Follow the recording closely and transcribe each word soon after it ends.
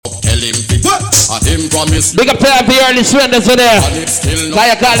And him promise. Big up to every early Sundays in there.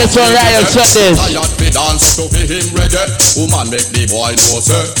 Like I call this one Royal Sundays. Tired me dance to be him ready. Woman make the boy know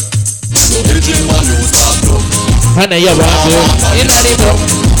sir. So hitting man you start to. And then you want to. You know the book.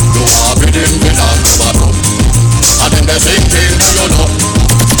 You are with him with dance to the. And then they sing till you know.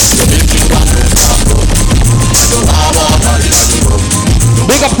 So hitting man you start to. You are water in the room.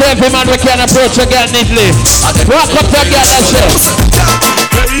 Big up to every man we can approach again neatly. Walk up to again and say.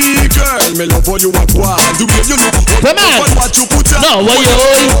 Hey girl, me love how you walk wild. The way you look, come on. What you put on. No, what you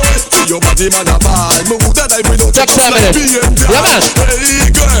to your body man a ball. Me woulda die without you just like being down. Yeah man. Hey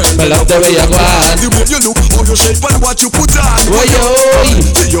girl, me love the way you go on. The way you look, how you shape and what you put on. What you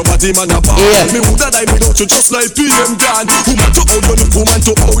to your body man a ball. Me woulda die without you just like PM Dan. Woman to how you look, woman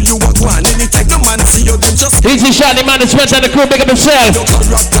to how you walk on. Anytime no man see you, them just easy shot, the management and the crew big up himself.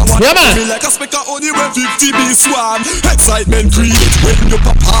 Yeah man. Me like a speck of honey when 50 be swarm. Excitement create when you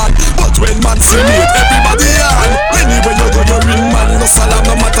pop hard. But when man see it, everybody on. Anyway you go, you ring man, no salam,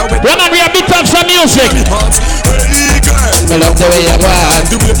 no matter when. Yeah man, we have big time some music. Hey girl, me love the way you go on.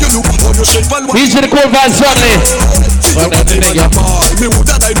 The way you look, how you shape and what. Easy the cool vibes family.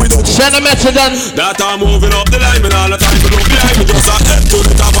 Send a message on. That I'm moving up the line, and all the time below behind me. Just a head to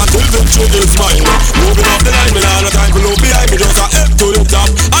the top until victory is mine. Moving up the line, and all the time below behind me. Just a head to the top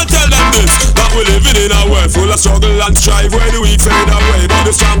and tell them this, that we're living in a world full of struggle and strife, where the weak fade away, but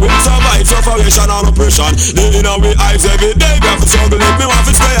the strong will survive. Sufferation and oppression, living our eyes every day. We have to struggle if me want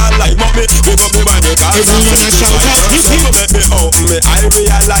to stay alive. But me pick up the Bible, cause I'm make me open me. I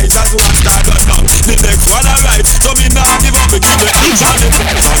realize that one start got down, the next one arrive. So me now give up, me give me action.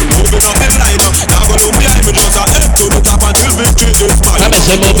 I'm moving up the line, now go look behind me. Just a head to the top until victory is mine. I'm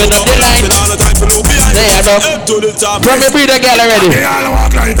moving up the line. There you go. Head to the top. From me breathe girl already. They all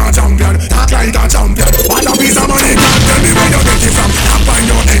walk like a champion, talk like a champion. What a piece of money, can't tell me where you get it from. Tap on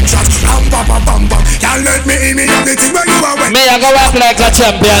your entrance, ram pa pa pam pam. Can't let me in, me have the thing where you are when. Me I go walk like a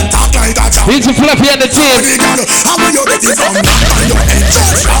champion. Talk like a champion. Need to fluffy on the team. How will you get it from? Tap on your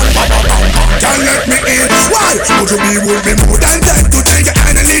entrance, ram pa pa pam pam. Can't let me in. Why? Would you be with me more than that to take your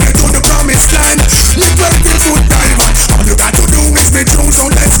hand and lead you to the promised land? Live 20-foot diamond. All you got to do is be true, so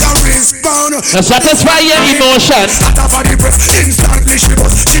let's go respond. Now satisfy your emotion. Start off of the breath, instantly she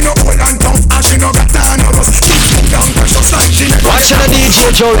was. She no old and tough, and she no got none of us. Keep down precious like she never. Watch the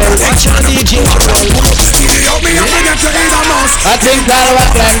DJ Joel, watch the DJ Joel. See help me, I forget to eat a mouse. I think I'll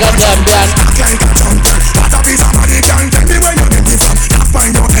walk like a champion. Act like a champion. What a piece of money, can't tell me where you get it from. Tap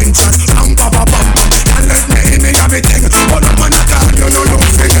on your entrance, pam pam pam pam. Can't let me in, me have it thing. But up on a car, you know no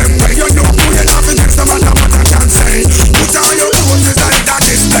figure. When you know who you love, it's the man I can't say. Put on your clothes, it's like that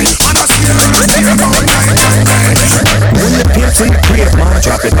display. And I see you about night and day. When the pigs in the crib, mama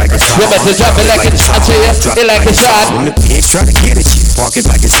drop it like it's hot. You better drop it like it's hot, it like it's hot. When the pigs try to get it, you park it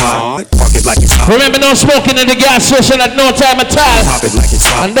like it's hot. Park it like it's hot. Remember, no smoking in the gas station at no time at all. Pop it like it's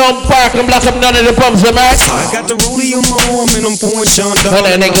hot. And don't park and block up none of the pumps, right? I got the rollie on my arm and I'm pouring Sean Dog. And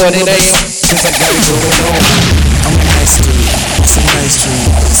then they go in there. Cause I got it going on. I'm an ice cream, some ice cream.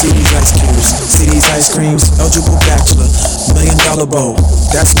 See these ice cubes, see these ice creams. Eligible bachelor, $1 million bow.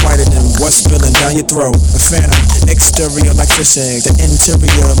 That's whiter than what's spilling down your throat. A phantom, exterior like fish egg, the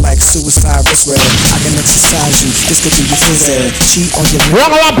interior like suicide wrist red. I can exercise you, this could be your phys ed. Cheat on your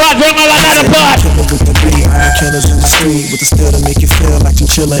wrong on part, wrong on another part. Killer with the beat, I'm killers in the street with the steel to make you feel like you're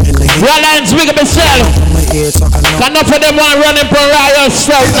chilling in the heat. Your lines big up yourself. My ear talking on. Enough of them want running for Royal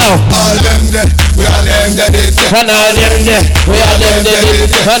Strike now. All them there, we all them there. And all them there, we all them there.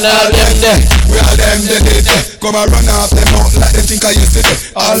 And all them there, we all them there. Come and run off them out like them think I used to do.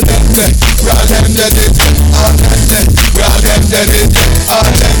 All them there, we all them there. All them there, we all them there. All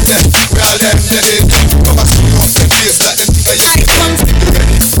them there, we all them there. Come and see off them face like them think I used to do.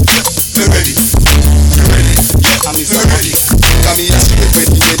 Me ready, me ready, I'm ready. Come here, straight when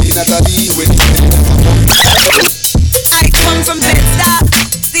you ready, not a deal when you ready. I come from Bed-Stuy,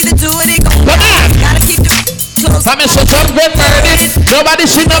 see the two of they go. come on. Gotta keep the close. I'm so tough, get murdered. Nobody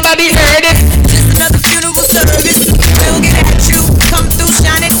see, nobody heard it. Just another funeral service. We'll get at you. Come through,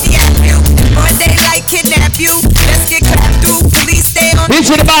 shine and see at you. Or they like kidnap you. Let's get clapped through. Police stay on. He's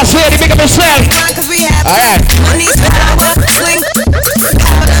with the boss here, he pick up himself. Cause we have Alright. money's power. Swing.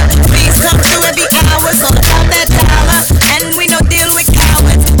 Please come through every hour. It's all about that dollar. And we no deal with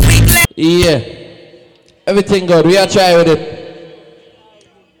cowards. We glad. Yeah. Everything good. We are trying with it.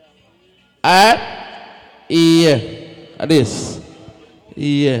 Alright? Yeah. This.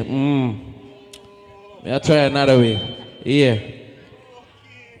 Yeah. We are trying another way. Yeah.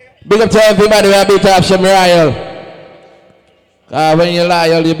 Big up to everybody who beat up some Royal. When you're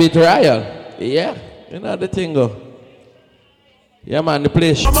loyal, you beat Royal. Yeah. You know the thing go. Yeah, man, the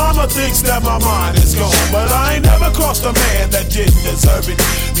place. My mama thinks that my mind is gone, but I ain't never crossed a man that didn't deserve it.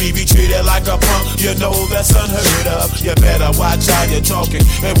 Me be treated like a punk, you know that's unheard of. You better watch how you're talking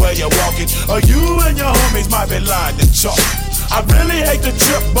and where you're walking, or you and your homies might be lying to chalk. I really hate the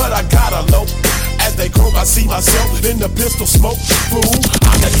trip, but I gotta low. As they croak, I see myself in the pistol smoke. Fool,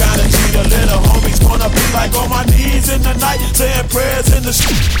 I'm the kind of G the little homies wanna be like on my knees in the night, saying prayers in the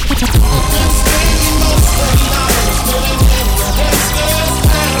street.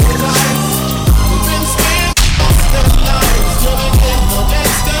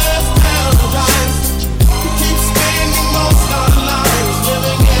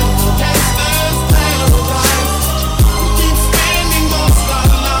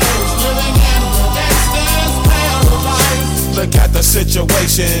 Look at the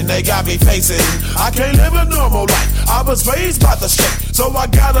situation they got me facing. I can't live a normal life. I was raised by the state, so I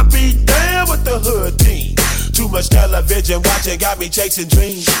gotta be down with the hood team. Too much television watching got me chasing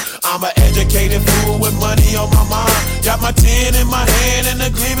dreams. I'm an educated fool with money on my mind. Got my 10 in my hand and a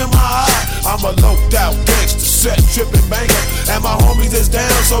gleam in my eye. I'm a loped out gangster, set tripping banker, and my homies is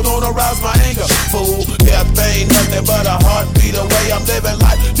down, so don't arouse my anger. Fool, death ain't nothing but a heartbeat away. I'm living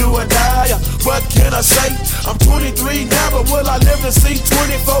life, do or die. What can I say? I'm 23 now, but will I live to see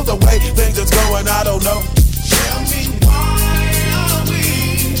 24? The way things is going, I don't know. Tell me why are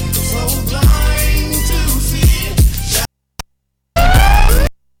we so blind to see?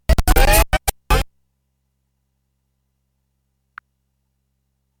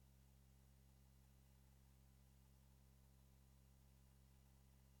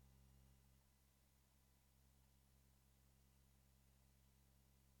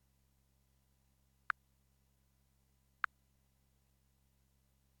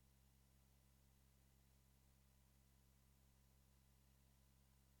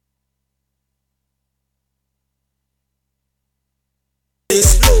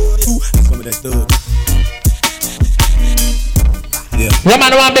 Yeah,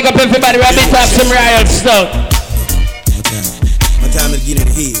 man, I want to big up everybody. We're beat up some riot stuff. My time to get in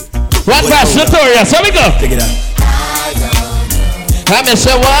the head. One verse, Notorious. Here we go. Check it out. Come and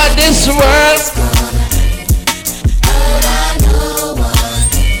say what this world.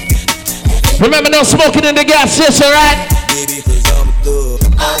 Remember no smoking in the gas station, right? Baby, cause I'm a thug.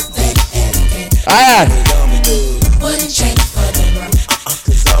 Alright. Wouldn't change for the world.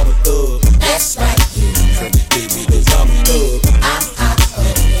 Cause I'm a thug. That's right, you know. Baby, cause I'm a thug.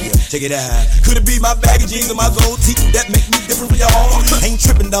 Check it out. Could it be my baggy jeans and my gold teeth that make me different from y'all? Ain't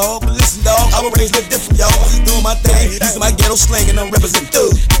tripping, dog, but listen, dog, I was raised a little different, y'all. Doing my thing, using my ghetto slang, and I'm representing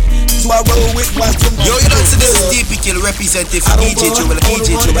thug. So I roll with watch them. Yo, you know to this DPK representative for DJ Trouble,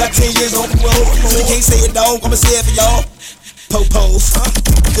 DJ Trouble. Got 10 years on the road, so you can't say it, dog. I'ma say it for y'all. Popos,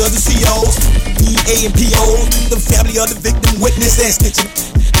 the COs, EA and POs, the family of the victim, witness and snitching.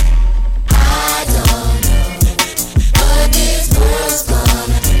 I don't know what this world's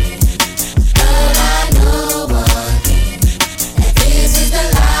gonna bring, but I know one thing, that this is the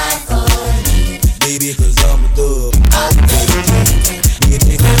life for me. Baby, cause I'm a thug.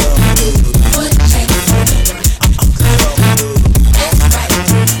 Baby, cause I'm a thug. Wouldn't change for the world. That's right.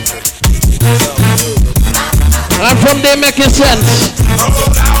 Baby, cause I'm a thug. I'm from there making sense. Roll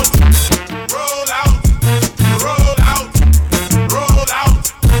out, roll out, roll out, roll out,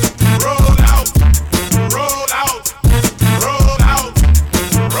 roll out, roll out, roll out,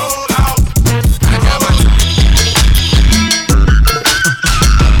 roll out. I got my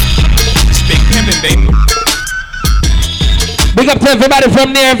Big pimpin', baby. Big up to everybody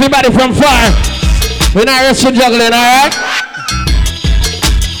from near, everybody from far. We're not wrestling juggling, alright?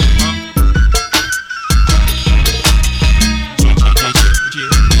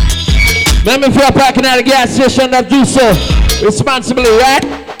 Remember if you're parking at a gas station, that do so responsibly, right?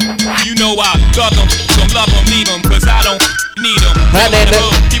 You know I thug them, some love them, leave them, cause I don't need them. Right there,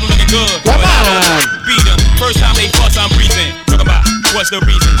 People looking good, come but I on. don't beat them. First time they fuss, I'm breathing. Talk about what's the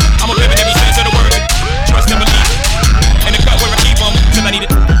reason? I'm a living every sense of the word. Trust and believe. In the cut where I keep them, till I need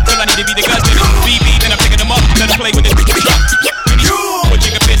to be the gutsman. BB, then I'm picking them up, let them play with it. Put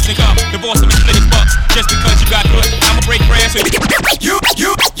chicken fist and come, divorce him and split his bucks. Just because you got good, I'ma break bread so you.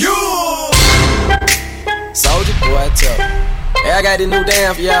 Soldier boy, tough. Hey, I got this new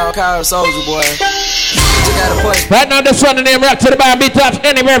damn for y'all called Soldier Boy. You gotta push. Right now, this one, the name rock to the bar, beat up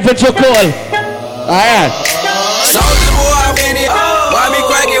anywhere if it's your call. Alright. Soldier boy, I'm in it. Why me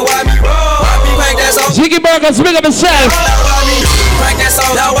crack it? Why me roll? Why me crank that song? Ziggy Burgers, big up himself. Now why me crank that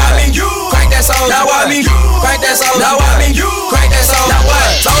song? Now why me crank that song? Now why me crank that song? Now why me crank that song? Now what?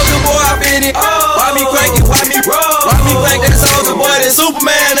 Soldier boy, I'm in it. Why me crank it? Why me roll? Why me crank that Soldier boy? This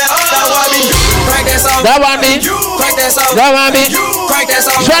Superman. Now why me crank that song? That one me. Crank that that soul. That one me. Crank that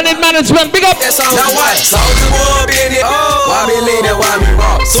soul. Janet Management, big up. That soul. Now what? Soldier boy been it. Why me lean and why me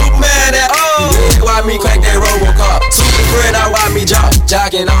rock? Superman that why me crank that Robocop? Super friend, I why me jock?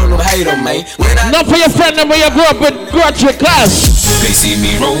 Jocking on them, hate them, man. Not for your friend them when you grew up with graduate class. They see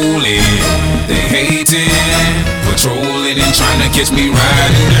me rolling, they hating, patrolling and trying to catch me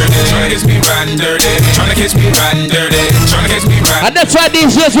riding dirty, trying to catch me riding dirty, trying to catch me riding dirty, trying to catch me riding. And that's why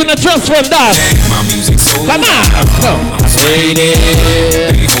these days we not trust from that. My music so come on, I'm waiting.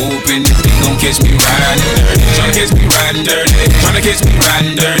 They hoping that they gon' catch me riding dirty, trying to catch me riding dirty, trying to catch me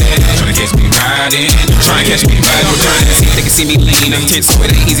riding dirty, trying to catch me riding, trying to catch me riding dirty. They can see me lean, I'm tense, so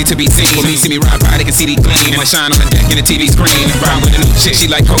it ain't easy to be seen. When they see me ride by, they can see the gleam. I shine on the deck in the TV screen. Ride with a new chick, she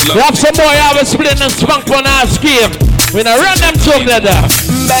like cola. We have some boy always splitting and spunk on our scheme. We not run them together.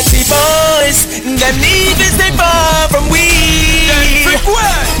 Backstreet Boys, them niggas they far from we.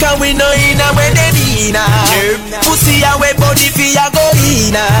 Cause we know ina where they be now. Pussy away body fi a go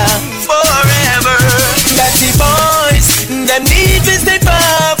ina forever. Backstreet Boys, them niggas they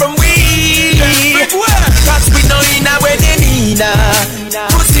far from we. Cause we know ina where they be now.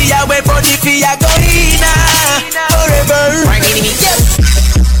 Pussy away body fi a go ina forever.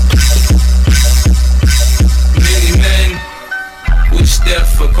 Step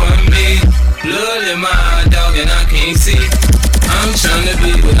upon me, blood in my dog and I can't see. I'm tryna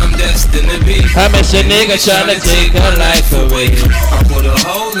be what I'm destined to be. I miss a nigga tryna take her life away. I put a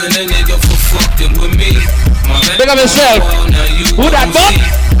hole in a nigga for fucking with me. Look at yourself. Who that buck?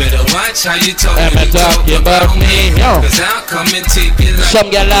 Better watch how you talk. I'm talking about me. Yo. Cause I'll come and take it like some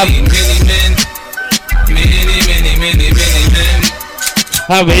girl love. Many men.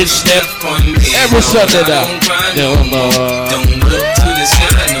 I will step on me. Every Sunday now. No more. Don't look to the sky,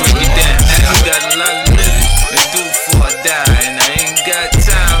 no me down. I got a lot of living to do before I die, and I ain't got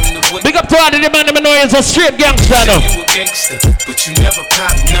time to wait. Big up to all the man that know he's a straight gangster now. You a gangster, but you never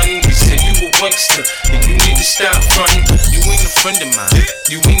pop nothing. You said you a wankster, and you need to stop fronting. You ain't a friend of mine,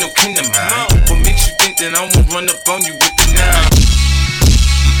 you ain't no kin of mine. What makes you think that I won't run up on you with the nine?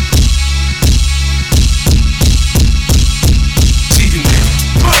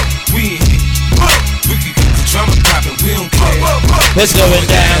 It's going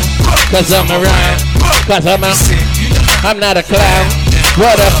down, cause I'm around, cause I'm not a clown.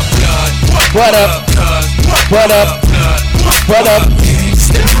 What up? What up? What up? What up?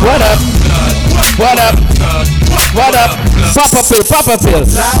 What up? What up? What up? Pop a pill, pop a pill.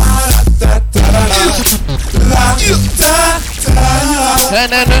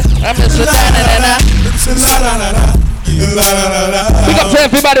 I'm Mr. Da-na-na-na. Big up to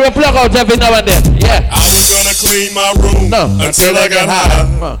everybody, we plug out every now and then. Yeah. I was gonna clean my room until I got high.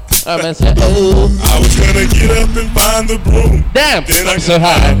 I was gonna get up and find the broom. Damn, then I'm so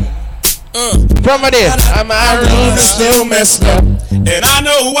high. From there, my room is still messed up. And I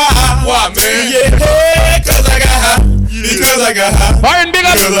know why. Why, man? Yeah, cause I got high. Because I got high. Byron, big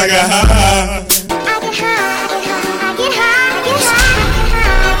up. Because I got high.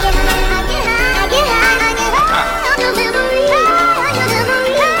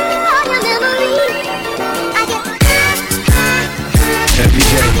 Every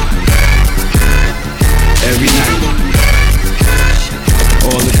day, every night,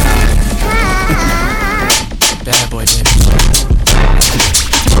 all the time. Bad boy, baby.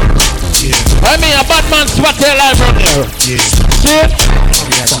 Yeah. I mean, a bad man swat their life from there. Yeah. See it?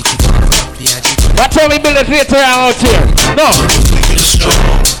 That's how we build a theater out here. No. Think it's strong.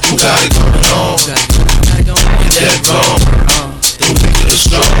 Who got it going on? You're dead wrong. Who think it's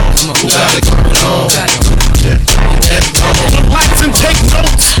strong? Who got it going on? Lights and take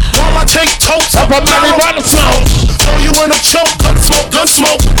notes while I take totes up a marijuana smoke. Throw you in a choke, gun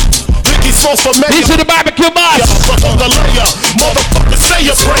smoke. Biggie smoke for mayor. These are the barbecue boss. On the layer, motherfucker, say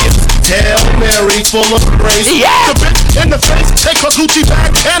your prayers. Hail Mary, full of grace. Yeah. The bitch in the face, take her Gucci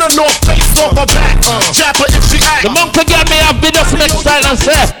bag and a North Face off her back. Jab her if she act. The monk to get me up, be just next style and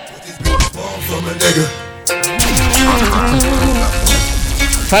say. From a nigga.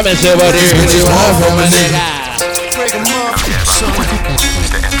 Come and say what you want from a nigga.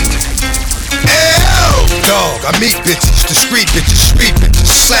 Dog, I meet bitches, discreet bitches, street bitches,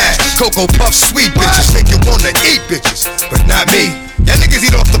 slash, Cocoa Puff, sweet bitches, make you wanna eat bitches, but not me. Y'all niggas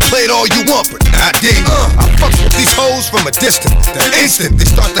eat off the plate all you want, but not D. I fuck with these hoes from a distance. The instant they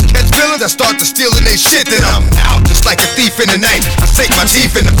start to catch feelings, I start to stealing they shit, then I'm out just like a thief in the night. I sink my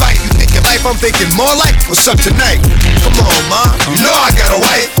teeth in the fight. You thinking life, I'm thinking more like what's up tonight. Come on, ma, you know I got a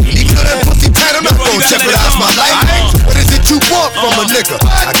wife. Even though that pussy tight, I'm not gonna jeopardize my life. What is it you want from a nigga?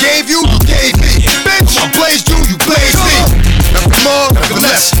 I gave you, you gave me. Bitch, I blazed you, you blazed me. Now small, the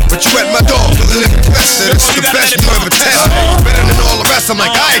less. But you at my door, the living best. And it's the best you ever test. Better than all the rest. I'm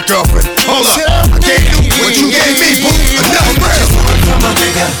like, I ain't girlfriend. Hold up, I gave you what you gave me, boo. Another breath. From a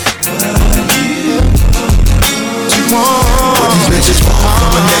nigga. What these bitches want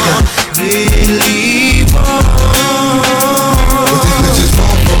from a nigga. Really want. What these bitches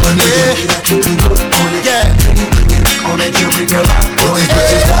want from a nigga. Yeah. On that jewelry girl. What these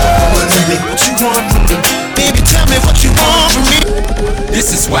bitches want from a nigga. What you want from me? Baby, tell me what you want from me.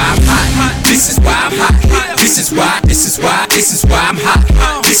 This is why I'm hot. This is why I'm hot. This is why I'm hot. This is why I'm hot.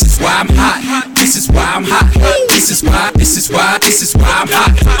 This is why I'm hot. This is why I'm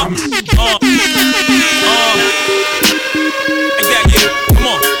hot. Exactly. Come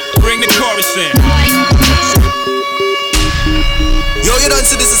on, bring the chorus in. Yo, you don't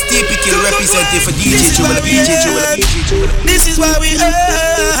see this is TPK representing for DJ Jewel. This is why we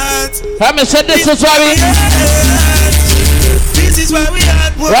hurt. Hammer said this is why we This is why we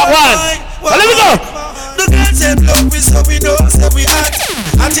hurt. Rock one. Well, let me go. The girls said love we so we know so we hot.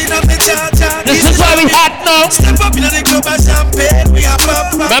 Until I'm the cha-cha. This is why we hot now. Step up in the club and champagne. We are pop.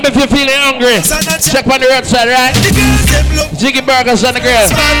 Remember if you're feeling hungry, check on the roadside, right? The girls said love. Jiggy burgers on the grill.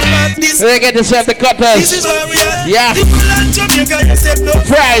 They get yourself the cutters. This is why we hurt. Yeah. The people in Jamaica you said love.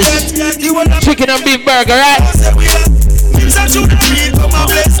 Fries. Chicken and beef burger, right? Such a dream for my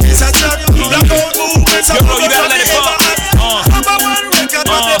bless this a chat. The whole movement so Yo, bro, you gotta let it pop. Number one record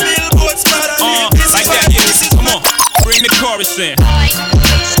on the Billboard spot. Like that, yeah. Come on, bring the chorus in.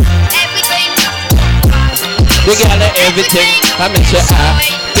 You got everything. I'm in your eye.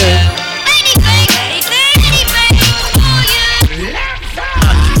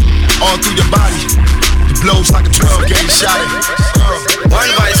 All through your body, the blows like a 12-gauge shot. One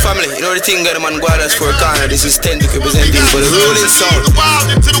Vice family, you know the thing that the man Guadas for a corner. This is 10 representing for the rolling sound.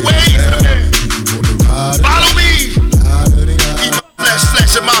 Wild into the waves. Follow me. Eat my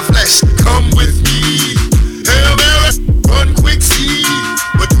flesh of my flesh. Come with me. Hail Mary, run quick, see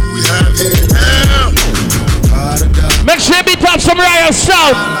what do we have here? Make sure you beat up some Ryan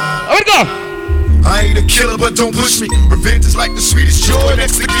sound. Here we go. I ain't a killer, but don't push me. Revenge is like the sweetest joy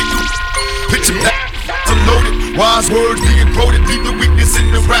next to get you. Picture that. Loaded, wise words being quoted. Deep the weakness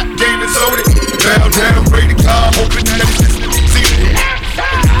in the rap game is loaded. Bow down, rated car, hoping that it's see it.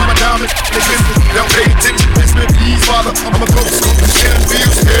 My diamonds, they listen, don't pay attention. It's been peace, father. I'm a ghost, killing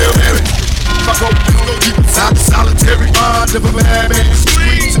feels, Hail Mary. If I go deep inside the solitary mind of a madman,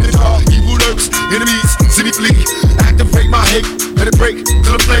 screams in the dark, evil lurks, enemies, see me flee. Activate my hate, let it break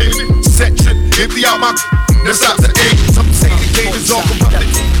till the flame. Set trip, empty out my, never stops at 8. Some say the game is all about it.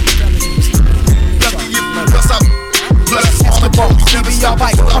 CBR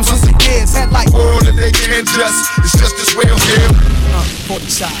bike, I'm switching gears, headlight. World that they can't just, it's just this way of here. 40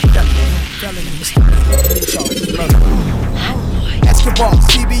 side, Escobar,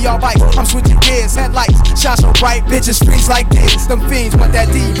 CBR bike, I'm switching gears, headlights. Shine so bright, bitches freeze like this. Them fiends want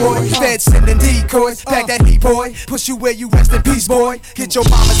that D-boy, feds sending decoys. Back that heat, boy, push you where you rest in peace, boy. Get your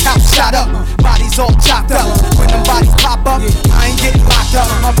mama's house shot up, bodies all chopped up. When them bodies pop up, I ain't getting locked up.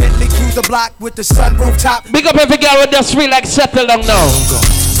 My Bentley cruise the block with the sunroof top. Big up every girl with the sweet like settle down now. Don't go,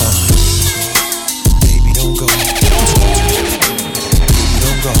 baby, don't go.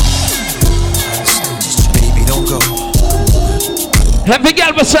 Baby, don't go. Every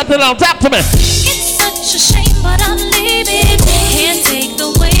girl will settle down. Talk to me. It's such a shame, but I'm leaving. Can't take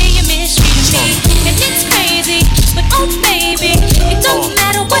the way you mistreat me. And it's crazy, but oh baby, it don't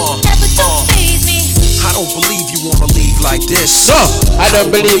matter whatever, don't faze me. I don't believe you wanna leave like this. No, I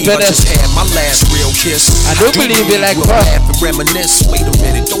don't believe in I this. just had my last real kiss. I do believe you like we'll fuck. laugh and reminisce. Wait a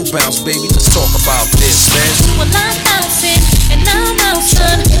minute, don't bounce, baby. Let's talk about this, man. Well, I'm bouncing and I'm out,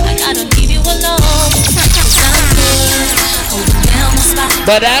 son. I gotta leave you alone. 'Cause I'm good, holding down my spot.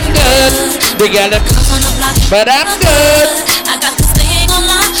 But I'm good. The girl, Cause on the block, but I'm good. I got this thing on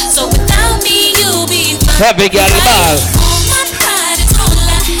lock, so without me you'll be fine. Every girl ball. All my pride is all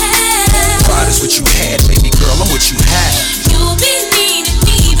I have. Pride is what you had, baby girl. I'm what you have. You'll be needing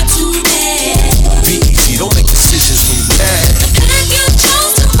me, but too bad. Be easy, don't make decisions when you're mad. And you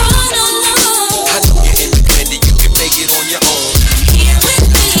chose to run alone. I know you're independent, you can make it on your own. Here with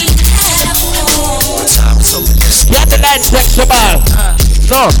me, have home. But time is up and this. Get the lights next to ball.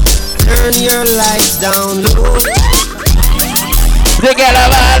 No. Turn your lights down low The girl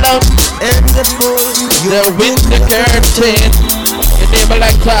ball. and the phone. The window curtain. The neighbor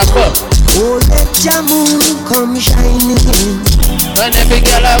like talk up. Oh, let your moon come shining in And every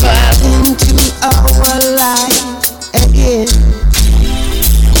girl ball. into our life again.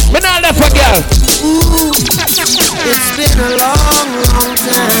 Me not left a girl. Ooh, it's been a long, long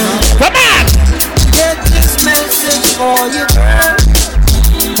time. Come on. get this message for you, girl.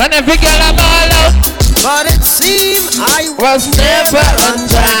 And every girl I'm all out, but it seemed I was never on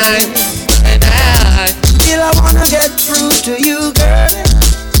time. And I still I wanna get through to you, girl.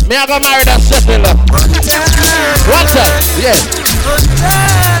 Me I go marry that settler. One time, yeah.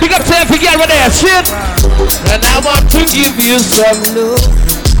 Pick up to every girl with their shit. And I want to give you some love.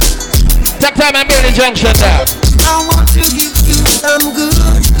 Take time and build the junction now. I want to give you some good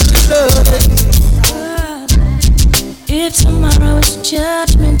love. If tomorrow is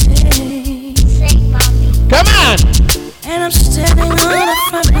judgment day, come on. And I'm standing on the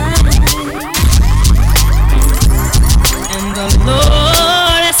front line, and the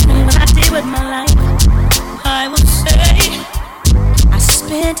Lord asked me what I did with my life, I will say I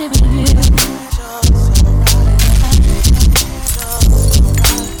spent it with you.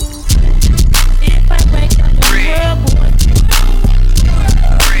 If I wake up the world would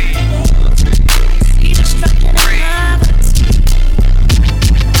see destruction and poverty.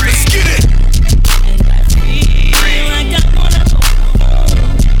 Let's get it. And I feel like I wanna go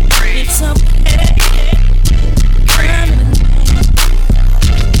home. It's okay. Come with me.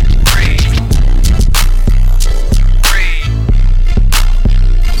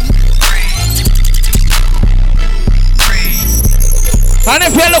 And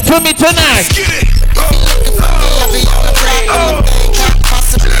if you look for me tonight,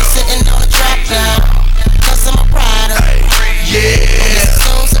 Possibly sitting on a trap now, 'cause I'm a rider. Yeah.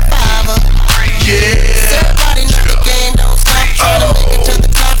 Soul survivor. Yeah. Everybody know the game don't stop trying to make it to the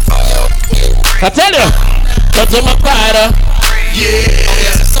top. I tell you, cause I'm a fighter.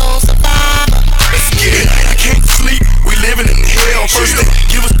 Yeah. Soul survivor. Let's get it. I can't sleep. We living in hell. First they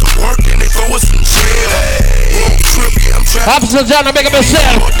give us the work, then they throw us in jail. Road trip, yeah, I'm trapped. Officer John, I make up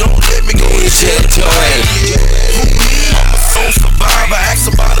myself. Don't let me go in jail, Joey. I'm a soul survivor. Ask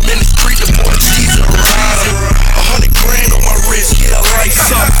about him in the street. The boy, she's a rider. 100 grand on my wrist, yeah, I like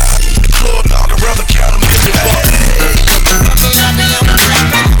something. The club dog, I'd rather count a million bucks.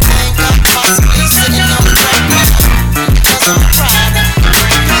 Possibly sitting on the track now, 'cause I'm a rider.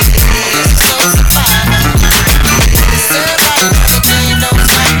 Soul survivor. Everybody know the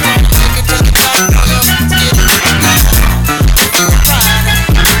game don't stop trying to make it to the top.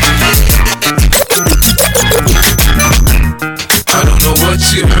 I don't know what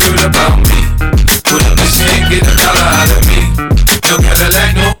you heard about me. Put up this man, get $1 out of me. No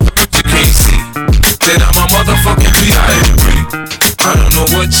Cadillac, no you can't see. Then I'm a motherfucking P.I.M.3. I don't know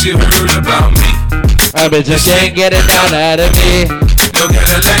what you heard about me. I bet you can't get it down out of me. No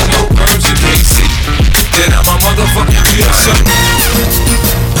Cadillac, no perms you can't see. Then I'm a motherfucking P.I.M.3.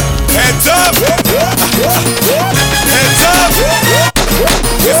 Hands up! Hands up!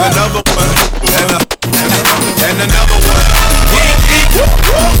 Here's another one. And another one.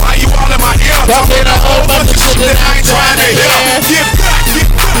 Why you all in my ear? Talking a whole bunch of shit that I ain't trying to hear. Get back,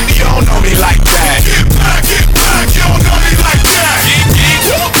 you don't know me like that. Get back, you don't know me like that.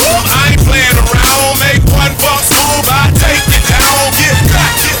 I ain't playing around. Make $1 move, I take it down. Get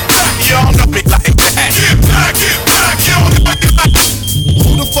back, you don't know me like that. Get back, you don't know me like that.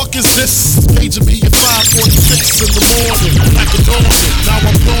 Who the fuck is this? Paging me at 5:46 in the morning. Like a dawning, now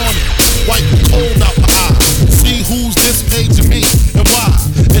I'm dawning. Wipe the cold out my eye. See who's this paging me and why?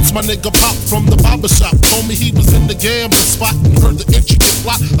 It's my nigga Pop from the barbershop. Told me he was in the gambling spot and heard the intricate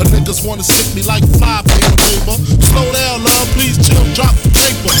plot. A niggas wanna stick me like fly paper paper. Slow down, love, please chill, drop the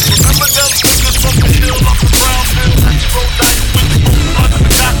paper. Remember them niggas from the hill up the Brownsville? Roll dice with the under the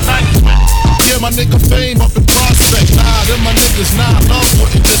got nice with. Yeah, my nigga Fame up in Prospect. Nah, them my niggas, nah, love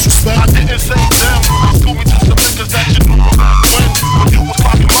wouldn't disrespect. I didn't say them, school me to some niggas that you knew when you was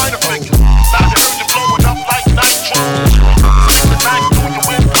popping minor figures. Now they heard you blowing up like nitro. Sleep the night, doing you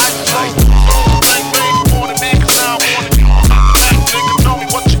in life slow. Bang, bang, you wanted me, 'cause now I wanted you. Back, nigga, tell me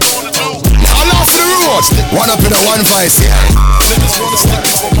what you gonna do. All off the road. One up in a one vice, yeah. Niggas wanna stick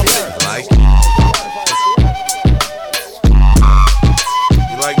me for my leg.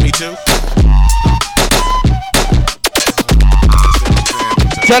 You like me too?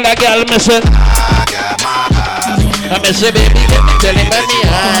 Tell that girl, listen. I miss you, baby. Tell him about me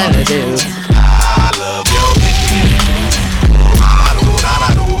how to do. I love your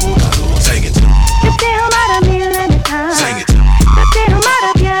Sing it to me. Sing it to me.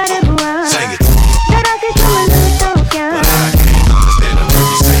 Sing it to me. But I can't understand a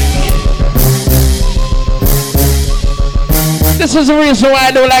word you say. This is the reason why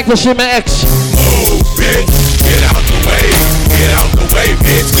I don't like to see my ex. Move, bitch. Get out the way. Get out the way,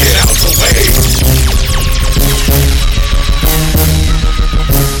 bitch. Get out the way.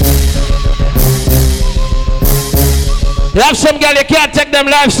 You have some girl you can't take them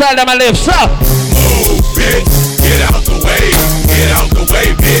lifestyle them and live, so. Move, bitch, get out the way. Get out the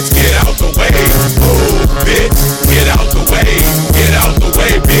way, bitch, get out the way. Move, bitch, get out the way. Get out the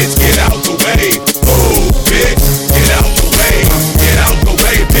way, bitch, get out the way. Move, bitch, get out the way. Get out the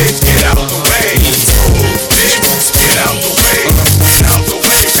way, bitch, get out the way. Move, bitch, get out the way. Get out the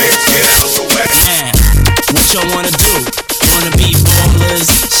way, bitch, get out the way. What y'all wanna do? Wanna be ballers,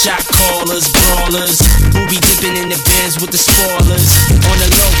 shot callers, brawlers, who be dipping in the bins with the spoilers. On the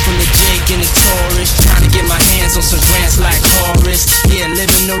low from the Jake and the Taurus, trying to get my hands on some grants like Horace. Yeah,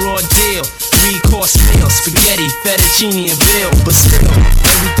 living the raw deal, 3-course meal, spaghetti, fettuccine and veal. But still,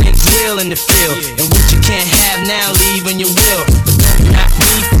 everything's real in the field, and what you can't have now, leave when you will. But don't knock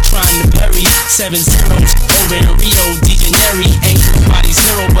me for trying to bury 7 zeros over in Rio de Janeiro. Ain't nobody's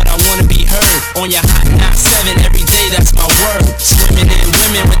hero, but I wanna be heard on your hot knot 7 every day. That's my word. Swimming in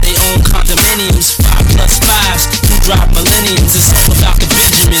women with their own condominiums, 5+5s who drop millenniums. It's all about the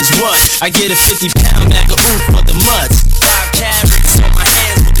Benjamins. What? I get a 50-pound bag of oof for the mutts. 5 carrots on my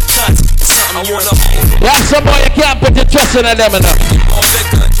hands with the cuts. It's something you wanna hold. Yeah, some boy you can't put your trust in them enough. More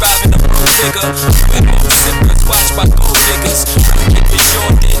liquor, driving a blue digger. With more sippers, watched by gold diggers. Rockin' the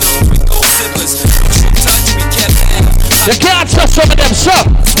short denim with gold zippers. Don't touch me, can't have. You can't trust some of them, so.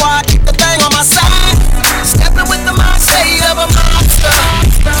 That's why I keep the thing on my side. Stepping with the mindset of a monster.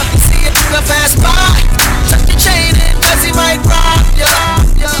 See it nigga pass by. Tuck your chain in, cause he might rob ya.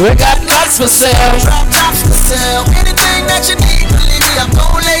 We got nuts for sale. Drop tops for sale. Anything that you need, believe me, I'm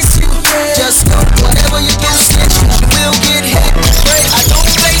gon' lace you. Just know whatever you do, snitch, you will get hit. Pray I don't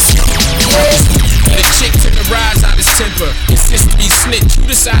face you. Yes. The chick to the rise out his temper. Insist to be snitch, who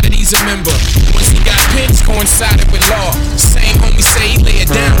decided he's a member? Once he got pinched, coincided with law. Same homie say he lay it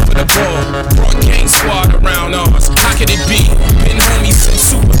down for the ball. Brought gang squad around ours. How could it be? Been homies since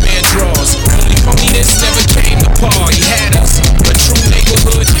Superman draws. Only phoniness never came to par. He had us, a true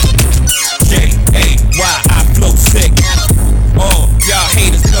neighborhood. J-A-Y, I flow sick. Oh, y'all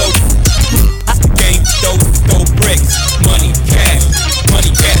haters blow. Game dope bricks. Money, cash,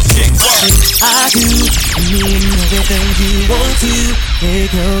 chick. I do mean everything you want to.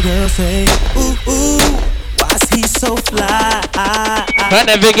 Make your girl say, ooh, ooh, why's he so fly? And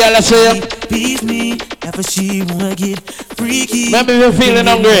every girl I say, beat me, ever she wanna get freaky. Remember if you're feeling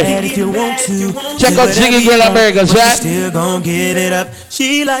hungry, if you want to, check out Jiggy Grill and Burgers, right? Still gon' get it up.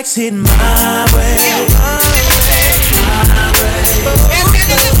 She likes it my way, my way.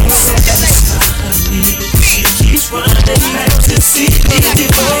 She keeps running back to see me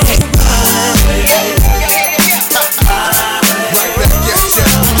before. Right back at ya.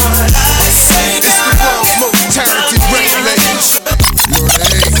 It's the world's most talented record label.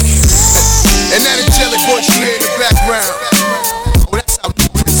 And that angelic voice you hear in the background. Oh, that's our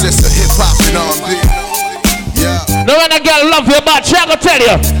princess of hip hop and R&B. Yeah. No one I got love you, but I go tell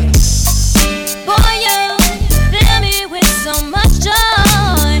you. Boy, you fill me with so much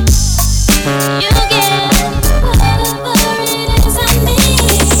joy. You get whatever it is I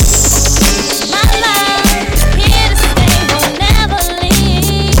need. My love, here to stay, will never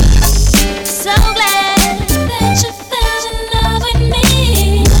leave. So glad that you fell in love with me.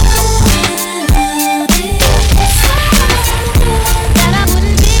 That I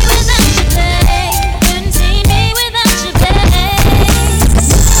wouldn't be without you, babe. Couldn't see me without you, babe.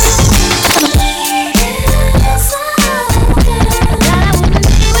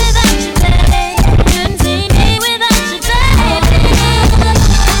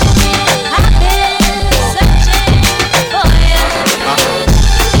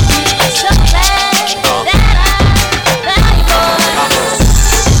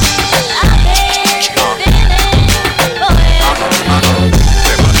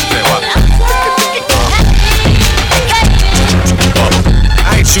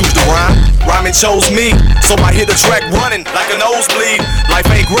 Chose me, so I hit the track running like a nosebleed. Life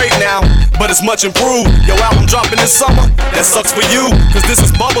ain't great now, but it's much improved. Your album dropping this summer, that sucks for you, cause this is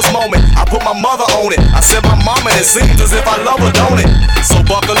Bubba's moment. I put my mother on it, I said my mama, and it seems as if I love her, don't it? So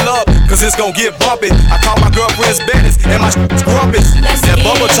buckle up, cause it's gon' get bumpy. I call my girlfriend's Bennett's, and my grumpets. That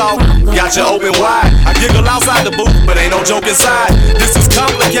Bubba talk, got you open wide. I giggle outside the booth, but ain't no joke inside. This is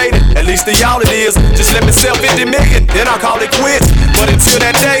complicated, at least to y'all it is. Just let me sell 50 million, then I'll call it quits. But until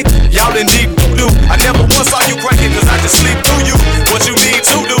that day, y'all in deep do. I never once saw you cranking, cause I just sleep through you. What you need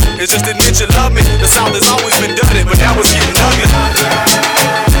to do is just admit you love me. The South has always been done it, but now it's getting ugly.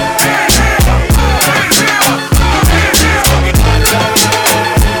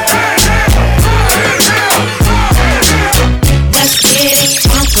 Let's get it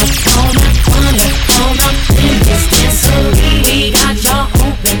on in this dancery. We got y'all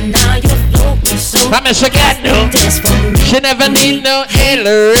open, now you're floating so. Promise you got no. She never need no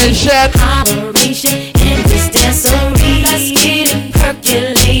hateration. Holleration, dancery. Let's get it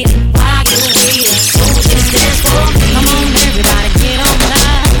percolating while you're waiting. So just dance for me. Come on, everybody, get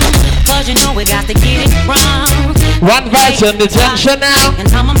online. 'Cause you know we got to get it wrong. One verse in the junction now. And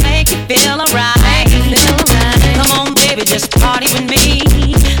I'ma make you feel alright. Come on, baby, just party with me.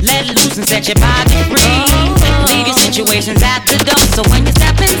 Let loose and set your body free. Leave your situations at the door. So when you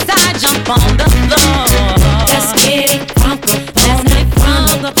step inside, jump on the floor. Let's get it crunk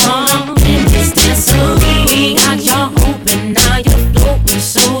upon in this dancery. We got y'all open, now you're floating,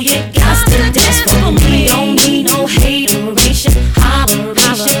 so you got to dance for me. Don't need no hateration,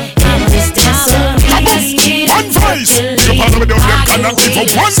 holleration in this dancery. Let's get it. One voice. You follow me down them cannot be for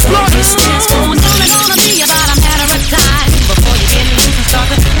one splice. It's gonna be about a matter of time before you get loose and start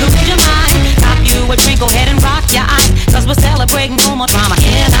to lose your mind. Pop you a drink, go ahead and rock your eyes, 'cause we're celebrating no more drama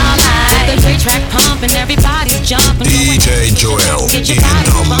in our lives. With the great track pumping, everybody's jumping. DJ Joel in the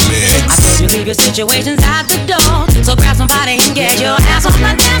mix. I told you leave your situations at the door, so grab somebody and get your ass on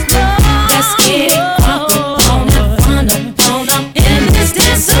the dance floor. Let's get it crunk up in this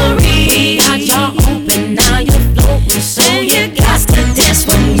dancery. We got y'all open, now you're floating, so you got to dance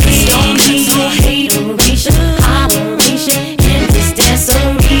with me. Don't need no hateration, holleration in this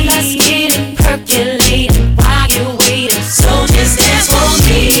dancery. Let's get it percolating while you're waiting, so just dance for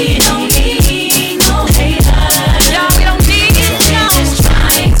me. Don't need no haters. Y'all, we don't need it, no. Just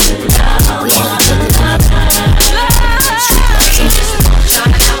trying to love one another. Just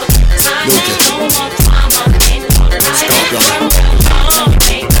trying to have a good time. No more drama in our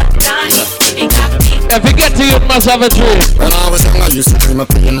life. If you get to you, it must have a dream. When I was young, I used to dream of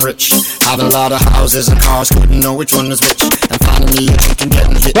being rich, having a lot of houses and cars, couldn't know which one was which, and finding me a chick and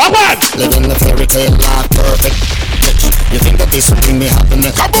getting hit. Living the fairy tale life, perfect. You think that this will bring me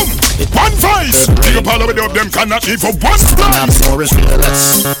happiness? Kaboom! One voice! Big up all of them cannot be for one splice. Now the story's real,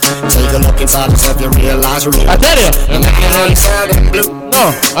 let's take a look inside yourself, you realize you're real. I tell you. And I'm sad and blue.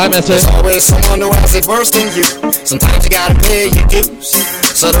 No, I miss it. There's always someone who has it worse than you. Sometimes you gotta pay your dues,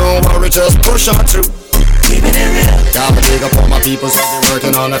 so don't worry, just push on through. Keeping it real. Gotta dig up all my people, so they're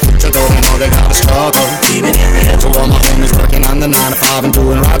working on the future, though they know they gotta struggle. Keeping it real. To all my homies working on the 9 to 5 and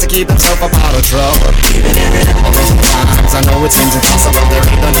doing right to keep themselves up out of trouble. Keeping it real. Although sometimes I know it seems impossible, there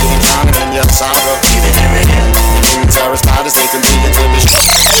ain't no need in drowning in your sorrow. Keeping it real. The dudes are as tight as they can be until they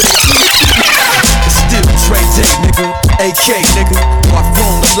Still Trey Day, nigga, AK, nigga. I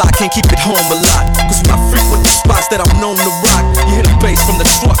roam a lot, can't keep it home a lot. 'Cause when I frequent the spots that I'm known to rock, you hear the bass from the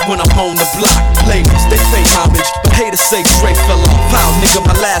truck when I'm on the block. Ladies, they pay homage, but haters say Dre fell off. Pow, nigga,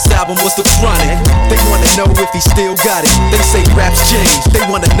 my last album was The Chronic. They wanna know if he still got it. They say raps changed, they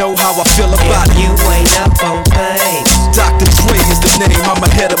wanna know how I feel about it. You ain't up on things. Dr. Dre is the name, I'm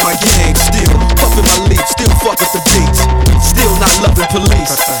ahead of my game. Still puffin' my leaf, still fuck with the beats. Still not loving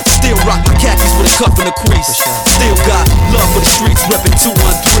police. Still rock my khakis with a cuff and a crease. Still got love for the streets, reppin'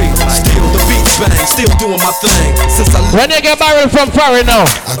 213. Still the beats bang, still doing my thing. Since I when they get married from foreign now.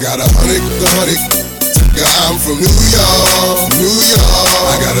 I got a hundred. Yeah, I'm from New York.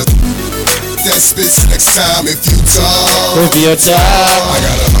 I got a that spits next time if you talk. If you talk. I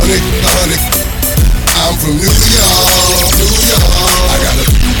got a hundred. I'm from New York. I got a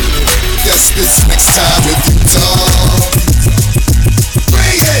that spits next time if you talk.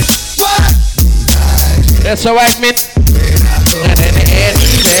 Bring it, what? That's how I mean.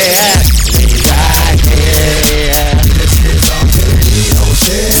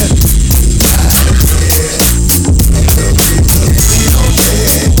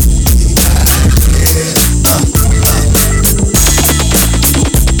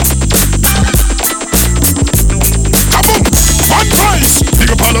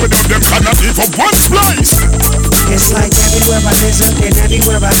 It's like everywhere I visit and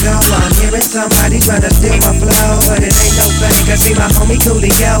everywhere I go, I'm hearing somebody trying to steal my flow, but it ain't no thing, 'cause see my homie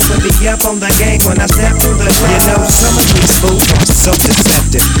Coolio would be up on the game when I step through the door. You know, some of these fools are so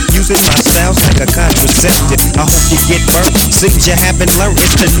deceptive, using my styles like a contraceptive. I hope you get burnt, seems you haven't learned.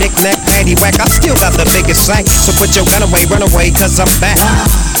 It's the knick-knack, paddywhack, I still got the biggest sight, so put your gun away, run away, 'cause I'm back.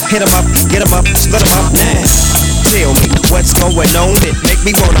 Hit 'em up, get 'em up, split 'em up now. Tell me what's going on, it make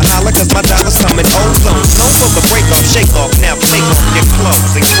me wanna holler, 'cause my dollar's coming home close. No for the break off, shake off, now take off your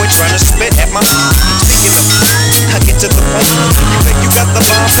clothes and quit trying to spit at my. Speaking of, I get to the point. You think you got the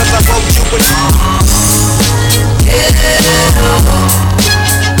bomb, 'cause I wrote you with.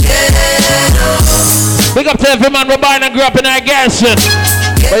 Big up to every man who born and grew up in our garrison.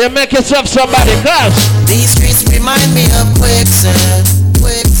 But you make yourself somebody, cause these streets remind me of quicksand.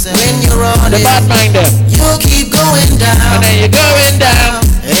 When you're on the bad minder, you keep going down, and then you're going down,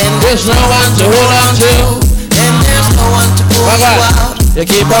 and there's no one to hold on to, and there's no one to pull you out. You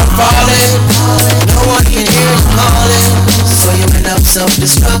keep on falling, no one can hear you calling, so you end up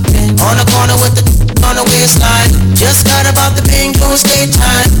self-destructing. On the corner with the on the waistline, just got about the bingo state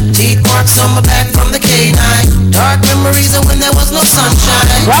time. Teeth marks on my back from the K9. Dark memories of when there was no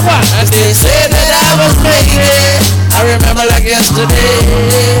sunshine. And they say that I was making, I remember like yesterday,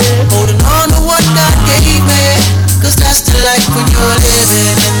 holding on to what God gave me, cause that's the life when you're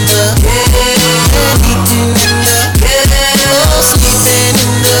living in the eating in the sleeping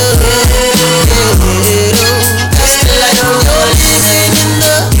in the that's the life when you're living in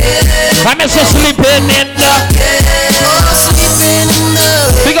the I'm just sleeping in the sleeping in the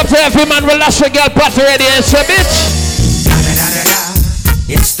big up to every man with last girl party ready and say bitch.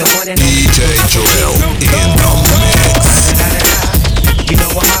 It's the one and DJ Joel in the mix. You know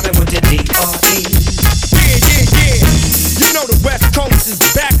what happened with the D.R.E. Yeah. You know the West Coast is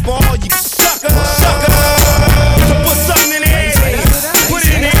back for all you suckers. So put something in there. Put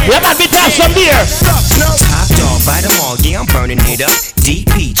it in there. Yeah, man, be tough some beer. Top dog, bite them all, yeah, I'm burning it up.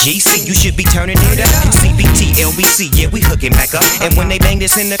 DPGC, you should be turning it up. CBT, LBC, yeah, we hooking back up. And when they bang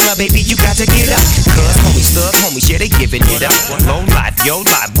this in the club, baby, you got to get up. Cause homies, thug homies, yeah, they giving it up. Low life, yo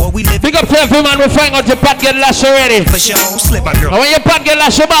life, boy, we live. Big up to every man, we find out your pot get last already. For sure, slip my girl. And when your pot get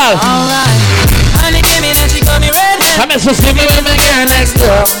last, your ball. Alright, honey gave me that she got me red-handed. I'm just sleeping with my girl next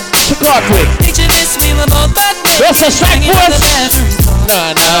door. She got quick. Picture this, we were both bad days. What's the strike force? No,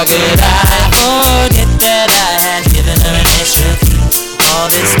 good. I forget that I had given her an extra key. All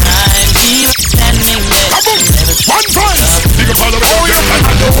this time she was standing there. One voice. Big up all of you.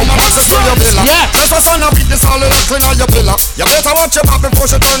 Yeah. Just a son of it, this all the clean on your pillar. You better watch your back before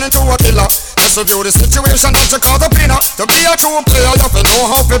she turn into a killer. Just review the situation that you call the pinner. To be a true player, you have to know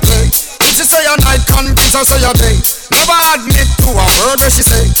how to play. If she say a night, confess her say a day. Never admit to a word where she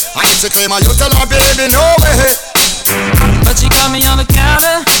say. And if she claim her, you tell her, baby, no way. But she caught me on the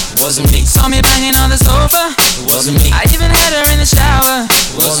counter. Wasn't me. Saw me banging on the sofa. Wasn't me. I even had her in the shower.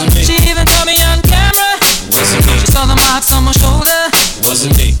 Wasn't me. She even caught me on camera. Wasn't me. She saw the marks on my shoulder.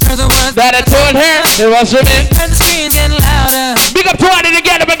 Wasn't me. Heard the words that I told her it wasn't me. Heard the screams getting louder. Big up to all the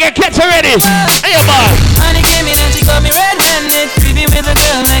together, but get kids already. Hey, boy. Honey came in and she caught me red-handed, creepy with the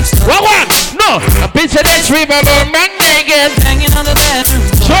girl next door. What? No, a piece of this remember man naked. Hanging on the bathroom.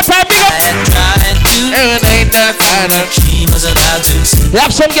 Short time, big up. I had tried to. And ain't that final. She was about to see. You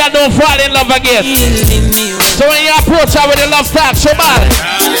have some girl don't fall in love again. So when you approach her with the love talk, so bad.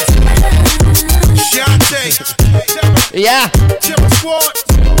 Yeah.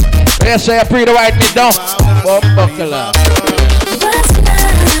 Yes, I pre the white meat down. Buckle up.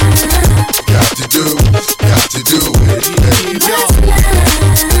 Got to do it.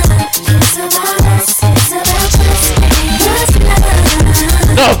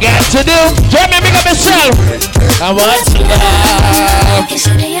 No, got to do. Try me big up yourself. I want to love.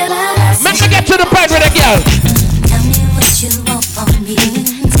 Make me get to the point with a girl. Tell me what you want from me.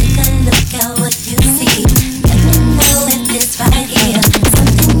 Take a look at what you see. Let me know if it's right here.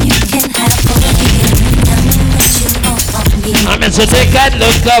 Something you can have for me. Tell me what you want from me. I'm going to take a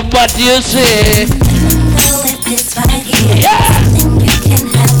look at what you see. Let me know if it's right here. Yeah. Something you can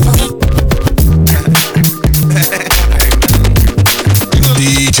have for me.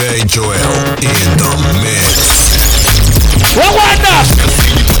 DJ Joel in the mix. What wonder?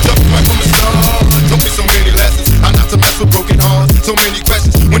 Told me so many lessons, how not to mess with broken hearts. So many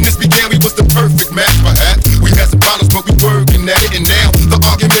questions. When this began, we was the perfect match. Perhaps we had some problems, but we working at it. And now the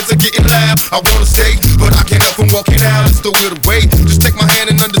arguments are getting loud. I wanna stay, but I can't help from walking out. It's the will to wait. Just take my hand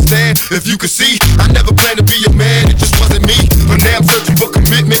and understand. If you could see, I never planned to be a man. It just wasn't me. But now I'm searching for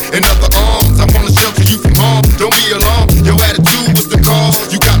commitment and other arms. I wanna shelter you from harm. Don't be alarmed. Your attitude was the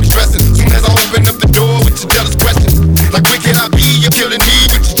cause. You got me stressing. Soon as I open up the door with your jealous questions, like where can I be? You're killing me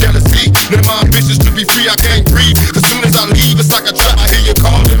with your jealousy. None of my ambitions to be free. I can't breathe. Cause soon as I leave, it's like a trap. I hear you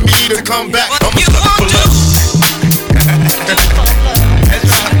calling me to come back. I'm a sucker for love.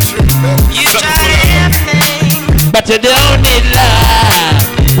 But you don't need love.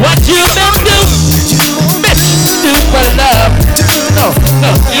 What you been do? Bitch, do for love. No,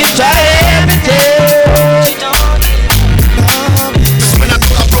 you try everything. Just when I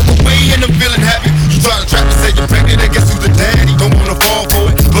thought I broke away and I'm feeling happy, you try to trap to say you're pregnant and guess who's the daddy? Don't wanna fall for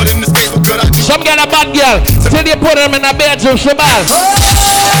it, but in this case, what could I do? Some girl a bad girl. Till you put them in a bedroom, she bad.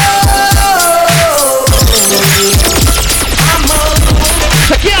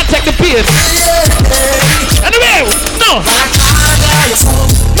 She can't take the pill. Anyway, no.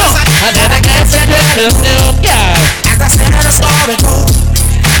 No. And then I can't say this new girl. As I said in the story,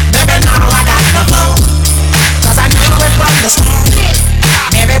 baby, now I got the flow. Cause I knew it from the start.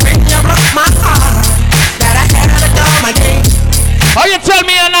 Baby, when you broke my heart, that I had to go my game. How you can't tell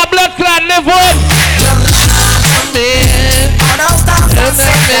me you're not blood clot live with. All those times I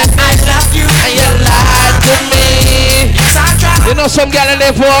said that I love you and you lied to me. You know some girl in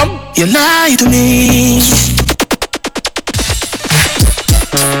their form? You lied to me.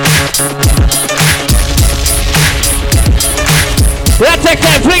 We'll take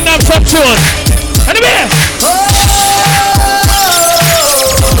time, bring them some tune. Anyway.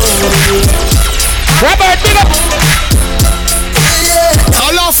 Robert, big up.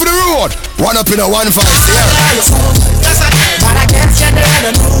 All off for the road. One up in a 1-5 here. But I guess you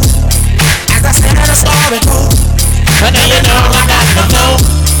didn't know. As I said the story goes. And then you know I got to know.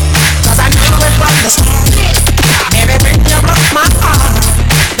 Cause I knew it from the start. Everything you broke my heart.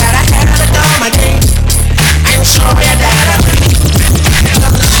 That I had to do my game. I'm sure you that I believe.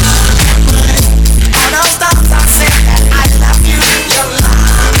 All those times I said that I love you. You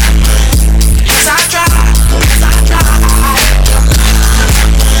lied. Yes I tried. Yes I tried.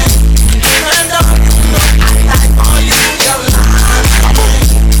 Even though you know I lied for you. You lied.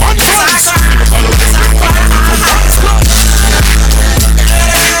 Yes I cried. Yes I cried.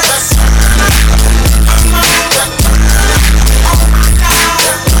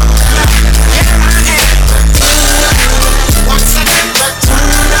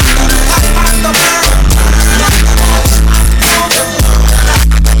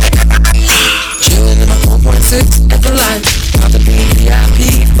 At the line, about to be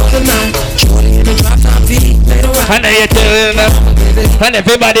VIP for the night. Shorty in the drop top V, later on. And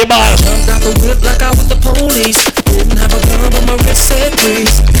everybody ball. Jumped out the whip like I was the police. Didn't have a gun, but my wrist said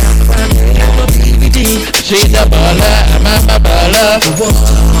freeze. Got the right hand on my DVD. She's the baller, I'm a baller. All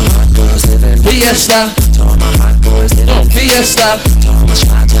my hot boys living Fiesta. All my hot boys living Fiesta. All my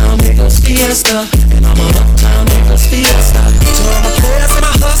Chi-Town niggas Fiesta. And I'm a uptown niggas Fiesta. To all my players and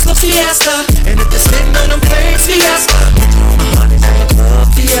my hustler Fiesta. And if they're sitting on them planes Fiesta. To all my honeys in the club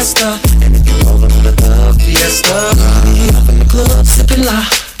Fiesta. And if you rollin' with the club Fiesta. Me up in the club sippin' la.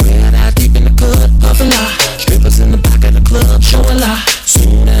 Red eye deep in the club puffin' la. Strippers in the back of the club showin' la.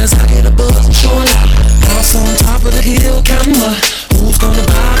 Soon as I get a buzz I'm showin' la. House on top of the hill countin' what? Who's gonna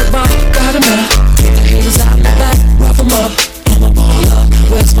buy the bar? Got him up. Get the haters out in the back, rough 'em up. I'm a baller,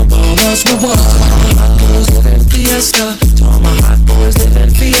 where's my ballers? Reward. To all my hot boys living Fiesta. To all my hot boys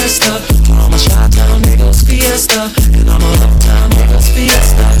living Fiesta. To all my Chi-Town niggas Fiesta. And I'm a uptown niggas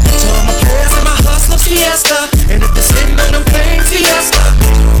Fiesta. To all my players and my hustlers Fiesta. And if they're sitting on them planes Fiesta. To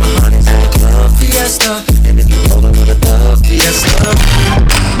all my honeys in the club Fiesta. And if you're rolling with a dub Fiesta.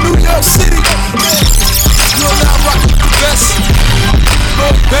 New York City, you're now rocking the best.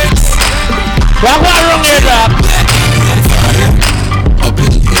 North Banks. What wrong here, dog? Up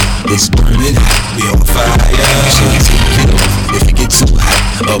in here, it's burning hot. We on fire. Shit, take it off if it get too hot.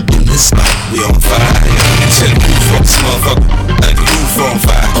 Up in this spot, we on fire. Set the roof on this motherfucker, like the roof on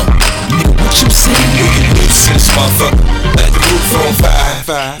fire. Nigga, what you say? You get loose in this motherfucker, like the roof on fire.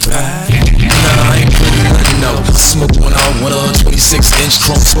 Nah, I ain't putting nothing out. Smoke one out, 26-inch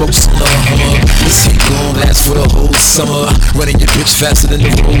chrome spokes on the Hummer. This heat gon' last for the whole summer. Running your bitch faster than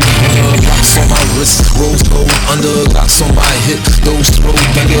the road runner. Rocks on my wrist, rose gold under. Locks on my hip, those throw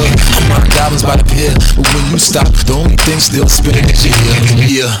thunder. I'm riding diamonds by the pier, but when you stop, the only thing still spinning is your ear.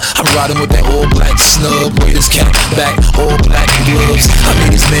 Yeah, I'm riding with that all black snub. Waiters count back, all black gloves. I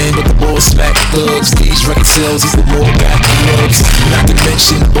mean this man with the ball smack thugs. These record sales, he's the more back clubs. Not to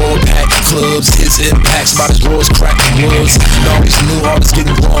mention ball pack clubs. His impacts by his drawers cracking woods. And all these new artists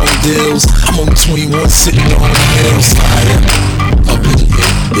getting wrong deals. I'm only 21 sitting on the hills. Fire up in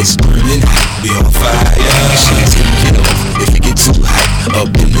here, it's burning hot. We on fire. Shit, take it off if it get too hot. Up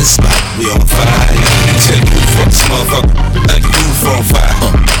in this spot, we on fire. Tell the roof on this motherfucker, like the roof on fire.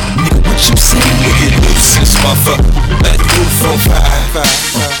 Nigga, what you say? We get loose in this motherfucker, like the roof on fire.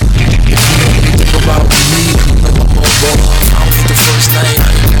 If you know anything about me, you know I'm on board. I don't think the first night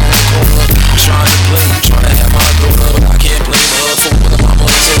I ain't on the corner. I'm trying to play, trying to have my daughter, but I can't blame her for what my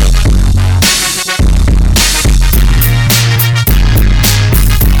mother told her.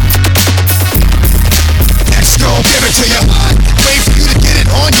 X gon' give it to you. Wait for you to get it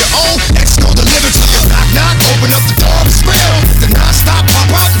on your own. X gon' deliver to you. Knock, knock, open up the door, it's real. The non-stop pop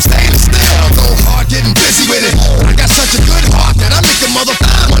out and stainless steel. Go hard, getting busy with it. I got such a good heart that I make a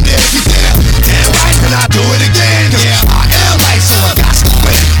motherfucker wonder if you dare. Damn right, and I do it again. Yeah, I am light, so I got to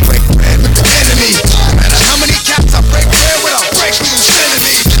win. Break bread with the enemy. No matter how many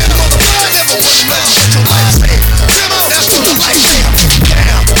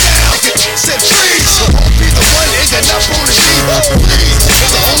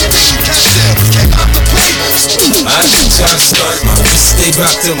stay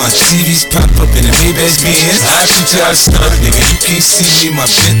rock till my TVs pop up in the Maybach Benz. I teach you how to stunt, nigga. You can't see me, my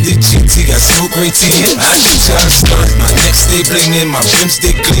Bentley GT got smoke right in. I teach you how to stunt, my neck stay blingin', my rims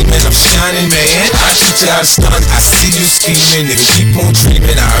stay gleamin', I'm shining, man. I teach you how to stunt, I see you scheming, nigga. Keep on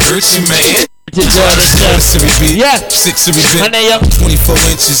dreaming, I hurt you, man. Yeah, 6 and 24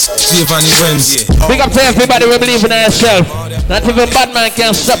 inches, Giovanni rims. Big up to everybody who believe in yourself. Not even bad man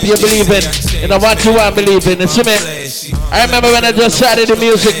can stop you believing in what you want to believe in. You see me? I remember when I just started the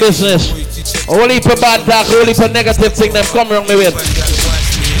music business. A whole heap of bad talk, a whole heap of negative things them come wrong me with.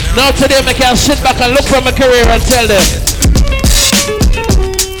 Now today I can sit back and look for my career and tell them.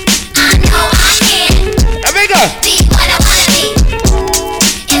 I know I can. Amiga. Be what I wanna be.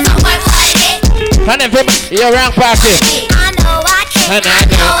 If I work hard at it. And everybody, you're around party. I know I can. And I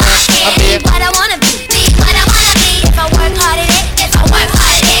know I can. Be what I wanna be. Be what I wanna be. If I work hard at it. If I work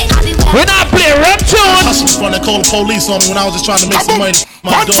hard at it. I'll be We're not playing rap tunes. That's just when they call the police on me when I was just trying to make some money.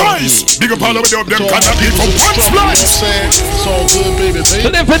 My dog. Big up all of them kind of people. It's all good, baby. So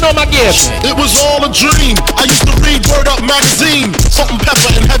if you know my game. It was all a dream. I used to read Word Up magazine. Salt and Pepper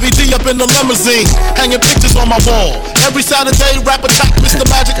and Heavy D up in the limousine. Hanging pictures on my wall. Every Saturday, rap attack, Mr.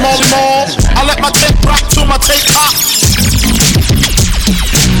 Magic Molly Mall. I let my tape rock till my tape pop.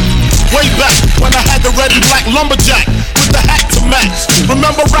 Way back when I had the red and black lumberjack with the hat to match.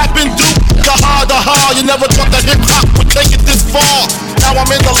 Remember rapping Duke? The ha, you never thought that hip-hop would take it this far. Now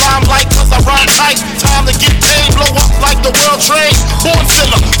I'm in the limelight cause I rhyme tight. Time to get paid, blow up like the world trade. Born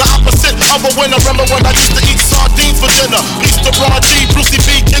sinner, the opposite of a winner. Remember when I used to eat sardines for dinner? East to Raw G, Brucey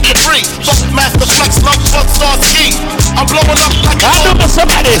B, Kid Capri. Fuck Master Flex, Love Fuck Star Ski. I'm blowing up like a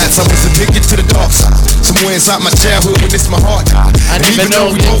somebody. That's I was addicted to the dark side. Somewhere inside my childhood when it's my heart died. I didn't even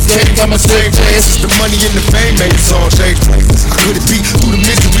know we both came from the same place. The money and the fame made us all change places. I could it be through the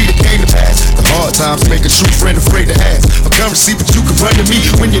misery that came to pass? The hard times make a true friend afraid to ask. A currency, but you can run to me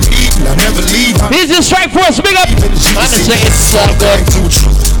when you need, and I never leave. Here's the strike force, big up. I'm just saying it's all good.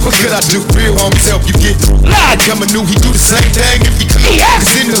 What could I do? Real homies help you get through. Coming new, he do the same thing if he could.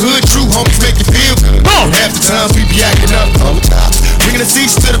 Cause in the hood, true homies make you feel good. Half the times we be acting up on the top. Bringing the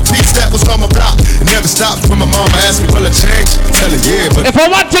seats to the piece that was on my block. It never stopped when my mama asked me, will I change? Tell her, yeah, but if I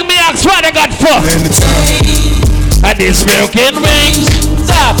want to me, ask what I got for. And this broken wings.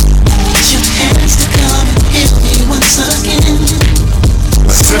 Stop. Put your hands to come and hit me once again.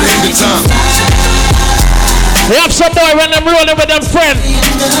 Still ain't the time. We have some boy when I'm rolling with them friend.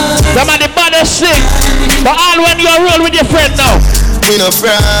 Them are the baddest thing. But all when you roll with your friend now. We not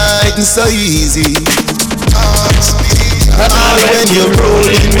frightened so easy. And all when you're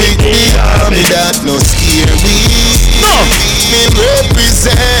rolling with me, me that no scare me. No. Me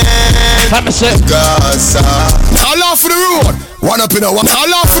represent Gaza. All off for the road. One up in a one.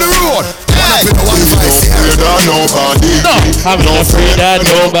 All off for the road. One up in a one. We no afraid of nobody. No, I'm not afraid of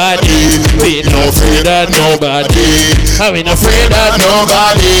nobody. We no afraid of nobody. I'm not afraid of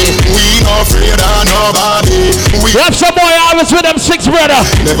nobody. We no afraid of nobody. We have some boy always with them six brother.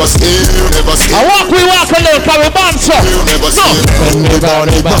 Never scared, never scared. I walk, we walk alone, cause we bounce up. Never No. scared,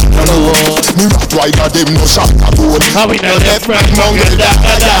 never alone. Me not wider them no shot a boat. How we know left right monkey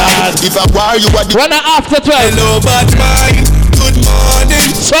that. If I wire you at the when I after 12. Hello, bad mind. Good morning.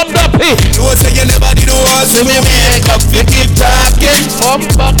 Some duppy. You say you never did what so me wake up, you keep talking. Come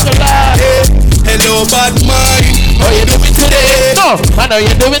back to life. Hello, bad mind. How you doing today? No, I know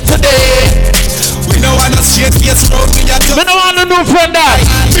you do it today. We no want no straight face road, me a Me no want no new friend that.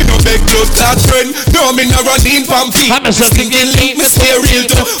 Me no beg blood clot friend. No, me no run in from feet. I'm a stinking link, me stay real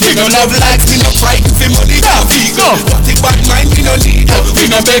tough. We no love likes, me no fright for money down vegan. But the bad mind, me no need. We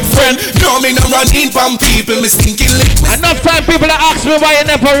no beg friend. No, me no run in from people. Me stinking link. Enough time people that ask me why you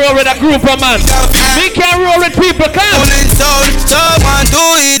never roll with a group of man. Me can't roll with people, come. Rolling sound, someone do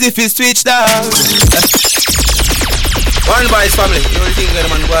it if you switch down. One Vice family, the only thing that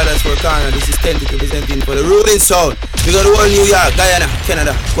man Guadas for Corner. This is Kenty representing for the Rolling Sound. We got the whole New York, Guyana,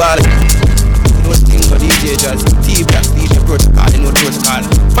 Canada, Guadas. The only thing for DJ Jazz, T-Black, DJ Protocol, you know the protocol.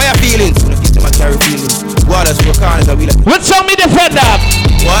 Fire feelings, you know, system of carry feelings. Guadas for Corner, we like. What song me defend that?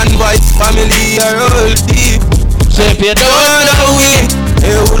 One Vice family, I roll deep. So if you don't know it,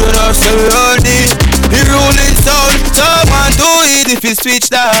 you wouldn't have so roll deep. The Rolling Sound, someone do it if you switch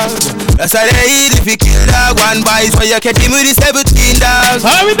down. That's how they eat if you kill dog. One Vice when you catch him with the 17 dogs.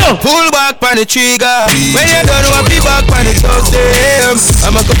 How we know? Pull back on the trigger. When you don't want to be back on the toast them.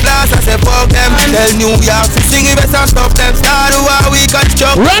 I'm a blast, I say fuck them. Tell New York to sing it best and stop them. Start a war we can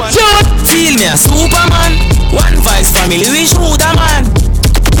chop. Run to it. Feel me a Superman. One Vice family we shoot a man.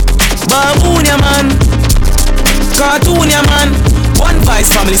 Baboon ya man. Cartoon ya man. One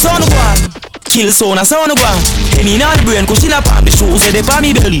Vice family son one. Kill sound a sound go on. Any in the brain, cushion up on the shoes, say they pa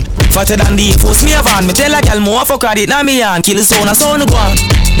me belly. Fatter than the force me a van. Me tell a gal more fuck at it, now me on. Kill sound a sound go on.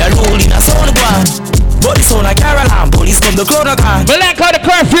 The rolling a sound go on. But the sound a Caroline, police come the crowd a can. Me like how the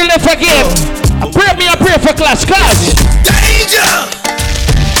curfew left again. I pray for class. Danger!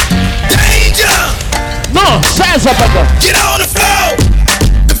 Danger! No, size up again. Get on the floor!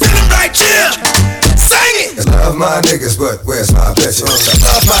 I'm feeling right here! Sing it! I love my niggas, but where's my bitches? I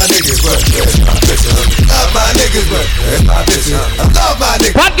love my niggas, but where's my bitches? I love my niggas, but where's my bitches? I love my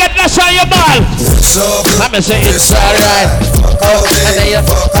niggas. Can't get that on your ball. So good. Let me say it's alright. Fuck all day,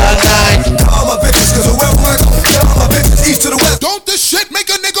 fuck all night. All my bitches, cause whoever I go, all my bitches, east to the west. Don't this shit make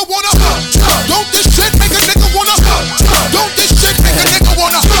a nigga wanna? Don't this shit make a nigga wanna? Don't this shit make a nigga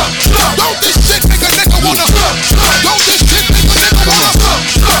wanna? Don't this shit make a nigga wanna? Don't this shit make a nigga wanna?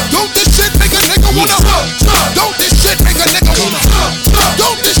 Don't this shit make a nigga wanna? Don't this shit make a nigga wanna?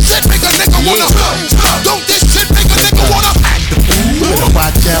 Don't this shit make a nigga wanna? Don't this shit make a nigga wanna?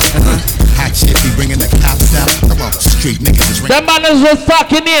 Watch out, hot shit be bringing the cops out. Come on, street niggas is That man is just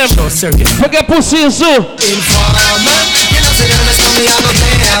fucking him. Forget pussy and zoo. Informer, you know, say them let's me out of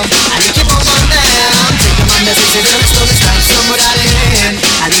them. I need keep on down. Take them on message, say them let's me stand somewhere out of hand.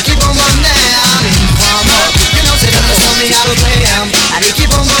 I need keep on down. Informer, you know, say them let's me out of them. I need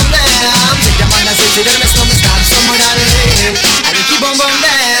keep on down. Take them on message, say them let's me stand somewhere out of hand. I need keep on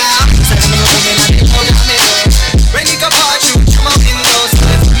down. Say them let's me out of hand. When you come out, you come out in those.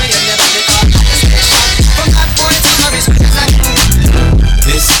 Me and never get caught at the station. From that point on, I respect like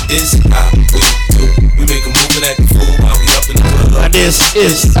This is how we do. We make a move and act a fool while we up in the club. This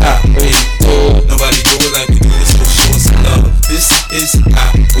is how we do. Nobody do it like we do this, so show us some love. This is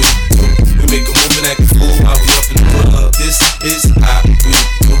how we do. We make a move and act a fool while we up in the club. This is how we do.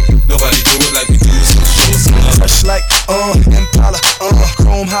 Nobody do it like we do this, so show us some love. Fresh like Impala,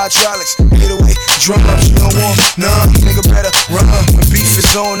 chrome hydraulics, 808 drums. You don't want none, nigga better run. When beef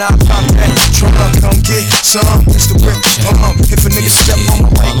is on, I pop that drum. Come get some, it's the whip pump. If a nigga step on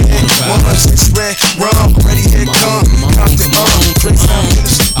my right hand, once it's red rum, ready here come. Compton, drink some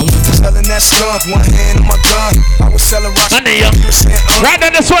Hennessy. Selling that skunk, one hand on my gun. I was selling rocks. Right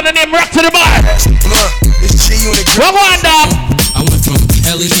on this one, and then rock to the bar. It's G-Unit. Go on, dog. I went from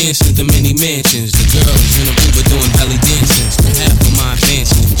Helly dancing to many mansions. The girls in the Uber doing Helly dances. From half of my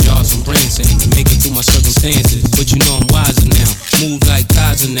advancing, jars from Branson. Make it through my circumstances. But you know I'm wiser now. Move like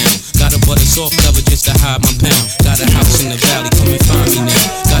Kaiser now. Got a butter soft cover just to hide my pound. Got a house in the valley, come and find me now.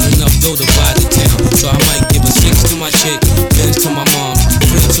 Got enough dough to buy the town. So I might give a 6 to my chick, Benz to my mom.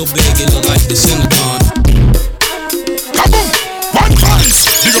 Crib so big it look like the Synagogue. Kaboom! One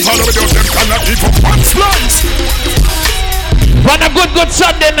slice! You can follow me down, them cannot keep up one slice! What a good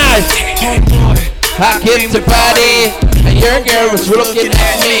Sunday night. I came to party, and your girl was looking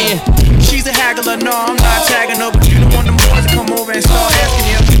at me. She's a haggler, no, I'm not tagging her, but you don't want them boys to come over and start asking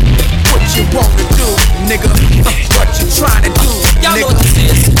you what you want to do, nigga. What you trying to do, nigga. What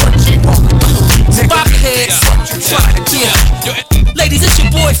you want to do, nigga. Bob your head. What you trying to do. Yeah. Ladies, it's your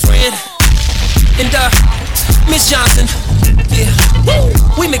boyfriend. And Miss Johnson. Yeah. Woo.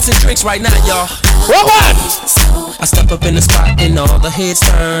 We mixing drinks right now, y'all. What? I step up in the spot and all the heads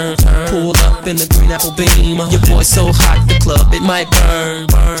turn. Pull up in the green apple beam. Your boy so hot, the club it might burn.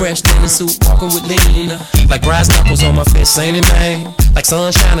 Fresh denim suit, walking with lean. Like brass knuckles on my fist, ain't it, man? Like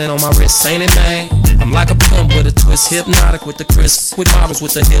sun shining on my wrist, ain't it, man? I'm like a pimp with a twist, hypnotic with the crisp, with models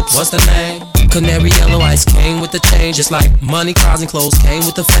with the hips. What's the name? Canary yellow ice came with the change, just like money, cars, and clothes came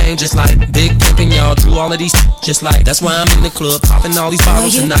with the fame, just like big pimpin', y'all drew all of these, just like that's why I'm in the club popping all these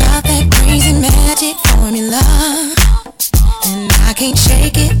bottles you tonight. Got that crazy magic formula, and I can't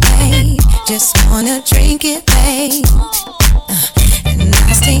shake it, babe. Just wanna drink it, babe. And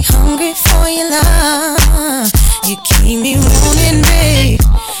I stay hungry for your love. You keep me wanting, babe.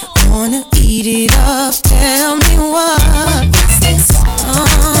 Wanna eat it up. Tell me what is this?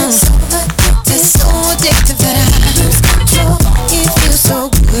 It's so addictive that I lose control. It feels so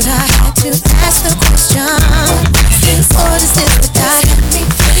good, I had to ask the question. What is this that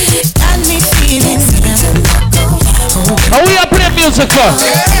got me feeling? How we are playing music for?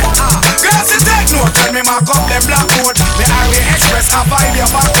 Girls is take note, tell me mark up them black code. The Highway Express, I find your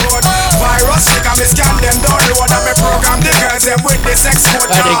barcode. Virus, stick and me scan them download. And me program the girls them with the sex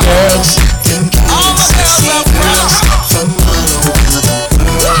code. And the girls. All the girls are proud. From all over the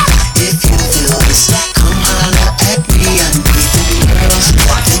world. If you feel this, come holler at me and be the girls.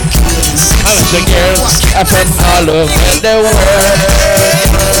 All of the girls are from all over the world.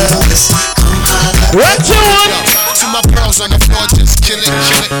 What you want? To my girls on the floor, just kill it,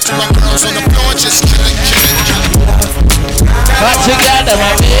 kill it. To my girls on the floor, just kill it, kill it, kill it. But together,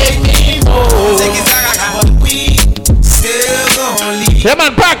 my make me We still gon' leave. Yeah,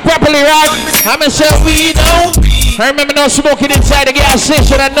 man, park properly, right? I'ma say we don't. I remember no smoking inside the gas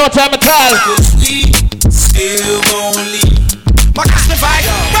station at no time at all. We still gon' leave. But catch the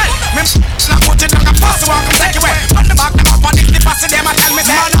vibe, right? Me slap put it down and pass the walk and take you away. On the back, them up on the pass them and tell me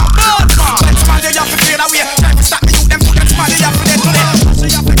say, man, I'm good, man. Let's man, you have to feel away. Time to stop me, you them to them, man, you have to dead today. So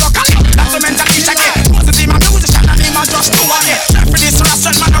you have to go, that's the mentality again. What's the team of musician and him a just do what they. For this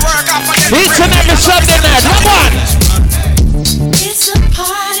wrestling, man, I work out for them. Each and every Sunday night, come on. It's a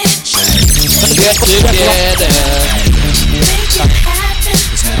party. Get together. Make it happen.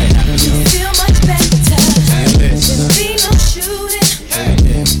 You feel much better. There'll be no shooting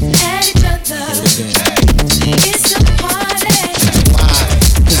at each other. It's a party.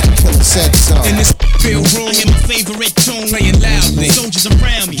 In this real room, I hear my favorite tune playing loudly. Soldiers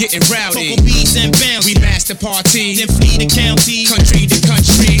around me, getting rowdy. Cocoa beats and bounce, we master party. Then flee the county, country to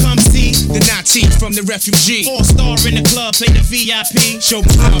country. Come see the Nazi from the refugee. All-star in the club, play the VIP. Show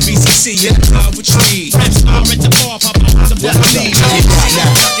me how BCC in the club with trees. Rap star at the bar, pop up the bar, leave.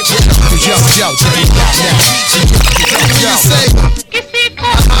 किसी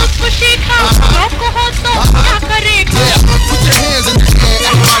को खुशी का रोको हो तो क्या करेगा? Put your hands in the air,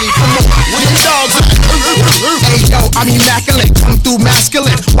 everybody, come on. Where the dogs at? Hey yo, I'm immaculate, come through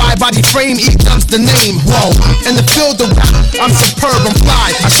masculine. Wide body frame, E-Dump's the name. Whoa, in the field of rap, I'm superb, I'm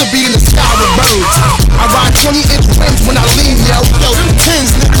fly. I should be in the sky with birds. I ride 20-inch rims when I lean, yo. Yo,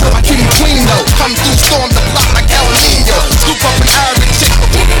 tens, nigga, I keep them clean though. Come through, storm the block like El Nino. Scoop up an Arabic chick.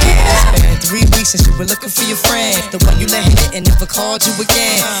 3 weeks since you were looking for your friend, the one you let hit and never called you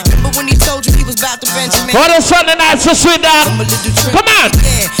again. Remember when he told you he was about to Benjamin? What a Sunday night so sweet, dog. Come on.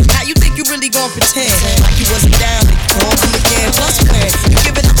 Now you think you really gon' pretend like you wasn't down and you called him again. Plus when you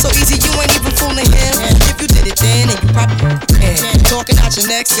give it up so easy, you ain't even fooling him. If you did it then, and you probably can. Talking out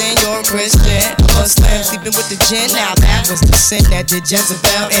your neck saying you're a Christian, a Muslim, sleeping with the gin. Now that was the sin that did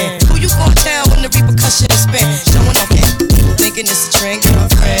Jezebel in. Who you gon' tell when the repercussion is spent? Showing off that, thinking it's a trend,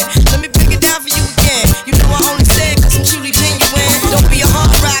 girlfriend. Let me break it down for you again. You know I only say it cause I'm truly genuine. Don't be a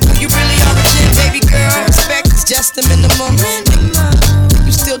hard rocker, you really are a gin, baby girl. Respect is just the minimum.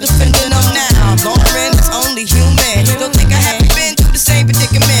 You still defending them now. Lauren is only human. Don't think I haven't been through the same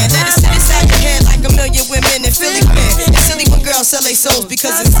predicament. Let it sit inside your head like a million women in Philly pen. It's silly when girls sell their souls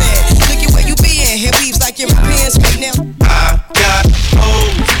because it's sad. Look at where you be in. Hair weaves like Europeans right now. I got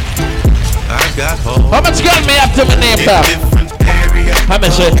hoes. I got hoes. How much gun me up to my name, pal? How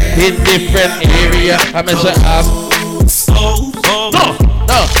much in different area? How much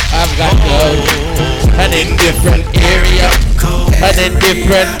No, I've got gold. And in different area. And in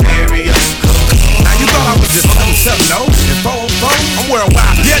different area. Now you thought I was just on 7 I'm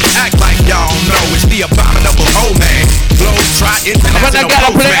worldwide, yet act like y'all know it's the abominable old man. Blow, try it, but I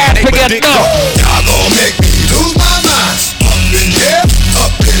gotta play African now. Y'all gon' make me lose my mind. Up in here,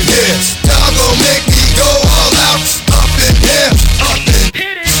 up in here. Y'all gon' make me go all out. Up in here, up in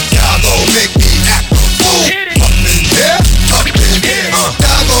here. Y'all gon' make me act a fool. Up in here, up in here.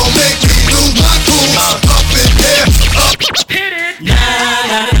 Y'all gon' make me lose my cool. Up in here, up.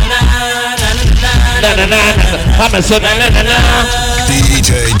 I'm a son, DJ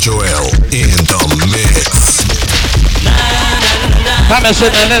Joel in the mix. I'm a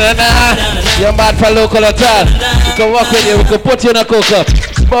son, you're mad for local attack. We can walk with you, we can put you in a cooker.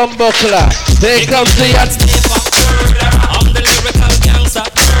 Bumbo clap. Here comes the yacht. I'm the lyrical gangster.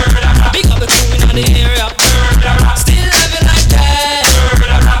 Big up the crew in the area. Still living like that.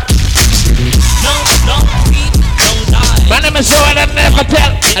 No, we don't die. My name is Joel, I never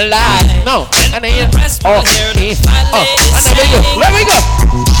tell a lie. No, and then and then we go. Where we go?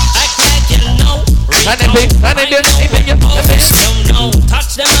 And then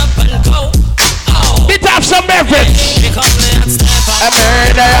touch them up and go. Bit of some beverage. A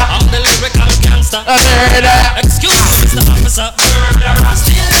murderer. I'm the lyrical gangster. A murderer. Excuse me, Mr. Officer.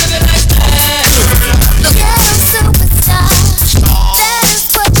 Still living like that. Look at a superstar. That is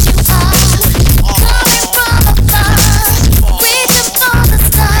what you are. Coming from afar, reaching for the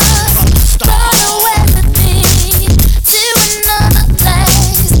stars. Run away with me to another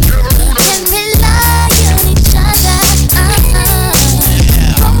place. Can rely on each other.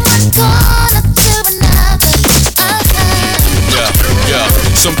 From one corner to another. Yeah.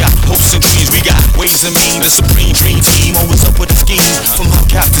 Some got hopes and dreams, we got ways and means. The supreme dream team, always up with a scheme. From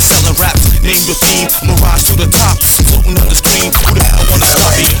hubcap to selling raps, name your theme. I'ma rise to the top, floating on the screen. Who the hell wanna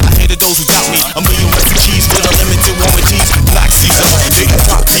stop me? I hated those who doubt me. A million refugees with unlimited warranties. Black Caesar, they the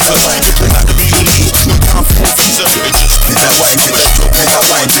top fever. You pull out the real lead, no time for a visa. It just that wine to that joke, and that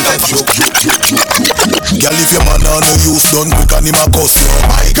wine to that joke. Girl, if your man on no use done quick and him a cuss you.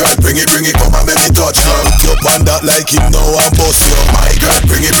 My girl, bring it, come and make me touch you. Put your pan that like him now and bust you. My girl,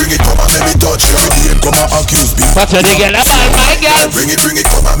 bring it, come and make me touch you. Every day come and accuse me. What's the girl about, my girl? Bring it,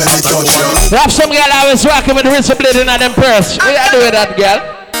 come and make me touch you. We have some girl always rocking with the wrist blade in them purse. What you do with that, girl?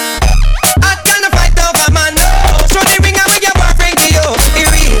 I can't fight over man, no. Show the ring with your boyfriend to you. Be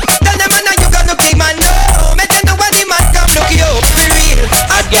real. Tell them man you got no king man, no. Make them know what the man come look you. Be real.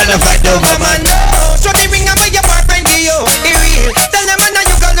 I can't fight over man, no. Show the ring with your boyfriend to you. Be real. Tell them man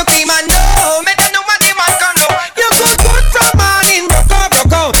you got no king man, no. Make them know what the man come look. You good from morning,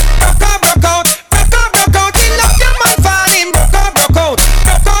 broke out. Till love your man falling, broke out.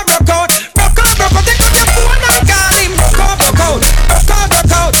 Take out your phone and call him, broke out.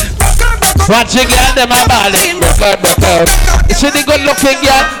 Watch the girl, them a ballin'. Broke out. You see the good looking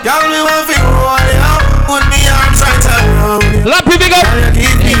girl? Girl, me want to roll ya, put me arms right around you. Lappy big up.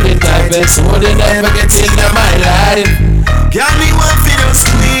 Every time it's so they never get into my life. Girl, me want to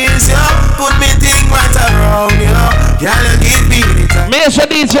squeeze ya, put me thing right around you. Girl, you give me the time. Me so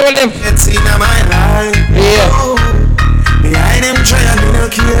these will live. It's in my life. Yeah. Behind them trying, me no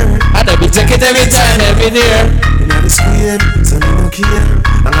care. I don't be taking every time, every year. Me not squared, so me no care.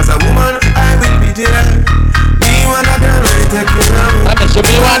 And as a woman, I will be there. Me want a girl, I take care of me. I mean, so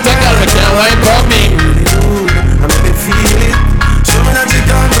me want a girl, but can't wine for me. I make me feel it. Show me that you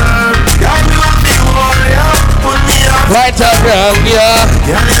can learn. Girl, me want me hold ya, put me up. Right around, yeah.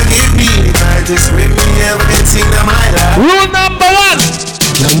 Girl, you give me the tightest with me everything in my life. Rule number 1.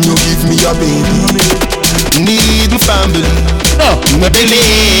 Can you give me a baby? Need my family. No, me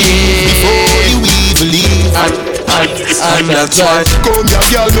believe before you even leave. And that's why. Come here,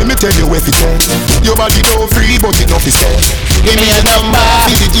 girl, let me tell you if it is. Your body don't free, but it not is dead. Give me a number.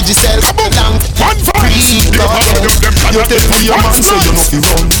 Feel the digicel. Long free. You tell me your man say you not fi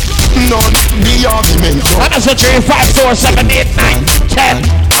run. None the argument. And that's a 3, 5, 4, 7, 8, 9, 10.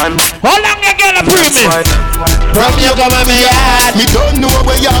 How long you gonna pre me? From you come at me yard. Me don't know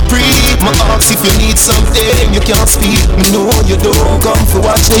where you're pre. My ask if you need something, you can't speak. Me know you don't come for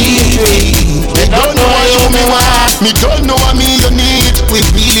watch TV. Me don't know you me want. Me don't know what me you need. We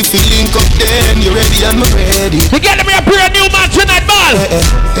really feeling up then. You ready and me ready. You get me a brand new man tonight, ball.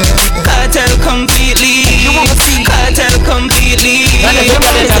 Cartel completely. Cartel completely.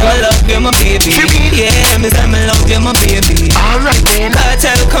 I love you, my baby. Yeah, me say me love you, my baby. Alright then.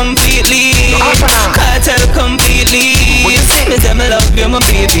 Cartel completely. Cartel completely. Me say me love you, my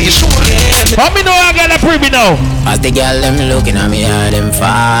baby. Yeah. How me know I gotta prove me now? As the girl them looking at me, how them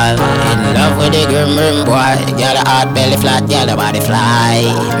fall. In love with the grim boy. Girl a hot belly flat, girl a body fly.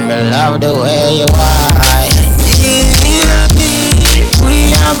 Me love the way you are.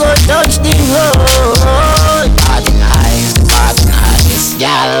 We are go touch the road. Party nice.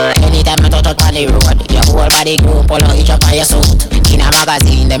 Girl, anytime I touch up on the road, your whole body group pull out each up on your suit. In a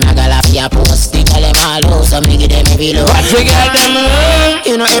magazine, them a girl off your post. They tell them all low, so me give them every load. Watch the girl them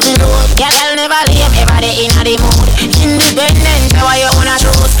you know every load. Girl never leave, everybody in the mood. Independent, so why you wanna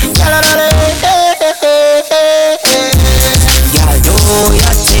choose? Girl, do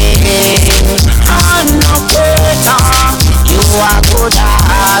your thing. I'm no quitter. You are good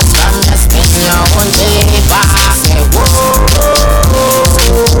at from just spend your own paper. Say whoa.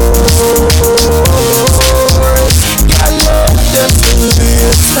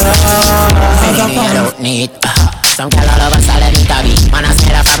 I don't need some girl all over solid interview. Man I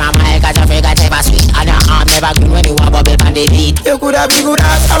smell from a mile, cause your figure never sweet. And your arm never green when you a bubble from the beat. You coulda be good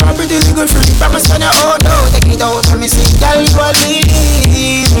at, I'm a pretty little freak. But my son you oh no, take it out for me see. Girl you want me,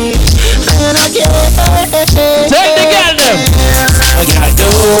 and I can't. Take the girl them. Girl do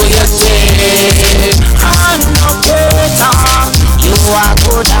your thing. I'm no quitter. You are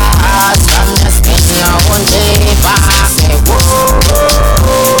good at, from just spin your own paper. Say whoa.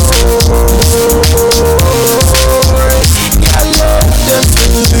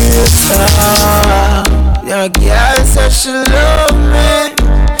 Your girl said she love me.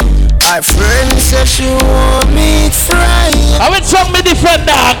 My friend said she want me to fry. I went some me different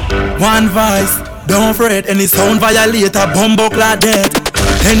dog. One voice, don't fret. Any sound violate a bumbo clad dead.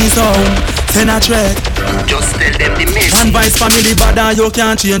 Any sound, send a threat. Just tell them the miss. One voice family bad and you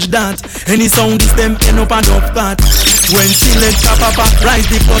can't change that. Any sound is them end up and up that. When select a papa, rise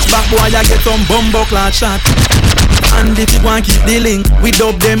the first back boy, I get some bumbo clad shot. And if you want keep the link, we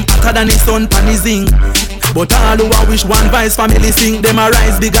dub them hotter than his son pan his zinc. But all who a wish one voice family sing, them a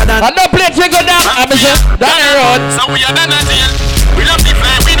rise bigger than. And no plate we go down, I'm say down the road. So we are done as hell. We love the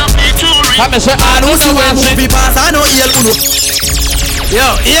fly, we love the jewelry. I'm say all who know when we pass, I know heal uno. Yo,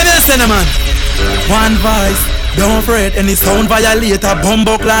 hear me say man. One voice, don't fret. Any sound violate a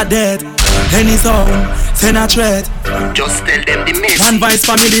bumbo clad dead. Any sound, 10 a threat. Just tell them the message. One Vice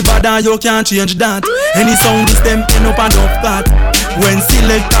family bad and you can't change that. Any sound is them end up and up that. When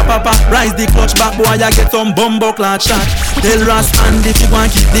selector papa rise the clutch back, boy I get some bumbo clot shot. Tell Ras and if you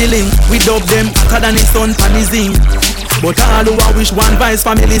want keep dealing, we dub them hotter than his son pan his zinc. But all who I wish One Vice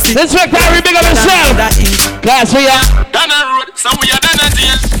family see. Let's make Harry big up himself. Guys, we are Dana Road, some we are Dana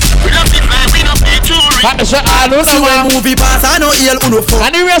Jail. We love the fly, we love the jewelry. I'm sure all who see when movie pass, I know he'll uno fuck.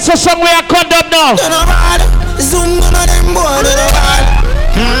 And the rest of some we are cut up now. Dana bad, zoom on them boy, Dana bad.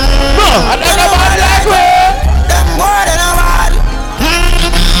 No, I don't know about that way. Them boy, Dana bad.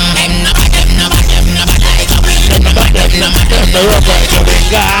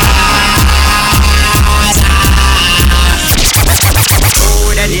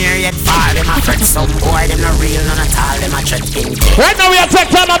 Some boy, them not real, none at all, them a threatening. Right now we are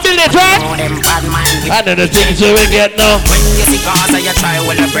taking time of village, right? I know the things we get now. When you see cause you try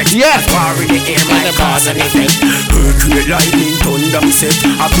well a breath. Yeah. War in the air, my cause and effect. Hurricane, lightning, thunder, set.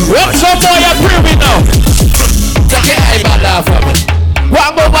 When some boy are proving now. Take your eye back off of me.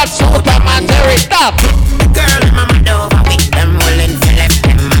 One more watch Superman, there it up. Girl, mama over with them, willing to left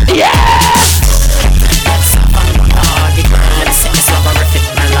them. Yeah! The girl, them set this up a refit,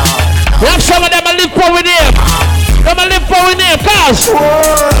 my lord. We have some of them a live for with him. Them a live for with him, cause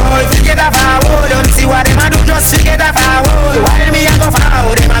oh, forget about wood. Don't see what them a do, just forget about wood. While me a go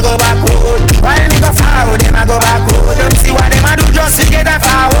forward, them a go backward. While me go forward, them a go backward. Don't see what them a do, just forget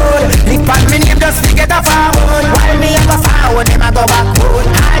about wood. Think on me name, just forget about wood. While me a go forward, them a go backward.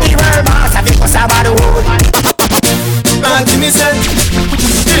 I the world boss, I think what's about the wood. Me say,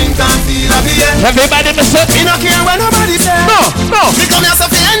 drink and feel happy, yeah. Everybody me say, me no care what nobody say. No. Me come here so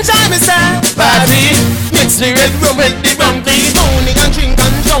fi enjoy me say. Party, mix the red rum with the rum tea. Morning and drink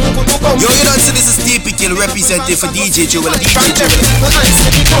and drunk with the come. Yo, you don't see this is typical representative for DJ Joel.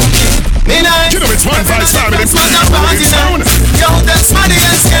 Me nice. You know it's One Vice family. Yo, that's money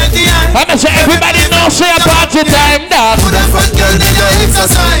and scanty. I'm gonna say everybody knows say a party time, dog. Put a fat girl in your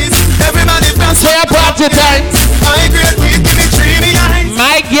exercise. Everybody dance. Say a party time. I great week in the dreamy eyes.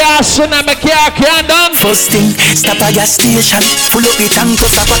 My gas and my car can't done. First thing, stop at gas station. Full up the tank to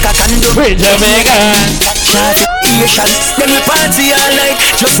stop a candle. Bridge Jamaica. Traffic station. Then we party all night.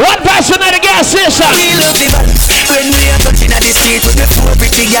 Just one person at the gas station. We love the vibes. When we are touching at the street with the four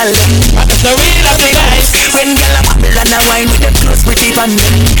pretty gal. So we love the guys. When gal a bubble and a wine with them close pretty pan.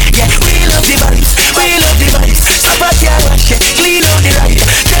 Yeah, we love the vibes. We love the vibes. Stop at car wash it. Clean out the ride.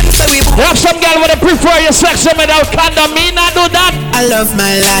 Then so we you have some gal would prefer your sex without condom. Me not do that. I love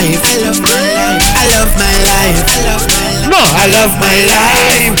my life. I love my life. I love my life. I love my life. No, I love my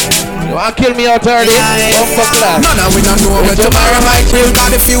life. You want to kill me out early? No, we don't know where tomorrow might kill.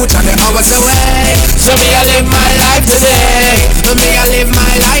 Got the future, the hours away. So me I live my life today. Me I live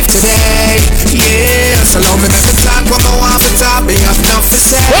my life today. Yeah, so long me make me talk what I want to talk. Me have enough to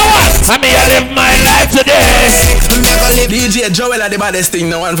say. What? Me I live my life today. Never live. DJ Joel are the baddest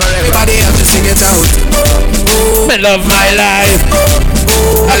thing, no one forever. Everybody have to sing it out. Me love my life.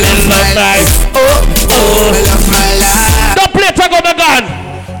 I live my life. Me love my life. Don't play tag on the gun.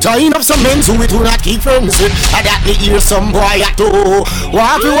 Tying up some men who we do not keep friends with. And that me hear some boy at all.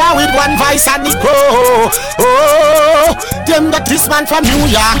 Walk you out with One Vice and his pro. Oh, them got this man from New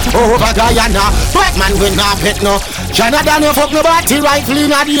York over Guyana. But man we not pet no. Canada no fuck nobody rifle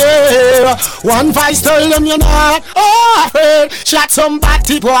in the air. One Vice tell them you're not. Oh, afraid. Shot some bad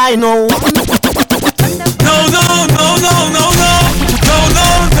tip boy no.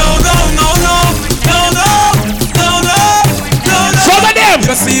 Some of them.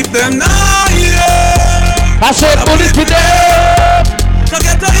 Just leave them now, yeah. I said bullet to them. So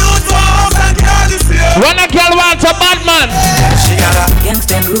get the youth off and girl this year. When a girl wants a bad man, she got a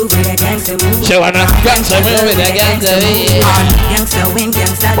gangster groove with a gangster move. She wanna gangster move with a gangster move. Gangster win,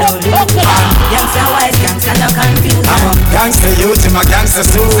 gangster don't lose. Gangster wise, gangster no confuse. I'm a gangster youth in my gangster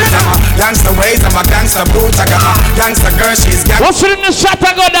suit. I'm a gangster ways, I'm a gangster boot. I got my gangster girl, she's gangster. What's in the shot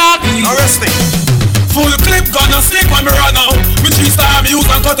I go dog? Arrest me. Full clip gonna stick when me run out. Me 3-star me use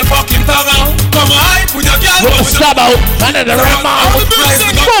and cut the fucking tongue out. Come on, with your girl. With the stab out and then the ram out.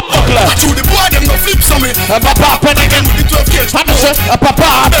 I chew the boy them go flip some me. A papa pen again with the 12 gauge. I'm say a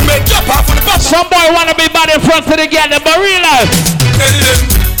papa. Them make jump off on the papa. Some boy wanna be bad in front of the girl, but real life. Tell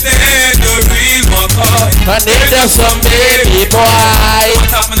them they ain't the real McCoy. And they just some baby boy.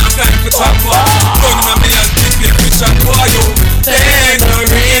 What happened? I'm trying to talk boy. Don't know me and keep it rich and boy yo. They ain't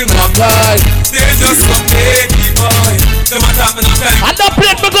the real McCoy. They're just some baby boy. Them a talking I'm trying. And don't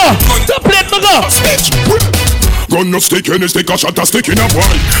play it me go. Don't play it me go. Gun no stick, any stick a shot a stick in a boy.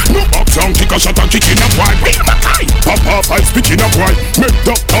 No box down, kick a shot a kick in a boy. Pop off, I speak in a boy. Make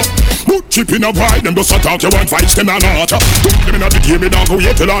duck up, put chip in a boy. Them just attack you and fight them and not. Took them in a the game, me don't go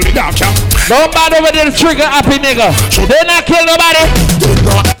yet till all the dark. Don't bad over there, trigger happy nigga. They not kill nobody. They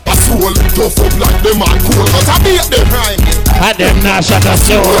not a soul, tough up like them and cool. Cause I beat them. And them not shot a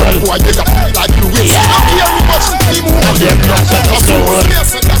soul. Boy, they got like you will. Yeah. And them not shot a soul.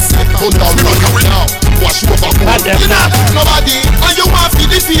 Hold down, right now. Wash you over. And them not. Nobody, and you want to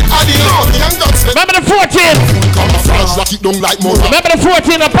defeat Adi. Remember the 14. Remember the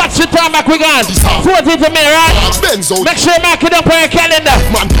 14, a patch the time back we gone. 14 to me, right? Make sure you mark it up on your calendar.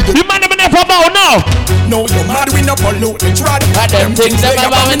 You man never never bow, no. No, you're mad, we no pollute the trad. And them things them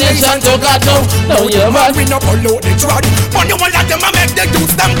abomination to God, no. No, you're mad, we no pollute the trad. But you want let them make the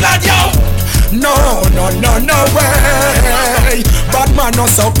dudes them glad, yo. No, no, no, no way. Bad man no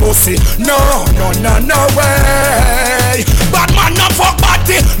so pussy. No, no, no, no way. Bad man no fuck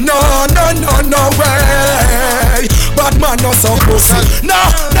body. No, no, no, no way. Bad man no so pussy. No,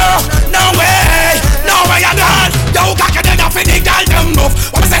 no, no way. No way at all. Yo, cocky there for the girl them nuff.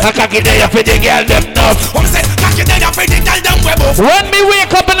 What me say? Cocky there for the girl them nuff. What me say? Cocky there for the girl them web off. When me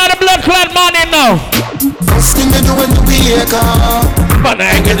wake up in the blood clot morning now. First thing you do when you wake up. But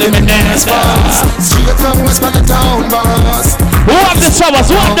I get them in dance boss. Straight from West Pan town boss. Who have the showers?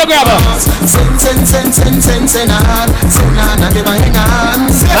 Who have the grabber? Sen on and never hang on.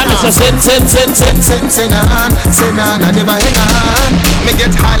 And it's a sen on and never hang on. Me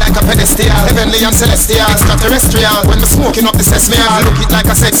get high like a pedestal, heavenly and celestial, extraterrestrial. When me smoking up the sesame, I look it like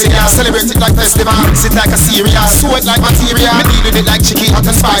a sexy girl, celebrate it like festival, mix it like a cereal, sew it like material. Me deal with it like chicky, hot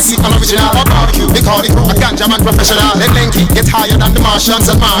and spicy, unoriginal. Or barbecue, they call it crew, a ganja man professional. Then Lenky, get higher than the Martians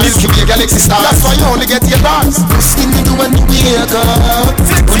and Mars. Milky Way, galaxy stars. That's why you only get 8 bars. Skin me do when you wake up.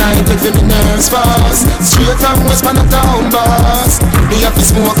 When I take for me nerves fast. Straight from West Pan town boss. Me have to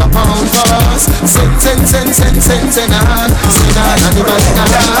smoke a pound fast. Sen on and never hang on.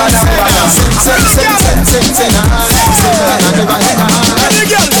 Sen on and never hang on. The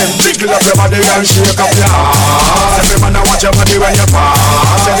girl them jiggle up your body and shake up your ass. Every man I watch your body when you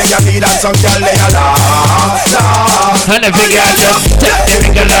pass. Tell you need and some girl they a laugh. And every girl just tap the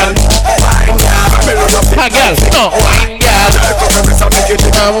wiggle up. My girl, no wine girl. No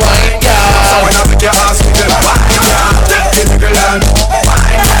wine girl. So when I make your ass wiggle, wine girl. Tap the wiggle and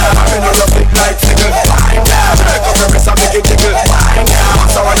wine girl. I'm in a rough it like single, wine girl. Take up your wrist and make it jiggle, wine girl.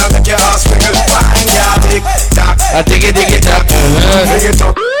 So when I make your ass wiggle, wine girl. Tick tock, dig it up. dig it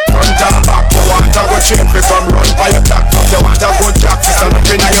up. Front and back, you want a good shape, we come run by your back. You want a good jack, so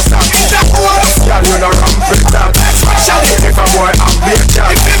nothing in your stack. Girl, you know rampant that. Especially if a boy I'm big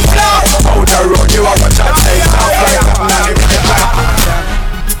jack. Out the road, you have a chat, take off like that.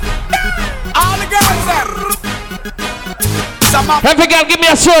 All the girls there. Every girl give me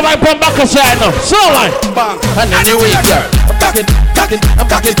a soul line from back aside now. Soul line. And then you wake girl. Back it up, girl.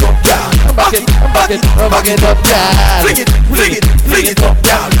 Back it up, girl. Fling it up,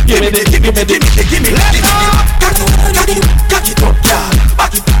 girl. Give me the. Cock it up, girl.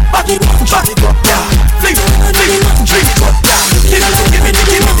 Back it up, girl. Fling it up, girl. Give me the.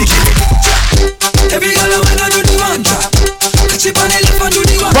 Every girl I wanna do the one drop. Catch it on the left and do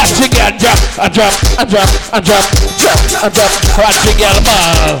the one. Watch the girl drop. Watch the girl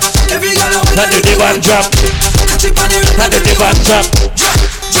ball. Every girl I wanna do the one drop. Catch it on the left and do the one drop.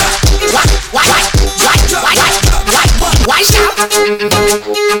 Why stop?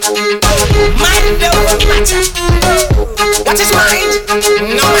 Mind over matter. What is mind?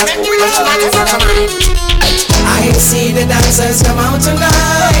 No matter what mind. I see the dancers come out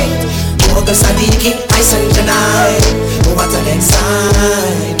tonight. August Sadiki, I send tonight. What an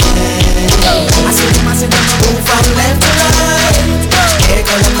excitement. I see them move from left to right. Hair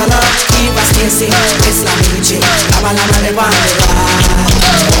color, keep us kissing. It's like music, lava they want to ride.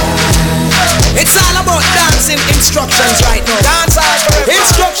 It's all about dancing instructions right now. Dancers,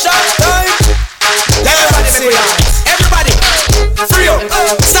 instructions time. Everybody, free up,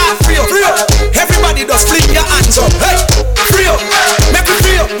 start free up. Everybody just fling your hands up. Hey, free up, make me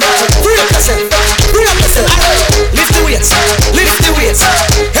free up. Free up yourself. Lift the weights.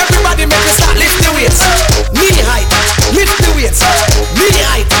 Everybody make me start lift the weights. Knee height, lift the weights. Knee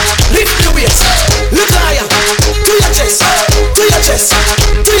height, lift the weights. Look higher, to your chest.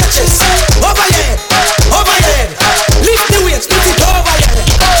 Over your head. Lift the weights, put it over your head.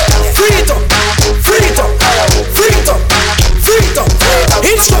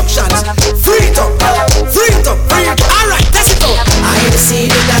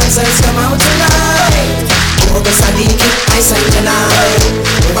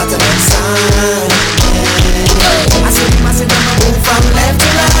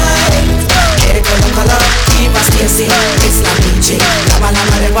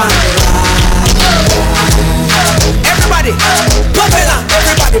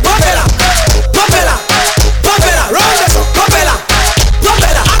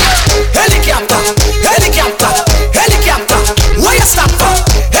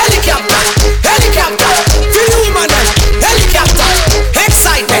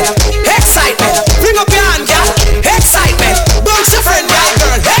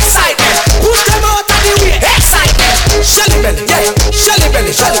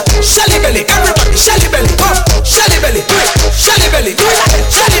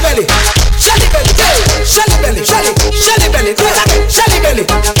 Shelly belly,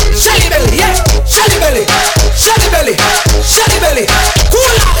 Shelly belly, yeah. Shelly belly, Shelly belly, Shelly belly.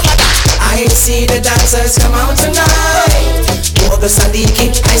 Cool out. I see the dancers come out tonight. Moga Sadiki,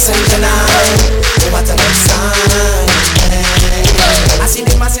 Ice and tonight. What a nice sign. I see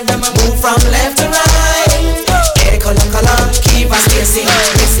them move from left to right. Hey, color, keep us stacey.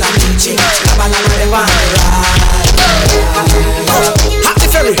 It's like teaching. Laba, they want to ride. Happy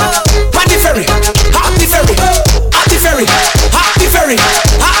ferry, Paddy ferry, happy ferry, happy ferry, happy ferry,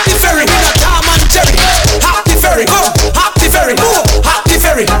 happy ferry. In a Tom and Jerry, happy ferry, happy ferry, happy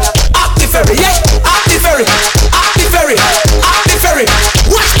ferry, happy ferry, yeah, happy ferry, happy ferry, happy ferry.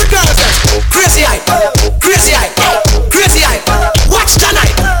 Watch the girls there, crazy eye, crazy eye, crazy eye. Watch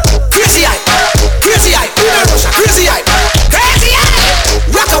tonight, crazy eye, crazy eye, crazy eye, crazy eye.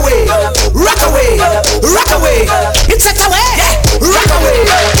 Rock away, rock away, rock away. It's set away, yeah. Rock away,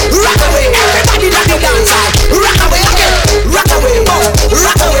 rock away. Everybody that the dance hall. Rock away again, rock away,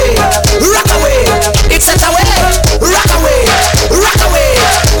 rock away, rock away. It's set away, rock away, rock away,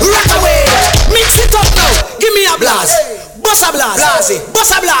 rock away. Mix it up now, give me a blast. Bossa blast,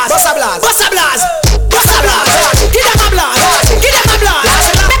 bossa blast, bossa blast, bossa blast, bossa blast. Give them a blast, give them a blast.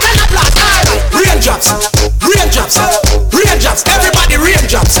 Make them a blast. Alright, raindrops, raindrops, raindrops. Everybody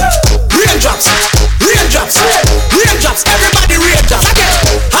raindrops, raindrops, raindrops, raindrops. Everybody raindrops. Again,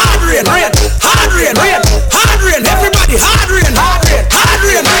 hard rain, rain, hard rain, rain, hard rain. Everybody hard rain, hard rain, hard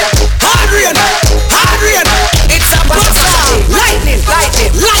rain, hard rain, hard rain. It's a bossa. Lightning,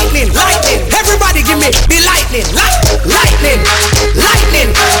 lightning, lightning, lightning. Everybody give me the lightning, lightning, lightning.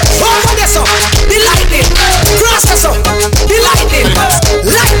 Over this up, the lightning. Cross this up, the lightning,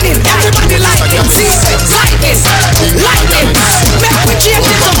 lightning. Everybody lightning, see, lightning, lightning. Make we change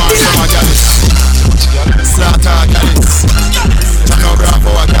it up, the lightning. Slaughter a galis, Chano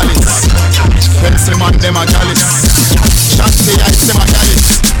Bravo a galis, Pencil man dem a galis, Shanty ice dem a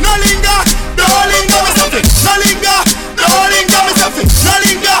galis. No linger, no linger me something. No linger, no linger me something. No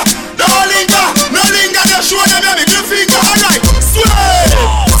linger, no linger, no linger. Just show them your middle finger. Alright, sway,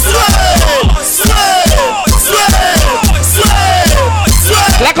 sway, sway, sway, sway, sway.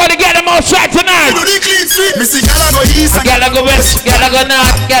 Like how they get them outside tonight. Do the clean sweep. Missy gala go east, gala go west, gala go north,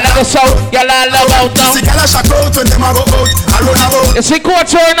 gala go south, gala love out now. Missy gala shock out when them a go out. I run about. You see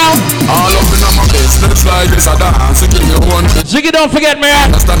quarter now. All up in my business like this a dance. Give me one. Ziggy, don't forget me.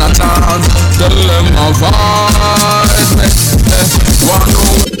 Stand a chance. Tell them how far. One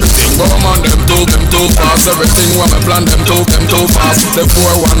know everything. Come on, them too fast. Everything what me plan, them too fast. The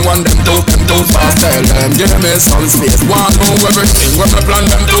 411, them too fast. Tell them give me some space. One know everything what me plan,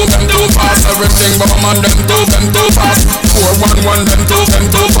 them too fast. Everything but man, them too fast. 411, them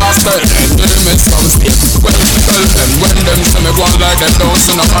too fast. Tell them give me some space. Well, tell them when them see me going like them don't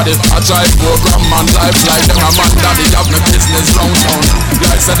see nobody. I try program man life like them a man daddy. Have me business downtown.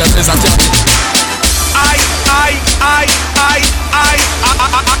 Like said them is a cat.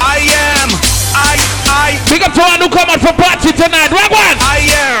 I big up to one who come out for party tonight. What one? I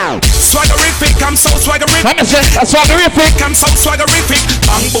am swaggerific, I'm so swaggerific. Let me say, swaggerific. I'm so swaggerific.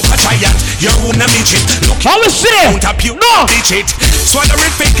 Bang book a giant, your room na midget. Look, how we say? Don't tap you, no digit.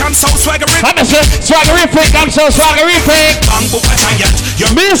 Swaggerific, I'm so swaggerific. Let me say, swaggerific, I'm so swaggerific. Bang book a giant,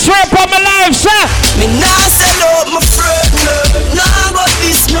 your me swear upon my life, sir. Me nah sell out my friend, nah but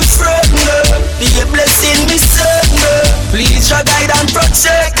this my friend. Be a blessing, me son. Please your guide and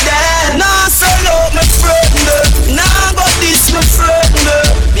protect them. Nah sell out my friend, nah but this my friend.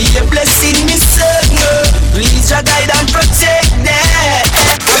 Be a blessing, me son. Please your guide and protect them.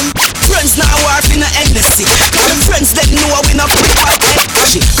 Friends now are in a endlessy. Them friends that know we not put our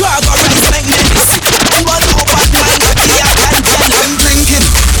energy. Cargo really make me busy. And one who bad mind that he can tell. I'm drinking,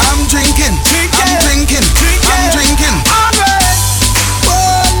 I'm drinking, I'm drinking, I'm drinking.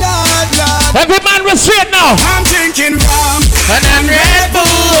 Every man will see it now. I'm drinking rum and I'm Red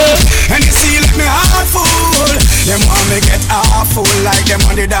Bull. And you see like me heart full. Them want me get awful like them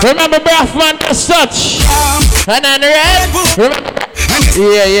on the down. Remember breath man as such. And I'm Red Bull.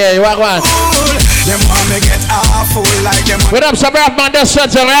 Yeah, you walk one. Them want me get awful like them. What up, some breath man as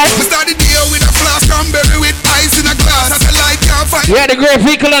such, alright? We start the day with a flask cranberry with ice in a glass. As a light can't find. Yeah, the great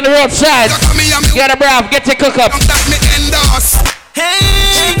vehicle on the roadside. Get a breath, get your cook up. That me endorse.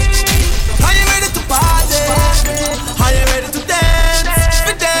 Hey, are you ready to party? Are you ready to dance?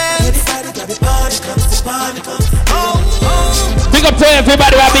 We dance. Big up to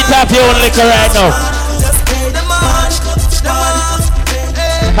everybody who have been off your own liquor right now.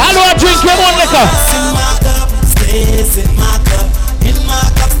 How do I drink your own liquor? Stays in my cup, in my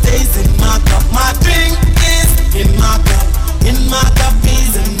cup, stays in my cup. My drink is in my cup, in my cup,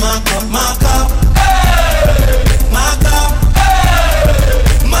 is in my cup, my cup. Hey! My cup. Hey!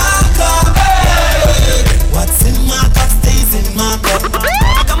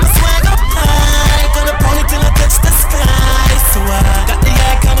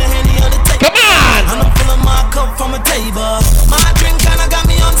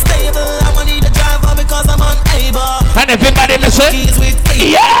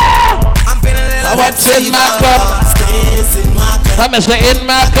 I'm gonna say in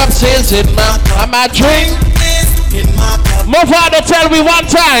my cup, says in my drink. Move on to tell me one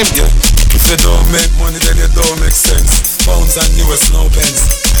time. If you don't make money, then you don't make sense. Pounds and US no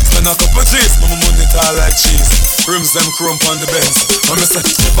pence. Spend a couple G's, my money tall like cheese. Rims them crump on the Benz. I'm gonna say,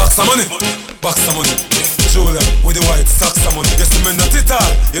 box of money, box of money. Julia with the white socks of money. Yes, me not it all.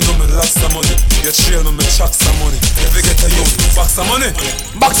 You know me lots of money. You trail me chucks some money. Every get a youth, box of money.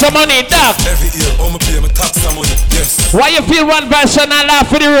 Box of money, dog. Every year, all me pay me tax of money. Yes. Why you feel one person and laugh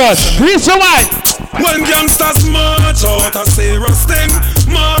for the road? Reason why? When gangsters march out a serious thing,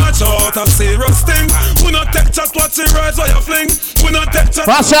 march out a serious thing. We not take chat, watch the rides while you fling. We not take chat.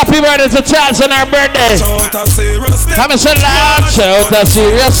 What's happy birthday to Charles on our birthday? Come and say launch out a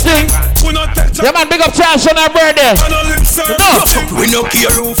serious thing. Yeah man, big up Charles on our birthday. No. We no care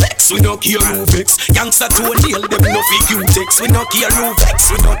who vex, we no care who vex. Youngster to a nail, them no fake you text. We no care who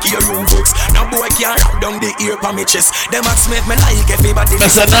vex, we no care who vex. Now boy can't wrap down the ear for me chest. Them ask me if me like everybody. Me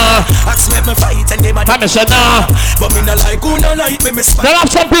say no. Ask me if me fight and everybody. I say no. But me no like who no like me spot. There are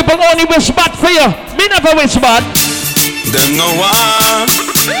some people only wish bad for you. Me never wish bad. Them no one,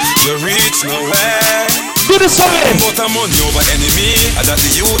 you reach nowhere. Do the song. Put a money over enemy, and that the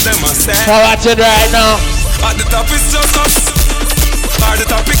youth them a say. I watch it right now. At the top it's just us. At the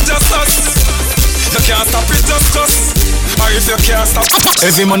top it's just us. You can't stop it just us. Or if you can't stop.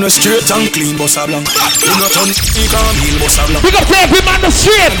 Every man was straight and clean, boss a blank. You not on, he can't heal, boss a blank. Pick up every man the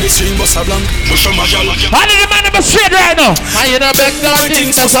straight. The stream, boss a blank. Push from a gal. How did the man the straight right now? And you know back down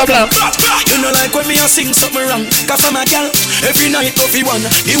things, boss a blank. You know like when me a sing something wrong. Cause I'm a gal. Every night of the one.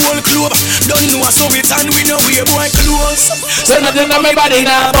 The whole club. Don't know so it and we know we a boy close. So nothing on my body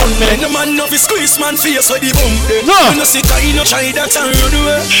now. No man no fi squeeze man face with the bump. No. You know sick I no try that and run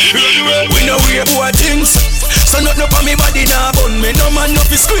away. We know we a boy things. So nothing up on me body now bun me. No man no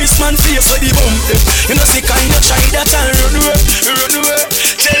fi squeeze man face with the bump. You know sick I no try that and run away. Tell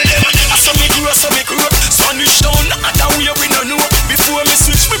them I saw me grow, Spanish down, not down here we no know. Before me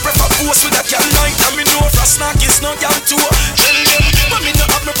switch me prefer post with a gal night. And me know for snack is no gal too. Tell them but me no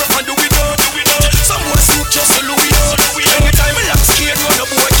have me prefer do it all. Some boy suit just a Louis on. Anytime I lock scared run a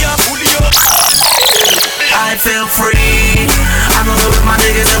boy can't pull you up. I feel free. I'm a little with my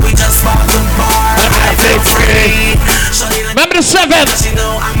niggas and we just bought the bar. I feel free. Remember the 7th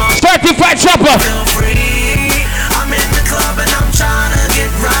 35 chopper. I feel free. I'm in the club and I'm trying to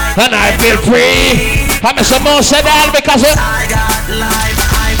get right. And I feel free. I'm a more said all because of I got life.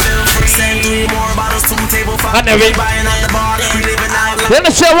 I feel free. Send 3 more bottles to the table. And every buying at the bar. We live in life. Let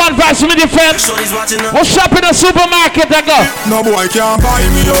me say one verse with your friends. We'll shop in the supermarket and go. No boy can't buy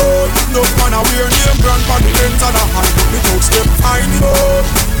me out. No man a wear name brand for the lens and a hand. But me touch them find me out.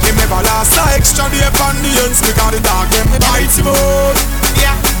 Him never last a extra day on the ends. Because the dog them bites him out.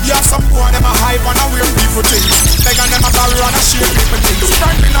 Yeah, you have some boy them a hype and a wear people things. Beg and them a barrel and a shake people things.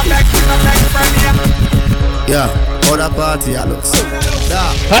 Friend in a bag, friend yeah, other party I look so.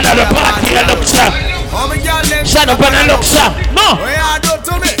 Another party I look so. Shut up and I look so. No.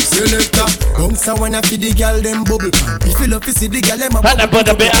 Selector, bouncer when I feed the girl them bubble. If you love to see the girl them a bubble.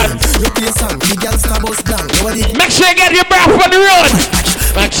 You play song, the girl star bus down. Make sure you get your breath on the road.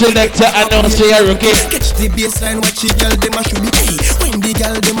 Max Selector, I know say you're rookie. Sketch the baseline, watch the girl them a should be. Hey, when the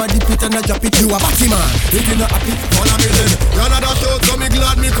girl them a dip it and a drop it, you a party man. If you not happy, follow me then. You're not a show, so me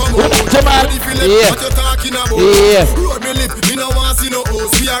glad me come out. Yeah. What you talking about? Yeah. Road me lip, me no want see no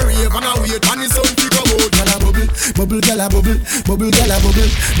host. We a rave and a wait, and it's something come out. Gala bubble, bubble gala bubble, bubble gala bubble,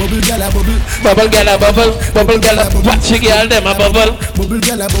 bubble gala bubble, bubble gala bubble, bubble gala. Watch the girl them a bubble, bubble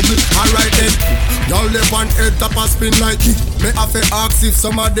gala bubble. Alright then, y'all live on head top and spin like it. Me have to ask if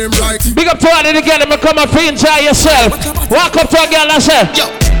some of them right. Big up to all of the girl them come up and enjoy yourself. Walk up to a girl and say, yo,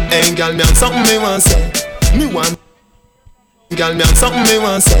 hey girl me have something me want say. Me want. Girl, me have something me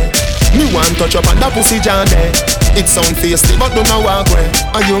want say. Me want touch up on that pussy jam there. It sound tasty, but don't know walk away.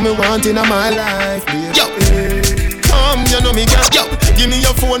 And you me want in my life, baby. Yo, come, you know me, girl. Yo, give me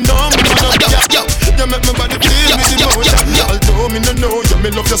your phone number. Yo, you make my body feel with emotion. Although me no know you,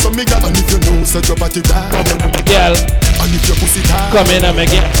 me love you so me girl. And if you know, such your body bad, girl. And if your pussy tight, come in and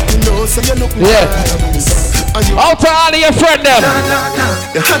make it. You know, so you look yeah. Out to all of your friends them.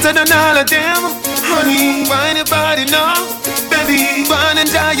 You're hotter than all of them. Honey, why your body now? Baby, wanna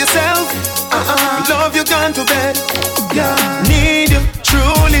enjoy yourself. Love you gone to bed. Yeah, need you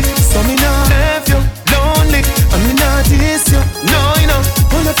truly. So me not left you lonely. And me not diss you. No, you know,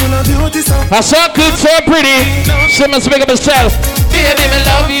 all full of beauty. So I so good, so pretty. Simmons make up himself. Baby, me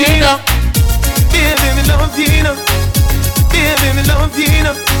love you, you know. Baby, me love you, you know. Baby, me love you, you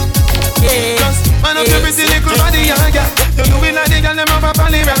know. Man up every little body, yeah. You know we like the girl, them up a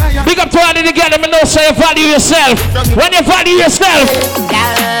raya. Big up to all body together, me know say you value yourself. When you value yourself.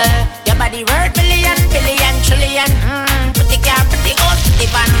 Girl, your body worth billion, billion, trillion. Pretty car, pretty old, pretty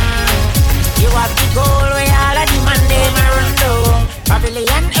van. You have the goal where all of the man them are run down.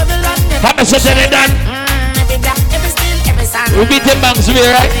 Pavilion, every lot, every Papa said they done. every black, every steel, every sun. We beat them banks way,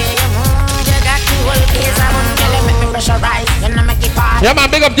 right? You got the whole case, I won't tell you, make me pressurize. You know, make it fast. Yeah,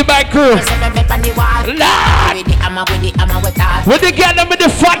 man, big up the bike crew. With the hammer, with all. When they get them with the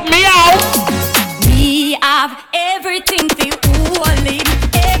fuck me out. We have everything for you only.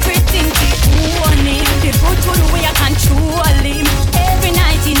 Everything for you only. The good way I control him. Every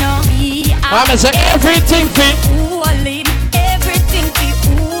night, you know. We have Mama said everything for you only. Everything for you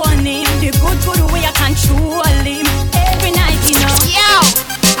only. The good way I control him. Every night, you know. Yo,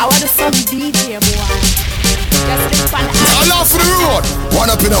 I want to sub DJ boy. All off the road. One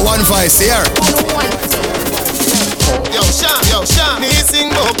up in a one vice here. Yo, Sean. Me sing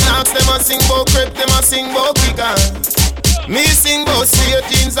bout knocks, them a sing bout crepe, them a sing bout quicker. Me sing bout straight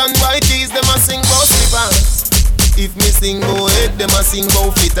jeans and white tees, them a sing bout slippers. If me sing bout head, them a sing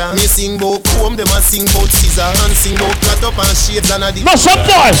bout flitter. Me sing bout comb, them a sing bout scissor. And sing bout flat up and shades and a dip. No, some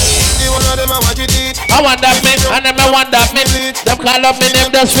boys. The one of them a watch it eat. I want that man, and them I want that man. Them call up me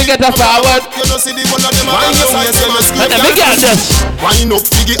name, just forget the forward. You don't see the one of them a hang your waist, them a And them big girl just. Wind up,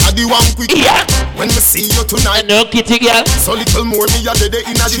 figgy, I the one quick. Yeah. When me see you tonight, no kitty girl. So little more me a dead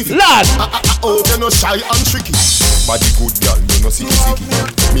in a jiffy. Lord. Oh, you no shy and tricky. Body good girl, you no sicky.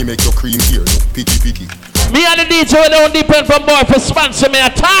 Me make your cream here, look picky. Me and the DJ don't depend from boy for sponsor me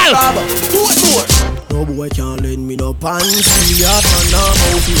at all. Do it. No boy can't lend me no pants. We are man now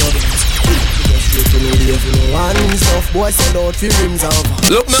out in your dance. Just little leave no hands off. Boy sell out for rims and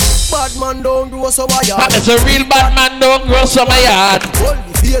van. Look me. Bad man don't grow so my yard. It's a real bad man don't grow so my yard.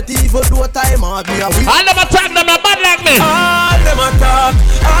 Only fear evil do a time hard me a win. All them attack, them not bad like me. All them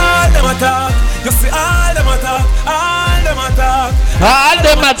attack. You see all them attack. All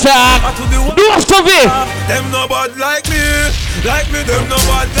them attack. Do us to be. Them no bad like me. Them no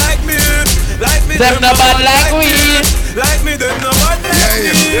bad like me. Them no bad like we. Like me, them no bad like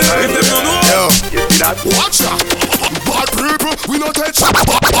me. If them no know. You see that? Watch that. Bad people, we no take shot.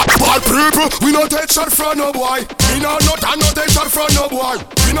 Bad people, we no take shot from no boy. We no take shot from no boy.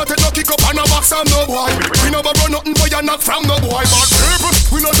 We no take no kick up and no box from no boy. We no borrow nothing boy and knock from no boy. Bad people,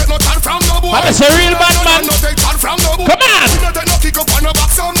 we no take no shot from no boy. I'm a real bad man. No take shot from no boy. Come on. We no take no kick up and no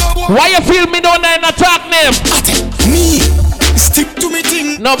box from no boy. Why you feel me don't attack them? Me. Stick to me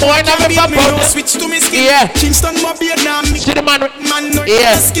thing. No boy never pop out. Switch to me skin. Yeah. Kingston my beard now. See the man. No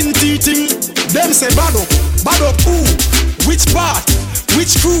yeah. Skin teething. Them say bad up who? Which part?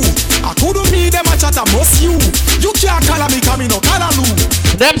 Which crew? I couldn't be them a chat, I must you. You can't call me come in no call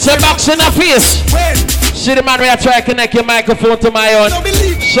them say box in the face. When? See the man where I try to connect your microphone to my own.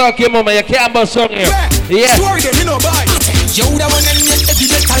 Shock your mama, you can't bust on here. Yeah. Story them, you know, bye. Yo, that one them yet every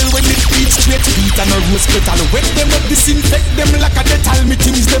metal when they beat straight beat and a rose petal. Wet them up, disinfect them like a detal. Me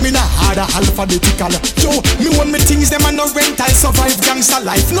things them in a harder alphabetical. Yo, me want me things them and no rental. Survive gangster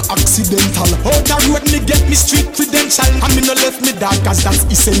life, no accidental. Out the road me get me street credential. And me no left me dark cause that's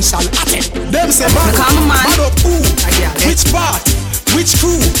essential. Them say bad up who? Which part? Which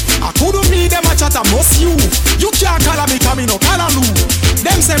crew? I couldn't be them a chat, I must you. You can't call me come in no call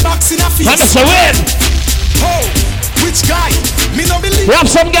them say box in a face. I'm a win. Oh, which guy? Me no believe. We have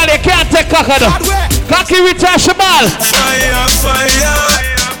some girl you can't take cocky though. Cocky retrash the ball.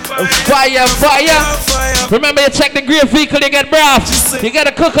 Fire. Remember you check the green vehicle, you get broth. You get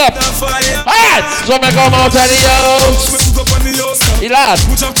a cook up. Alright, so me come out of the house. Elad.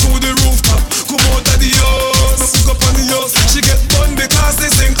 Put up to the rooftop. Come out of the house. Cook up on the house. She get bun because they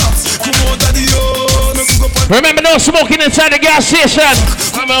sing ups. Come out of the house. Remember no smoking inside the gas station.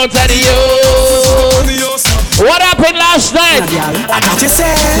 Come out of the house. What happened last night? I got you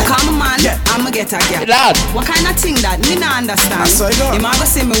say. Come on, man. I'ma get a girl. Lad. What kind of thing that me not understand? You might go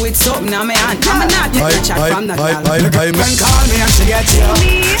see me with something on my hand. I'ma not take a chat from the girl. When call me and she get you.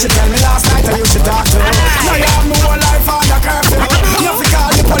 She tell me last night I used to talk to her. Now you have me whole life under curfew. You fi call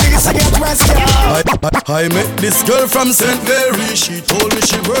the police and get rescued. I met this girl from St. Mary. She told me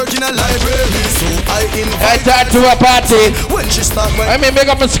she work in a library. So I invited her to a party. When she start I mean make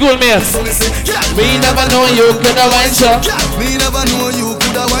up my schoolmates. Me never know you could have wine so. Me never know you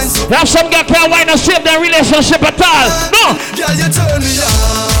could have wine so. Now some girl can't wine and save their relationship at all. No. Girl you turn me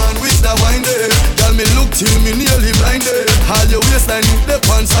on with the wine there. Girl me look till me nearly blinded. All your waistline the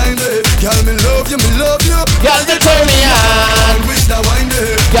pants sign there. Girl me love you. Girl you turn me on with the wine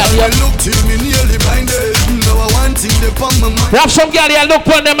there. Girl you look till me nearly blinded. Now I want thing they pon my mind. Have some girl you look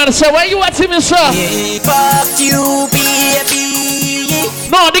on them and say, where you watching me sir? Fuck you baby.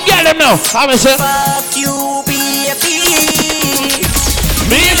 No, the girl them now. How me say? Fuck you, baby.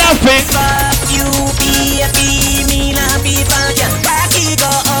 Me love it. Fuck you, baby. Me love it. Fuck you. Cocky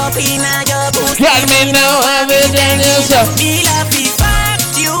go up in your pussy. Girl, me know everything you say. Me love it. Fuck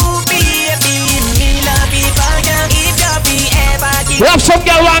you, baby. Me love it. Fuck you. If you be ever give. We have some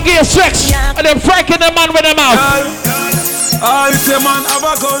girl want give you sex, and them franking the man with them out. All if your man have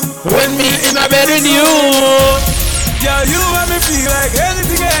a gun when me in a bed with you. Yeah, you and me feel like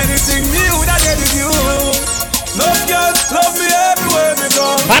anything new that get with you. Love girls, love me everywhere we go.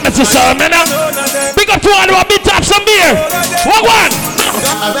 I'm a sister, man. Big up to all who have been top some beer. What one?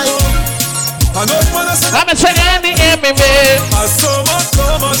 I'm a saying any enemy. I so much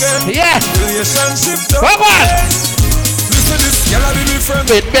come again. Yeah. Relationship. What one? Listen this, girl, I be my friend.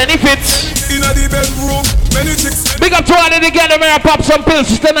 With benefits. In the bedroom, many chicks. Big up to all of the girls that pop some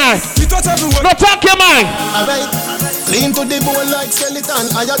pills tonight. No talk your mind. Alright. Lean to the bone like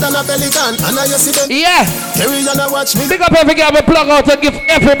skeleton, higher than a pelican. And now you see them. Yeah. Carry on and watch me. Big up every girl we plug out and give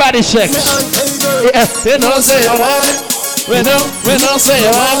everybody sex. Yeah. You know say you want me. We know say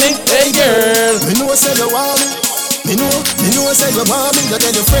you want me. Hey girl. Me know say you want me. Me know say you want me. You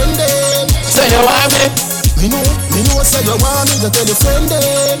tell your friend them. Say you want me. Me know say you want me. You tell your friend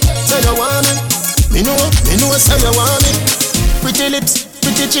them. Say you want me. Me know say you want me. Pretty lips,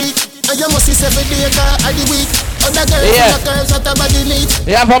 pretty cheek. And you must see 7 days of the week. Other girls that are body neat.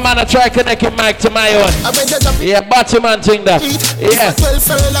 Yeah, for man, I try connecting mic to my own. Yeah, Batman thing that. Yeah. 12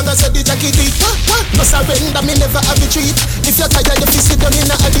 furrow like I said the jacket deep. What? No surrender, me never have a treat. If you're tired, you feel sit down in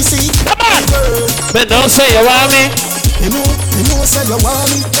the seat. Come on! Me don't say you want me. Me know say you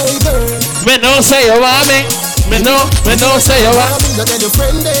want me, hey girl. Me don't say you want me. Me know say you want me. You tell your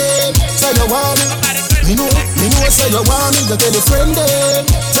friend them, say you want me. Me know say you want me. You tell your friend them,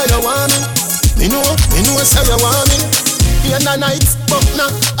 say you want me. Me know say you want me. In the night, but now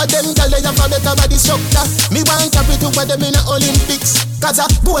a them girl they have a better body structure. Me want carry to where them in the Olympics. Cause a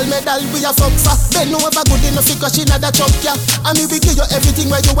gold medal we a fuck for. They know ever good enough to crush in the truck, yeah. And me will give you everything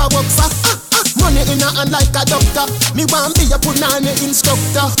where you a work for. Money in a hand like a doctor. Me want be a punani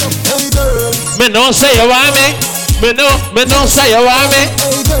instructor. Hey girl. Me no say you want me. Me no say you want me.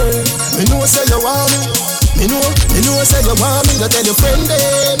 Hey girl. Me no say you want me. Me know say you want me. You tell your friend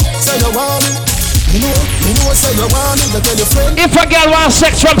them. Say you want me. Me know say you want me. You tell your friend. If a girl wants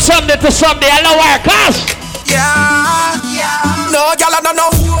sex from Sunday to Sunday, allow her cause. Yeah. No girl I don't know.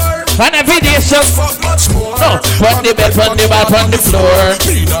 And every day so no, put the bed, put the bar, put the floor.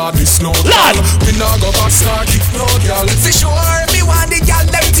 Me nah be slow. Lord. Me nah go back start kick no girl. For sure, me want the girl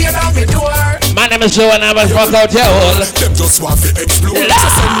them tear down the door. My name is Joe and I'm a fuck out your hole. Them just want to explode. So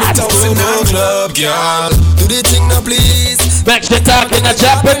send me thousand no club, girl. Do the thing now, please. Max the talk in a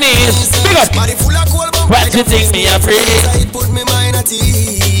Japanese. Big up. What you think me afraid? Put me mind at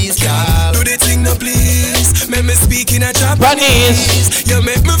ease, girl. Do the thing now, please. Make me speak in a Japanese. You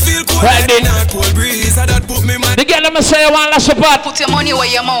make me feel cool like in a cold breeze. And that put me mind. The girl me say you want last support. Put your money where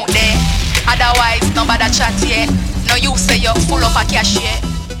your mouth there. Otherwise, nobody chat here. No, you say you're full of a cash here.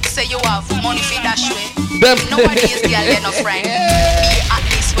 Say you have money for that way. Nobody is there, they're no friend. Me at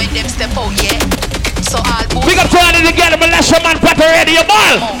least when them step out, yeah. So all boys. We got to run it together, but let's man put ready your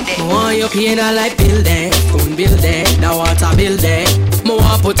ball. More you pay a like bill there, phone bill there, the water bill there.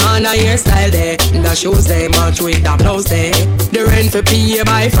 More put on a hairstyle there, the shoes there, match with the blouse there. The rent for pay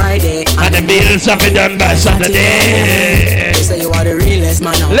by Friday, and the bills have been done by Saturday. You say you are the realest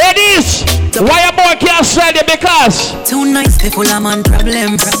man now. Ladies, why a boy can't sell you because too nice, people are man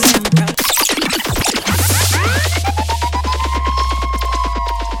problem.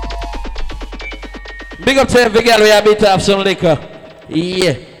 Big up to every girl we have to have some liquor.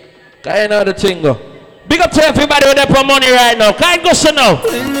 Yeah. Can you know the thing go? Big up to everybody with their money right now. Can you go so now?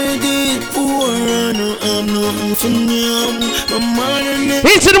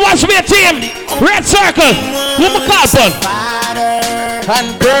 He's in the Watch Me team. Red Circle. Who my call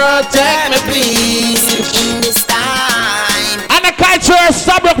And girl, take me please in this time. And the culture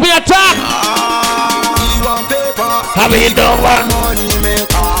stop me attack. You want paper? How you don't want money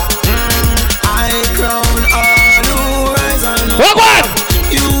maker? I crown all who rise and what one?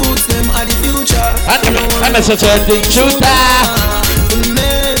 Use them at the future. And I'm such a big shooter.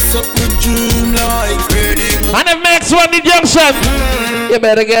 Mess up my dream like Freddy. And the next one, the Junction. You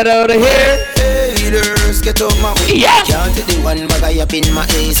better get out of here. Haters, get off my way. Yeah. Can't take the one bag up in my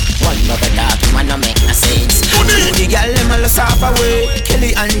ace. One bag of dark, man, no make no sense. The girl, them all off away.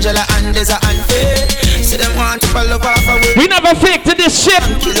 Kelly, Angela, and Deza, and Faye. Say them want to follow off away. We never fake to this shit.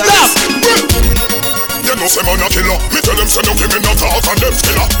 Stop. You know say man a killer. Me tell them say no give me no talk and them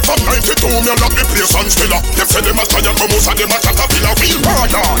skiller. From 92 me lock the place and stiller. Them say them a giant but most of them a caterpillar. Real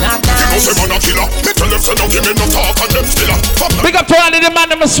murder. You know say man a killer. Me tell them say no give me no talk and them skiller. Big up to all of the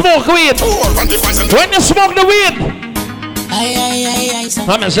man them smoke weed. When you smoke the weed, Aye, sir.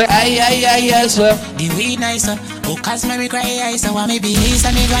 I'm gonna say aye, sir. The weed nicer. Oh, cause me cry, sir. Want me be nice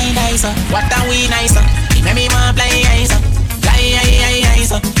and me grind, sir. What the weed nicer? It make me want play, sir. Fly,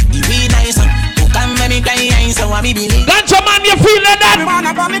 sir. The weed nicer. Oh, come me cry, sir. Want me be nice. Ganja man, you feel like that? Everyone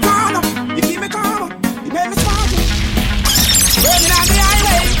up on me corner. You keep me calm. You make me smart. Burning on the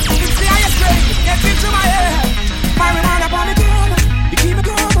highway. It's the highest grade. Get into my head. Everyone up on me corner. You keep me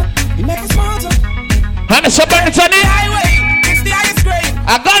calm. You make me smarter. And it's a bird on it. It's the highest grade.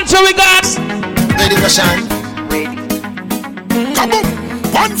 A ganja we got. Ready for Sean? Come on,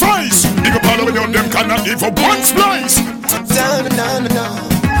 one voice. Big up all of them cannot give up one splice.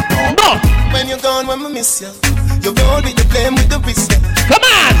 No. When you're gone, when we miss you, you're gone with the blame, with the risk. Come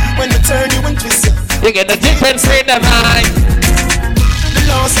on. When you turn, you and twist you. You get the different frame of mind. The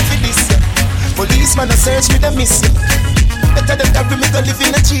loss of this. Policeman a search me, they miss you. Better than that, me go live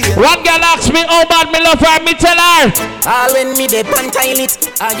in a jail. One girl asks me how bad me love her, me tell her. All when me dey pan toilet,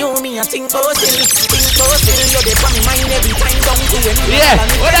 are you me a think about still? Think about still, you dey pan me mind every time down to when me. Yeah,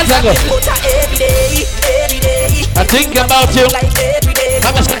 what does that go? Every day. I think about you. Like every day.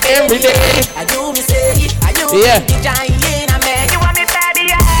 I'm a every day. I do me say, I do yeah. me giant, I man. You want me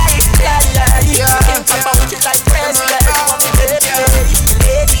baby, yeah. Think about you like crazy, you want me baby,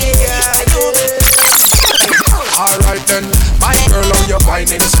 I do me. Alright then, my girl on your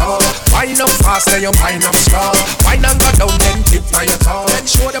whining star. Wine up fast, then you wine up slow. Wine and go down, then tip by your toe. Then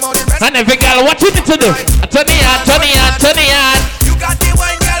show them all the rest. And every girl, what you need to do? Turn it on. You got the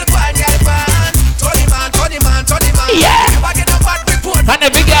wine girl, man. Turn it man. Yeah. Never get no bad report. And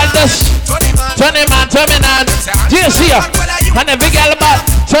every girl just turn it man. Do you see her? And every girl about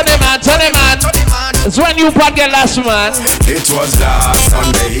turn it man. It's when you bad girl last man. It was last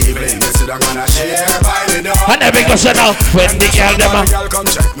Sunday evening. They said I'm gonna share by the door. And every girl said no. When the girl them up. Come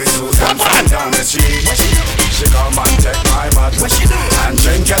check me through. Come on. Down the street. She come and take my bottle and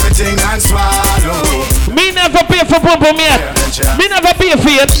drink everything and swallow. Me never pay for pump mate. Me never pay for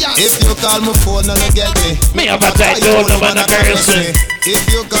it. If you call my phone and I get me have a tight door, no man a curse me. If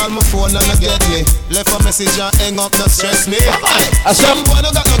you call my phone and I get me, left a message and hang up, not stress me. Some boy no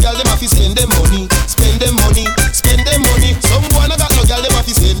got no girl, them have to spend them money. Some boy no got no girl, them have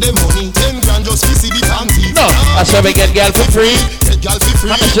to spend them money. 10 grand just to see the panty. No, I said we get girl for free. Get girl for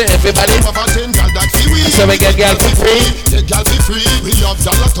free. I'm say everybody. Over 10 girl that free. I said we get girl for free. Get girl for free. We have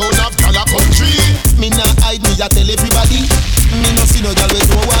dollar town, have dollar country. Me nah hide, me a tell everybody. Me no see no girl with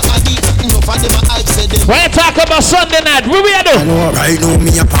no one addy. No for them a hype, say them. When you talk about Sunday night, what we do? Right now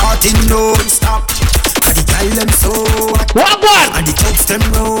me a party non-stop. And the girl them so hot. One. And the clubs them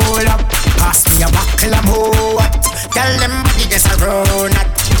roll up. Pass me a buckle of hot. Tell them body just a run up.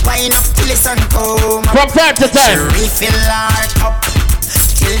 Wine up till the sun come up. From time to time. She refill her cup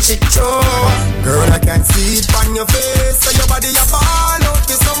till she throw. Girl, I can see it on your face. So your body a ball out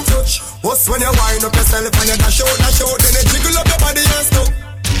with some touch. What's when you wind up yourself and you dash out. Then you jiggle up your body and stuff.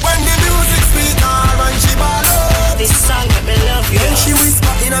 When the music sweet her and she ball out. This song that me love you. Then she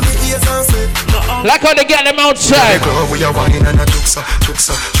whisper in my ears and say, like how they get them outside. Girl, we are wine and a juksa.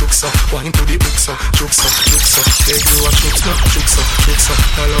 Wine to the uksa, juksa. Take you a juksa.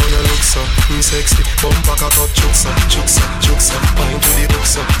 Allow you look so sexy. Bumper cock out, juksa. Wine to the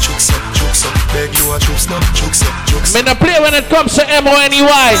uksa, juksa. Take you a juksa. Me no play when it comes to MONEY.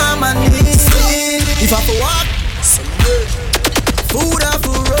 If I for walk, food up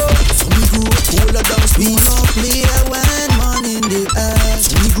for road. So we grew cooler down snow. No play when man in the air.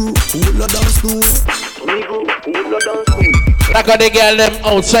 So we grew cooler down snow. Like how they get them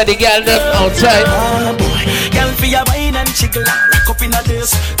outside, Oh boy, girl for your wine and jiggle. Rock up in a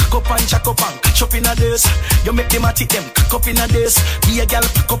this, cock up and jack up and catch up in a this. You make them a tick them, cock up in a this. Be a girl,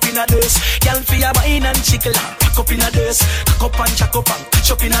 cock up in a this. Girl for your wine and jiggle. Rock up in a this, cock up and jack up and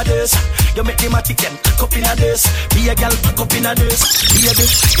catch up in a this. You make them a tick them, cock up in a this. Be a girl, cock up in a this. Be a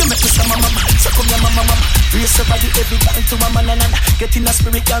bitch, you make me some mama, so come your mama. Raise your body every time to mama nana. Get in a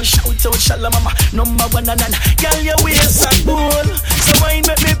spirit, girl, shout out, shala mama. Number one nana, girl, your waist are cool. So wine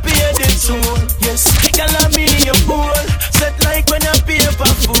make me pay the tune. Yes, girl, I'm me your fool. Set like when you pay for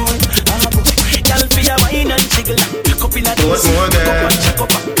fool. Girl, for your wine and jiggle. Cup in a dose.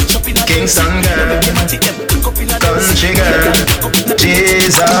 Kingston girl, country girl.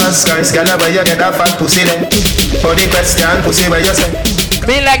 Jesus Christ, girl, where you get that fat pussy then? For the question, pussy where you say?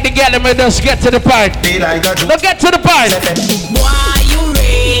 Me like the girl that made us get to the part. Be like a Look, get to the part. Boy, you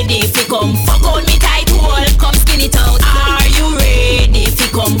ready? Fi come fuck on me tight hole. find it out. Are you ready? If you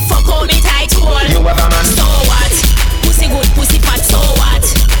come, fuck on me tight hole. You have a man. So what? Pussy good, pussy fat, so what?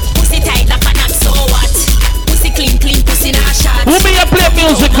 Pussy tight like a knot, so what? Pussy clean, pussy not shot. Who me a play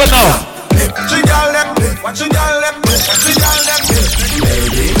music for now? Watch you girl them, watch you girl them, watch you girl them,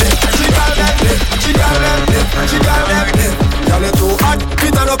 baby. Watch you girl them, watch you girl them, watch you girl them. Girl you too hot,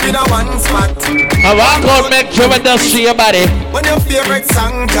 fit her up in a one spot. I walk out, make sure when they see your body. When your favorite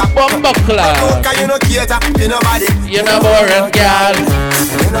song drop, Bumbuckler. cause you no cater to nobody. You know boring girl.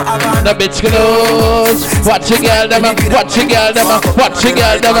 The bitch close. Watch your girl them, watch your girl them, watch your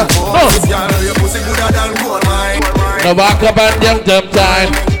girl them. Your pussy gooder than gold mine. Now walk up and them time.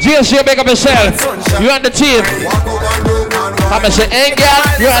 GSC, make up yourself. You on the team. I'ma say, hey girl,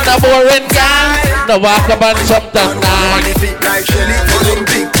 you on the boring girl. Now walk up and something nice.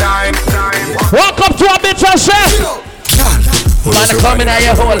 Walk up to a bitch and say, man, come in at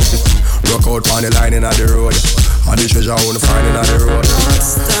your hole. Rock out on the line in the road. All the treasure I wanna find in the road.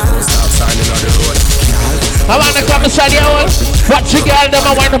 Don't stop signing on the road. I wanna come inside your hole. Watch your girl, them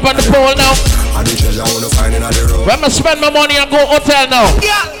I wind up on the pole now. All the treasure I wanna find in the road. When I spend my money and go hotel now.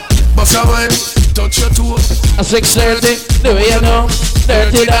 Bust your wine, touch your toe. At 6:30, do you know?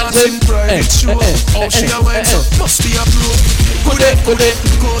 Dirty dancing. Oh, she a wine, so must be a pro. Could it,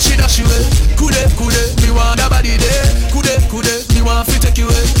 go she dash you away. Could it, me want a body there. Could it, me want to take you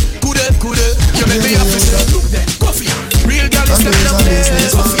away. Could it, you make me happy. Look there, coffee. Real girl is stepping up there.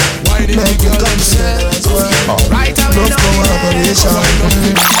 Coffee. Why did you girl themselves? Right away now.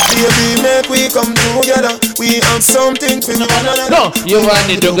 Baby, make we come together. We have something for one another. No, you want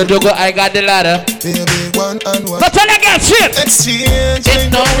the dogo, I got the ladder. Baby, one and one. But tell you get shit. Exchange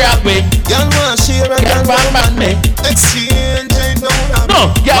ain't no robbery. Y'all want share and y'all want me. Exchange ain't no robbery. No,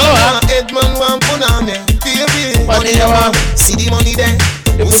 y'all want Edmund want put on me. Baby, money you want. See the money there.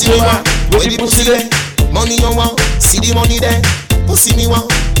 Pussy me want. Where the pussy there? Money you want. See the money there. Pussy me want.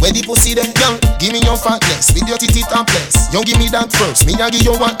 Where the pussy there? Girl, give me your fatness with your titty topless. You give me that first, me I give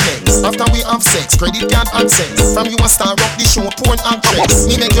you what next. After we have sex, credit card access. From you a star up the show, porn actress.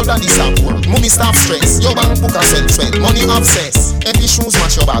 Me make your daddy stop work, mommy stop stress. Your bank book a sell sweat, money obsess. Every shoes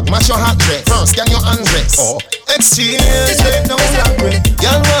match your bag, match your hat dress. First, can you undress? Oh. Exchange, no robbery.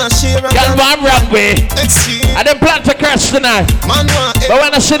 Y'all want share and y'all want robbery. Exchange. I didn't plan to crash tonight. Man want but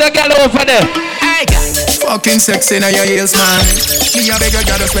when I see the girl over there, hey girl, fucking sexy now your heels, man. Me a beg you,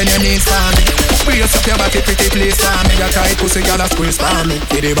 girl, just when your knees for me. Brace up your body, pretty place for me. Your tight pussy, girl, a squeeze for me.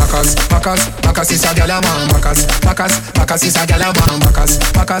 Get the backers is a girl a man. Backers is a girl a man.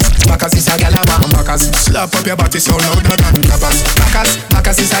 Backers is a girl a man. Backers, slap up your body so louder than clappers.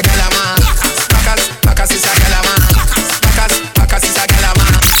 Backers is a girl a man. Backers is a girl a man. Backers is a girl a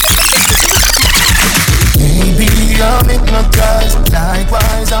man. Baby, I'm hypnotized.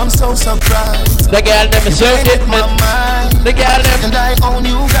 Likewise, I'm so surprised. The girl never served it, man. The girl never. And I own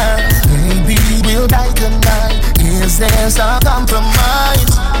you, girl. Baby, we'll die tonight. Is there some compromise?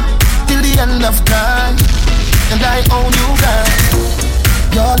 Till the end of time. And I own you, girl.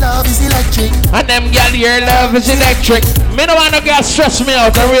 Your love is electric. And them girl, your love is electric. Me no want no girl stress me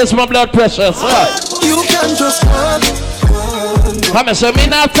out and raise my blood pressure. So. You can just walk. Come so me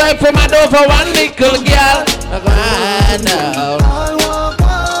not time for my door for one nickel girl. I know. I'll walk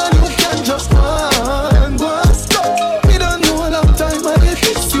one, you can just run. We don't know a long time, but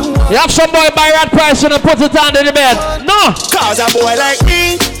if you want. You have some boy buy that price and put it under the bed. No. Cause a boy like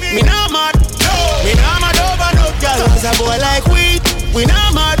me not mad. Me not mad over no girl. Cause a boy like we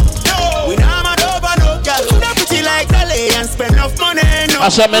not mad. We not mad over no girl. Who that pretty like Dolly and spend enough money? No. I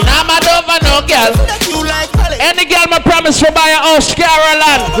said me not mad over no girl. You like Dolly. Any girl me promise to buy a house,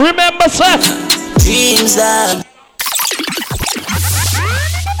 Caroline. Remember, sir? Dreams that.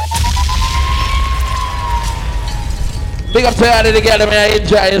 Big up to all of the girl, man.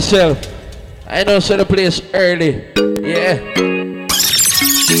 Enjoy yourself. I know, so the place early. Yeah.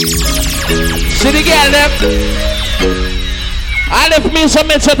 See the girl, them. I left me some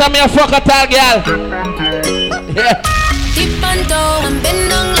minutes and me a fuck a tall girl. Yeah. Dip and down and bend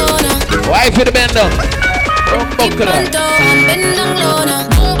down low now. Why for the bend down? Dip and down and bend down low now.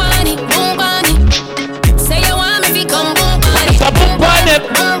 Boom bunny, boom bunny. Say you want me fi come boom bunny. Boom bunny.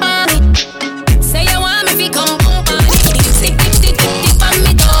 Boom bunny. Say you want me fi come boom bunny. Dip on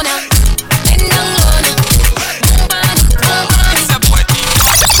me down now. Bend down low now. Boom bunny, boom bunny.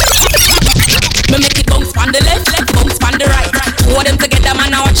 Me make it bounce on the left, bounce on the right. Hold them together,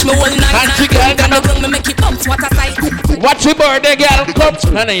 man, I watch me all night. And she girl, gonna bring me make it bounce, what a sight. Watch your birthday, girl, come.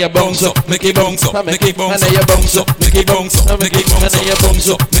 And then you bounce up, make it bounce up, make it bounce up. And then you bounce up, make it bounce up, make it bounce up. And then you bounce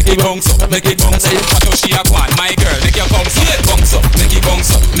up, make it bounce up, make it bounce up. What how she a want, my girl, make you bounce up, make it it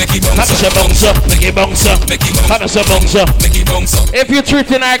bounce up, make it bounce up, bounce up, make it bounce up, make it bounce up, bounce up, make it bounce up. If you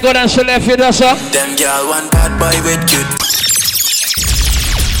treating her good and she left you, that's her. Them girl one bad boy with cute.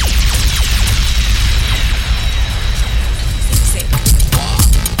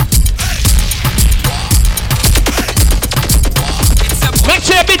 Make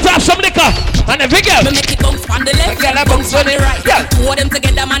sure you beat off some liquor and the big girl. Me make it bounce on the left, girl, bounce on the right. Yeah, two of them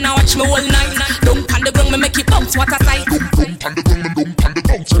together, man, I watch me all night. Don't on the ground, me make it bounce. What a sight.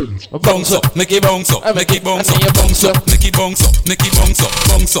 Bounce up, make it bounce up, make it bounce up, bounce up, make it bounce up, make it bounce up,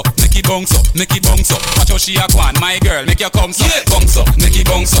 bounce up, make it bounce up, make it bounce up. Watch how she a go on, my girl, make your come up, bounce up, make it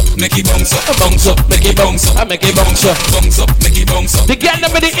bounce up, make it bounce up, bounce up, make it bounce up, make it bounce up, bounce up, make it bounce up. The girl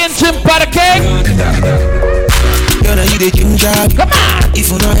number the engine for the king. You know you the ginger. Come on. If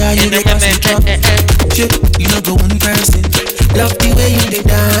you know how you the dancing drop. Shit, you know go one person. Love the way you the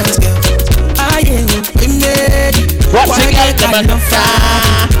dance, girl. I am ready. What's the girl number?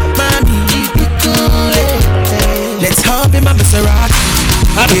 Mommy, be cool. Let's hop in my Maserati.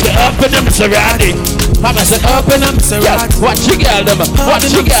 I need to up in the Maserati. I'm a set up in the Maserati. Watch your girl number. Watch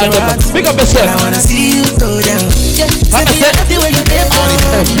your girl number. Pick up yourself. I wanna see you go down. I'm a set the way you dip on.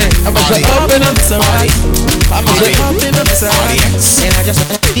 I'm a set up in the Maserati. I'm a set up in the Maserati. And I just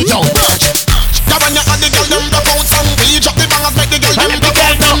yo. Now when you and the girl them rock out from, we drop the bangers, make the girl them rock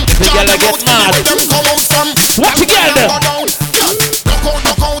out from. The girl get mad. Watch your girl them. Rock out, rock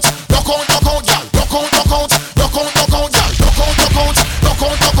out, rock out, rock out, rock out, rock out, rock out, rock out, rock out, rock out, rock out, rock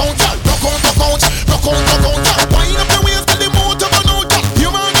out, rock out, rock out, rock out, rock out. Wind up your waist, the motor run out. You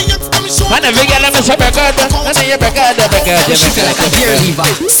want the hits, them show. And the big girl them is a record. And the record. She feel like a beer lever.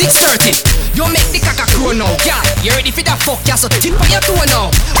 6:30. You make the caca crow now, yeah. You ready for that fuck, yeah? So tip on your toe now.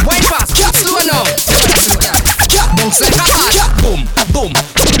 Wine fast, slow now. Bounce like a ball, boom, boom.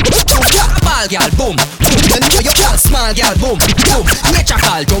 A ball, girl, boom. Then you girl, small girl, boom, boom. Nature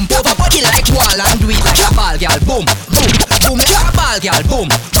call, jump over body like wall and do it like a ball, girl, boom, boom, boom. A ball, girl, boom,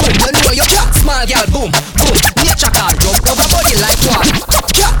 boom. Then you girl, small girl, boom, boom. Nature call, jump over body like wall.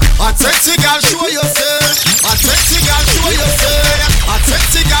 A sexy girl, show yourself. A sexy girl, show yourself. A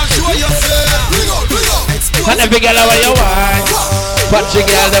sexy girl, show yourself. Bring up, bring up. And the big girl, how you wine? Watch your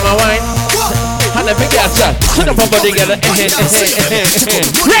girl, them a wine. And the big girl, sir, sit up on body, girl. Right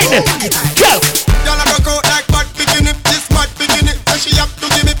there, girl. Girl, I rock out like mad bikini. This mad bikini, so she have to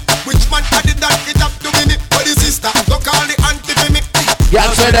give me. Which man had it that it have to give me? For the sister, go call the auntie for me. Girl,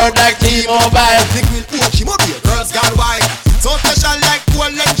 spread out like T-Mobile. Big will coach, she must be a girl's girl wife. So special like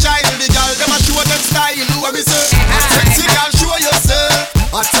golden child. The girl, them a show them style. What me say? A sexy girl, show yourself.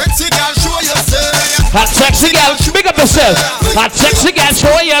 A sexy girl, show yourself. Hot sexy girl, big up yourself. Hot sexy girl,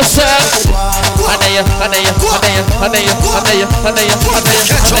 show yourself.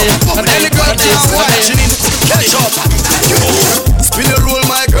 Spin your roll,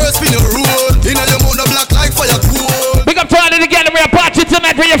 my girl, spin your roll. In a your moon, black like fire cool. Big up to all of the girl, we're a party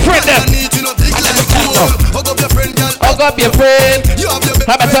tonight with your friend. Hug up your friend, girl. Hug up your friend.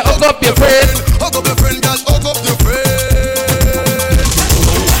 How about to hug up your friend? Hug up your friend, girl. Hug up your friend.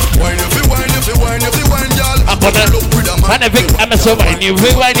 Wine if you wine, if you wine, if you wine, girl. Couple up with a man. And if I'm so wine, if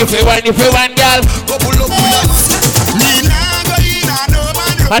you wine, if you wine, if you wine, girl. Couple up with a man. Me nah go in a no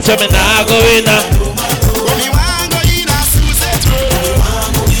man. Watch me nah go in a. Me want go in a Suzette.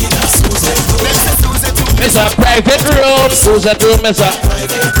 It's a private room. Suzette room, it's a.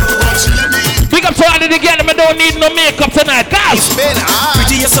 Big up to all of the girls, I don't need no makeup tonight, guys.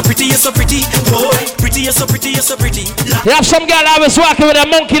 Pretty, you're so pretty, you're so pretty. Boy, pretty, you're so pretty, you're so pretty. You have some girl always walking with a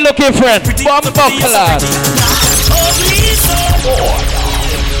monkey looking friend. Bomb buckler.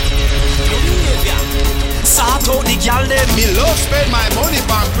 Sort out the girl, them. Me love spend my money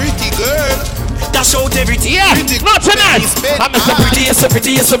on pretty girl. Dash out everything. Yeah, not tonight. I'm so pretty, you're so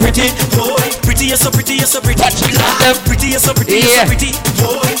pretty, you're so pretty. Boy, pretty, you're so pretty, you're so pretty. Pretty, you're so pretty, you're so pretty.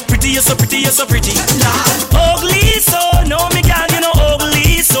 Boy, pretty, you're so pretty, you're so pretty. Ugly so, no me girl, you know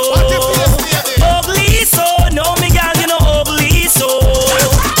ugly so. Ugly so, no me girl, you know ugly so.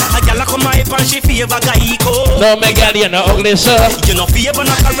 A girl come my and she favor guy go. No me girl, you know ugly so. You know favor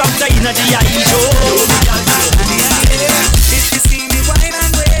no character in the eye show. If you see me wine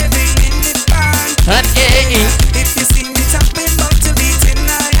and waving in the band, and if you see me tapping back to beat in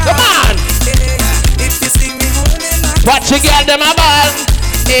my hand, come on. If you see me holding on, watch you girl them a ball.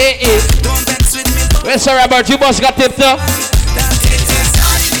 Don't vex with me. Where's Sir Robert? You must got tipped up.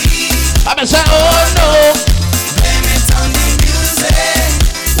 I'm gonna say, oh no. Blame it on the music.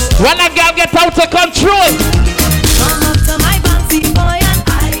 When a girl get out of control. Come up to my bouncy boy and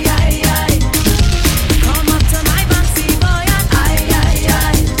I. Come up to my bouncy boy and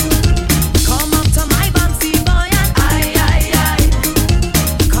I. Come up to my bouncy boy and I.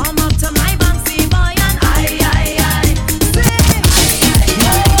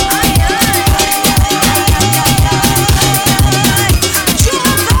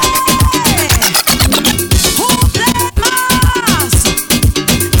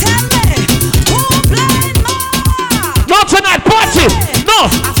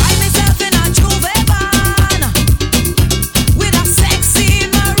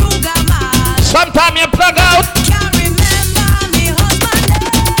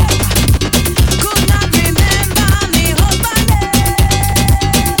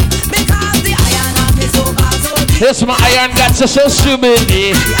 Yes, my iron got so stupid.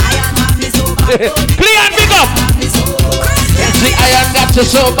 Clean, big up. Yes, the iron got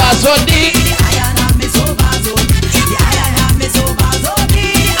so bad, so deep.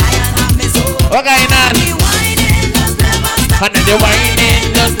 What going on? And then the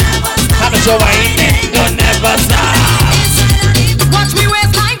whining, I'm so whining, don't never stop. Watch me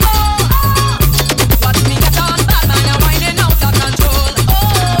waistline go. Watch me get on bad man, I'm whining out of control.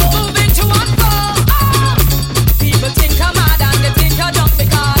 Moving to and fro. People think I'm mad and they think I'm dumb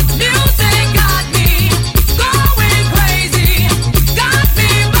because music got me going crazy, got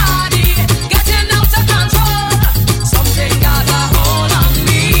me body getting out of control. Something got a hold on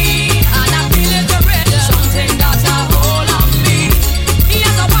me and I'm feeling the rhythm. Something got a hold on me.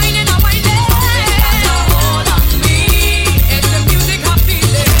 Yes, I'm whining, I'm whining. Got a hold on me. It's the music I'm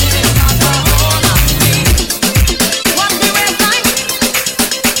feeling. Got a hold on me. Watch me waistline.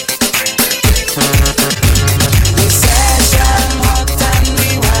 The session hot and we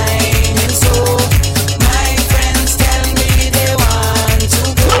whining so. My friends tell me they want to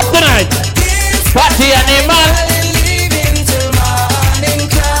go. Tonight, party animal. Leaving till morning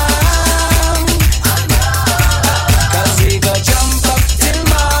come. 'Cause we go jump up till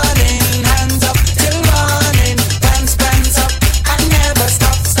morning, hands up till morning, pants up and never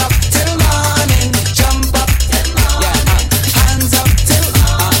stop till morning. Jump up till morning, hands up till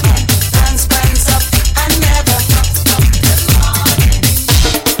morning, pants up and never stop till morning.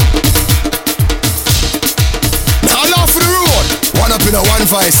 All off the road. One up in a one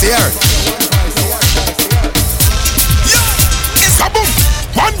vice here. It's kaboom!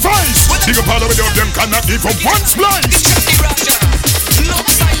 One voice! Big up all of them cannot give up one splice!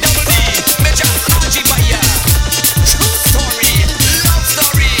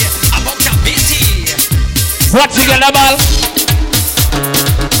 What's the girl about?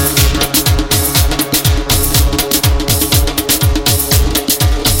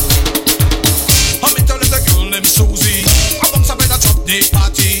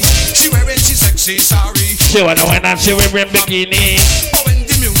 She wanna win and she wearing bikini. When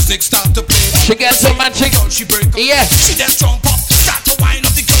the music start to play, She gets so much chick. she break up. Yeah. She then jump up, start to wind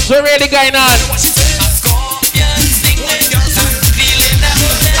up the girl. So really going on. What she say? A scorpion sting when you're feeling that.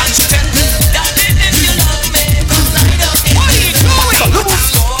 And she tell me, darling, if you love me, come light up. What are you doing? A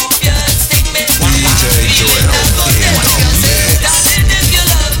scorpion sting me. Darling, if you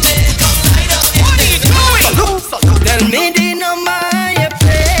love me, come light up. What are you doing? Tell me the number you're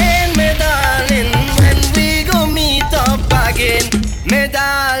playing, me darling, when we go meet up again. Me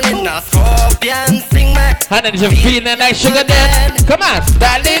darling, a scorpion sing me. And then you're feeling like sugar dead. Come on,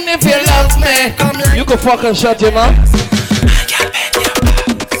 darling, if you love me, you can fucking shut him up.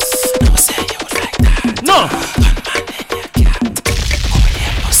 No.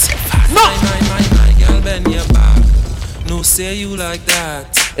 No. My girl, bend your back. No, say you like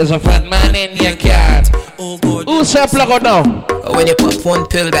that. There's a fat man in your cat. Oh, God. Who's that plug out now? When you pop one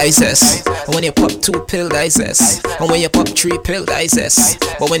pill, digest. When you pop two pill, digest. And when you pop three pill, digest.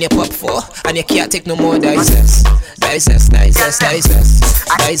 But when you pop four, and you can't take no more, digest. Digest, digest, digest.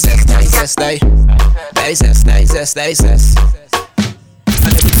 Digest, digest, digest, digest, digest.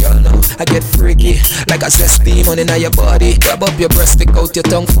 And every girl know I get freaky, like a zesty money in your body. Grab up your breast, stick out your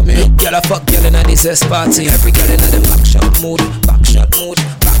tongue for me. Girl, I fuck girl in a zest party. Every girl in a them back shot mood, back shot mood,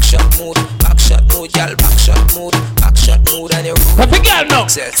 back shot mood, back shot mood, girl, back shot mood, back shot mood, and you. Every girl know.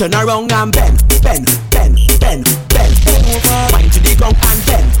 Turn around and bend, bend, bend, bend, bend over. Wind to the ground and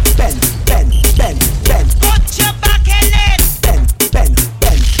bend, bend, bend, bend, bend. Put your back in it. Bend, bend,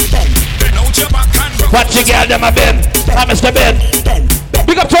 bend, bend. Bend out your back and Watch the girl, them a bend. I'm Mr. Ben.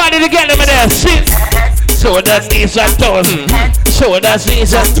 Big up to all of the girl, them in there. See? Shoulders, knees, and toes. Shoulders,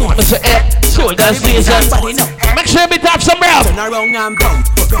 knees, and toes. Shoulders, knees, and toes. Make sure we have some round. Turn around and bend,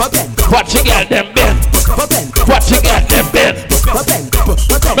 bend. Watch the girl, them bend. Watch the girl, them bend.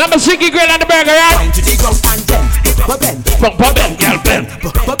 Remember Ziggy Grill and the burger, right? Wind to the ground and bend, bend. Bump a bend, girl, bend.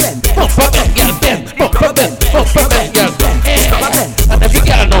 Bend, Bump a bend, girl, bend. Bump a bend, girl, bend. And every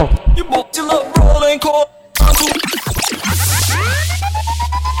girl know. you book till up rolling cold.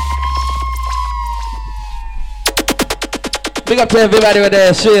 Big up to everybody with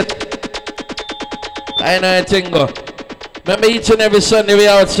their shit. I know a thing go. Remember each and every Sunday we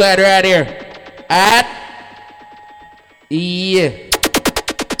outside right here. At yeah.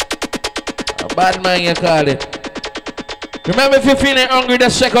 A bad man you call it. Remember if you're feeling hungry,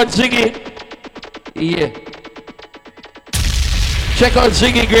 just check out Ziggy. Yeah. Check out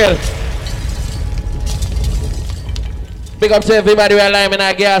Ziggy Grill. Big up to everybody who are lying in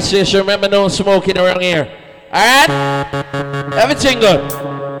our gas station. Remember no smoking around here. Alright? Everything good.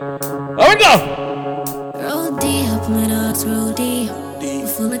 Here we go. deep, my dogs roll deep.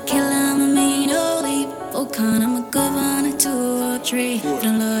 Full of killer, I'm a mean old leap. Volcan, I'm a good one, a 2 or 3.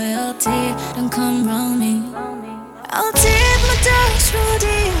 The loyalty, don't come round me. I'll take my dogs roll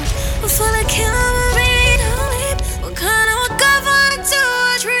deep. Full of killer, I'm a mean old leap. Volcan, I'm a good one, a 2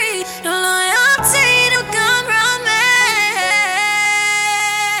 or 3. The loyalty, don't come round me.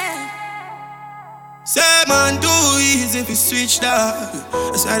 Say man, too easy if you switch dog.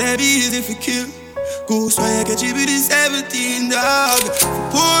 That's why they be easy if you kill. Goose why you catch it with the 17 dog.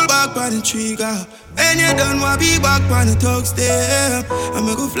 Pull back on the trigger. When you done want be back on the talk step. I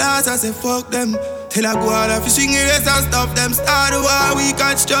make go flash, I say fuck them. Till I go out if you swing your race and stop them. Start the war, we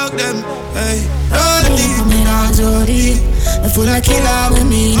can't struck them. Hey, run deep. My dogs roll deep. Full of killer with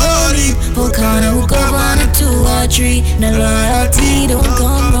me, no deep. Volcan, I will go on a 2 or 3. The loyalty don't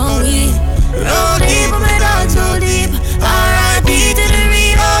come wrong with. Roll deep, my dogs roll deep. R.I.P. to the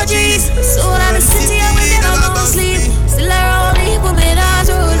real OGs. Soul out of the city, I will never go sleep. Still I roll deep, but my dogs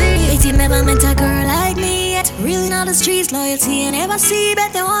roll deep. 18 never met a girl like me yet. Really know the streets, loyalty I never see.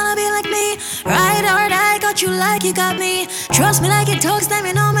 Bet they wanna be like me. Ride or die, got you like you got me. Trust me like it talks, them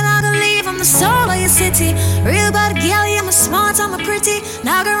you know me not gonna leave. I'm the soul of your city. Real bad gal, I'm a smart, I'm a pretty.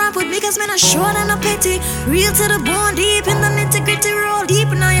 Now go rap with me cause me not short and no pity. Real to the bone, deep in the nitty gritty. Roll deep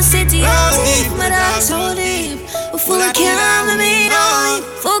in your city. Roll deep, my dogs roll deep. Full of killer, I'm a mean old.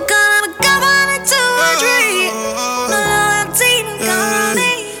 Full gun, I'm a governor, 2 or 3. No loyalty, no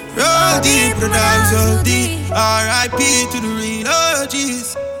colony. Roll deep, the dogs roll deep. R.I.P. to the real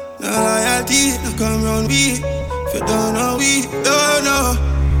OGs. No loyalty, no come round we. If you don't know, we don't know.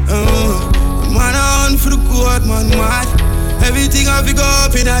 Man on for the good, man mad. Everything I fi go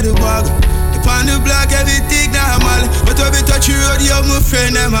up in the bag. Upon the block, everything normal. But when we touch your road, you my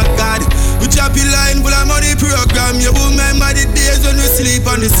friend, I'm a god. We chop your line, full of money program. You remember the days when we sleep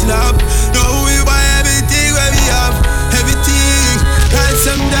on the slab. Now we buy everything where we have. Everything. Like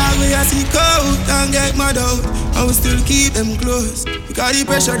some dog we a seek out and get mad out. And we still keep them close. Because the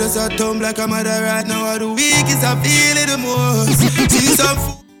pressure does not tumble like a mother right now. All the weak is I feel it the most. See some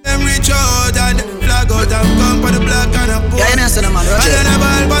fool. Them reach out and flag out and come for the black and a poor. Yeah, you know, son of man, Roger. And then I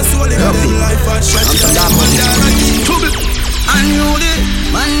ball for soul in them life and shut it down. And you the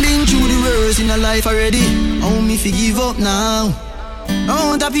man been through the worst in a life already. How me fi give up now? I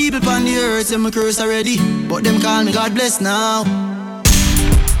want the people on the earth say me curse already, but them call me God bless now.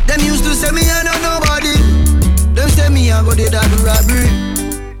 Them used to say me I know nobody. Them say me I go dead at the robbery.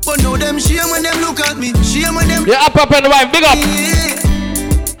 But now them shame when them look at me. Shame when them. Yeah, up and wife, big up.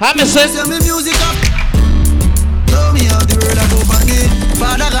 How me say? Send me music up. Tell me how the world I go again.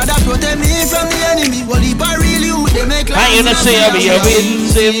 Father God that protect me from the enemy. Well, if I really you, they make life. I ain't say how we are win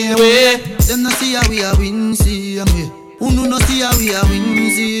same way. Them not see how we are win same way. Who no see how we are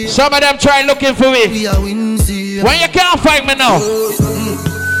win same. Some of them try looking for me. We are win same. When you can't find me now.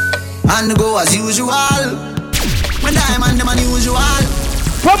 And go as usual. When diamond them unusual.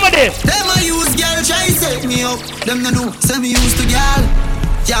 Come with it. Them a use girl try set me up. Them no know say me used to girl.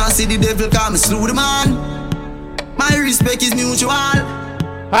 Can't see the devil come slew the man. My respect is mutual.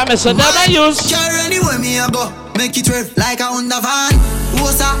 I'm a son that I use. Care anywhere me a go. Make it rev like a Honda van.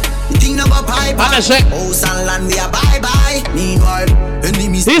 What's up? Think about pipe. I'm a sec. House and land we a bye-bye. Meanwhile,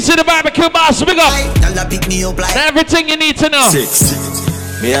 enemies. This is the barbecue boss. Big up. Y'all pick me up like everything you need to know. 6.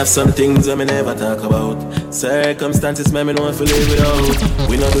 Me have some things that me never talk about. Circumstances me know if we live without.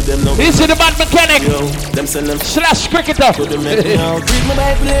 We know do them no. This is the bad mechanic. Yo, them send them slash cricketer. Put them make me out. Read my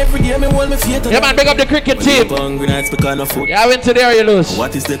Bible every day. Me hold me faith. Yeah man, big up the cricket team. Hungry nights because of food. Yeah, I went to there, you lose.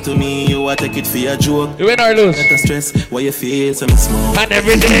 What is that to me? You want take it for a joke. You win or lose. Let the stress. Why you feel some smoke. And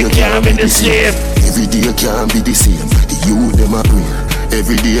every day can't be the same. Every day can't be the same. The youth them a pray.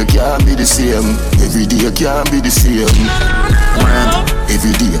 Every day can't be the same. Every day can't be the same.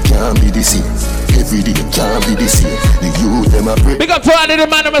 Every day can't be the same. Every day can't be the same. The youth them a pray. Big up to all of the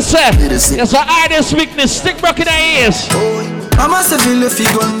man of myself. Yes, I hide this weakness. Stick broke in their ears. I must have feel the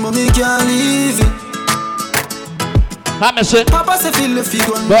figure, but me can't leave it. I say Papa say feel the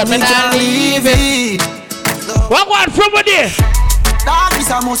figure, but me can't leave it. What one from with you? Dog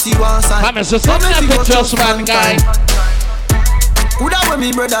is a must see one side. I say something to just one guy. Coulda when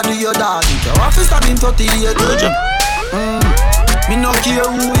me brother do your dog, you have to stop him 30 years old. Me no care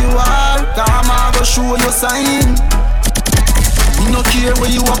who you are, come I go show you sign. Me no care where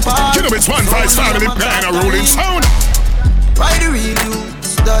you are part. You know it's 1 5 family plan a rolling sound. Why the real you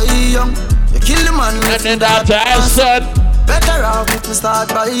die young? You kill the man and then that I said better off if we start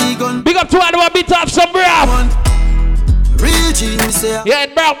by gun. Big up to one who a bit of some brave. Reaching me say yeah,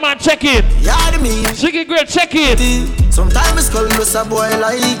 Brown man check it. Yeah, the me. Chicken Grill check it. Sometimes it's called us a boy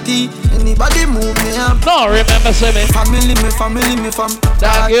like tea. Anybody move me up. No, remember, say me. Family, me family, me fam.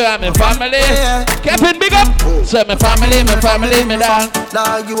 Dog, you are my family. Kevin, big up. Say me family, me dog.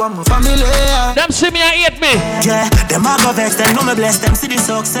 Dog, you are my family. Them see me and hate me. Yeah, them a go vex, them know me bless. Them see the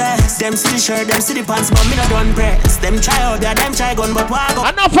success. Them see the shirt, them see the pants, but me not done press. Them try out there, them try gun, but why go?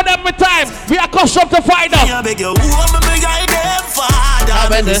 Enough for them with time. We are custom to find out. Me a beg you, who am I guide them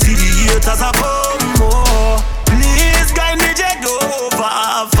father? Me see the haters a come more. Please guide me,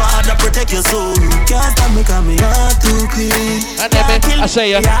 Jehovah. Father, protect your soul. Can't stop me, cause me heart too clean. And then I say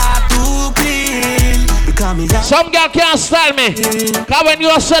you. Heart too clean. Because me heart. Some girl can't style me. Cause when you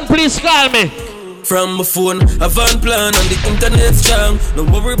are sent, please call me. From my phone, I van plan on the internet strong. No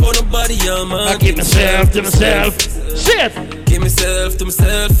worry about nobody, I'm I keep myself to myself. Shit. Give myself to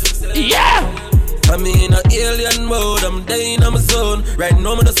myself. Yeah. I'm in an alien mode, I'm dying on my zone. Right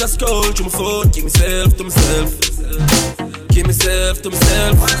now, I'm just a scroll through my phone. Give myself to myself. Give myself to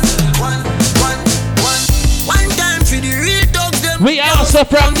myself. One time for the real dogs, them. We are also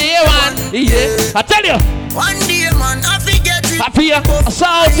from day one. Yeah. I tell you. One day, man, I forget it. I feel I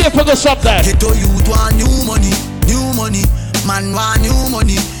saw out here for the something. Get to youth want new money, new money. Man want new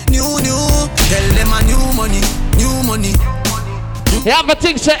money, new. Tell them a new money, new money. You have a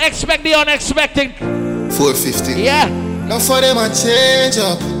thing to expect the unexpected. 450. Yeah. Now for them I change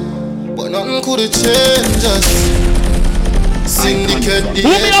up, but nothing could have changed us. Syndicate the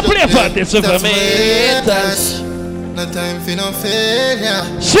who me a play for this of me? No time for no failure.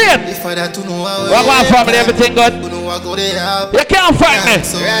 Shit. If I that to know how what about family, everything good? You can't fight me.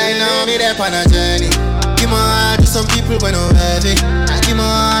 So right now me there on a journey. Give my heart to some people when I'm heavy. I give my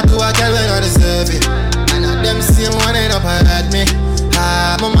heart to a girl when I deserve it. And them same one end up at me.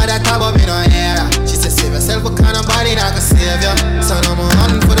 My mother talk about me no era. She said save yourself, what kind of body that can save you. So now I'm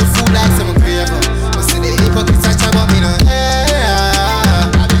hunting for the food like some craver. But see the hypocrites I talk about me no era.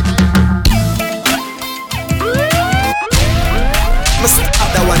 Must have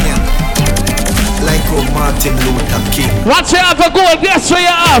that one here. Like Martin Luther King. Watch out for gold, guess where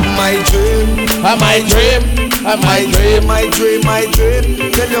you have. My dream, my dream, my dream, my dream, my dream.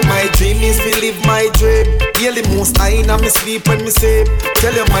 Tell you my dream is to live my dream. Daily most I me sleep when me sleep.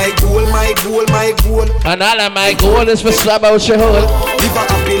 Tell you my goal, my goal, my goal. And all of my goal is for slap out your hole. Live a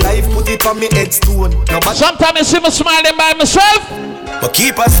happy life, put it on me headstone. Sometimes I see me smiling by myself. But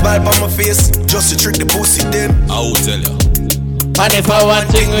keep a smile on my face, just to trick the pussy them. I will tell you. And if I want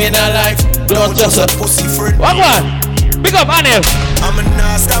thing in a life, don't just a pussy friend. What? Big up, Anil. I'm a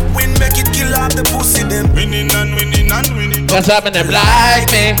non-stop win, make it kill off the pussy them. Winning and winning and winning. Cause I'm in them like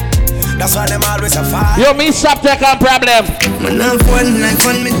me. That's why them always a fight. Yo, me stop take on problem. Man, have one life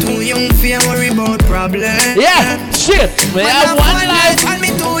and me too young for worry about problems. Yeah, shit. Me have one life and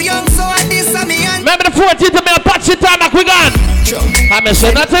me too young, so I diss me and. Remember the 14th of May, patch it time like we gone. I'm a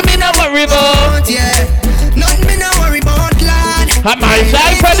son, nothing me no worry about. Yeah, nothing me no worry about, lad. I'm my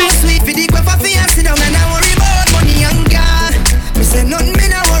life for this. Sweet for the quiver for you, sit down and I worry about money and God. Me say nothing me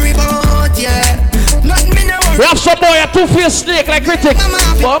no worry about, yeah. Nothing me no worry. We have some boy a two-faced snake like critic.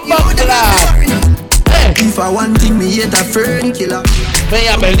 Bumba clad. Hey. If I want thing, me hate a fern killer. May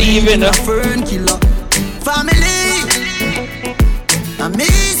I believe in a fern killer. Family. And me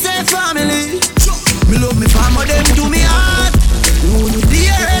say family. Me love me family, them do me hard. You the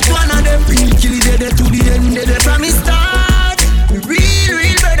hate one of them. Real kill it dead to the end, dead from me start.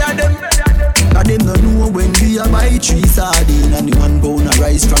 Real better them. Cause them no know when we a buy 3 sardines and the 1 pound of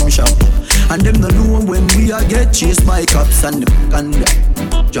rice from shop. And them no know when we a get chased by cops and the and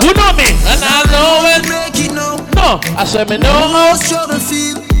you know me, and I know it. Break it now. No, I said me know how struggle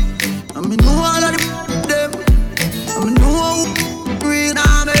feel. And me know all of them. And me know how real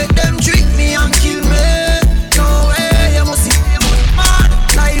I make them trick me and kill me. No way, you must see mad.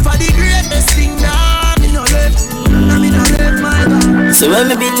 Life are the greatest thing that me no left. Me no left my God. So when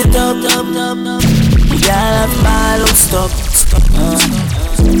me beat it up, we all have ball out stop.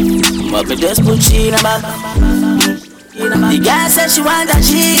 But me just put she in a back. The girl said she want a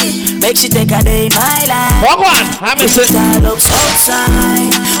G, make she take a day in my life. Walk one, I'm a sister.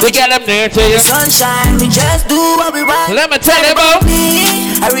 Outside, we get them there to you. Sunshine, we just do what we want. Let me tell you about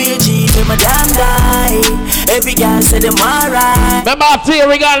me. I real G till my damn die. Every girl said them alright. Remember up here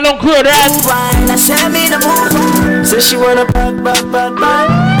we got a long crew, right? Move on, I said me the move on. Say she wanna back.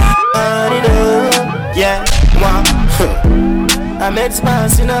 Yeah, I'm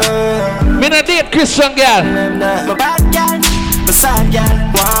expensive, you know. Me not date Christian girl. My bad girl, my sad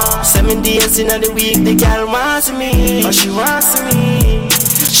girl. Wow. 7 days in the week, the girl wants me. Oh, she wants me.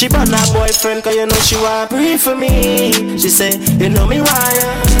 She brought her boyfriend, cause you know she want breathe for me. She say, you know me why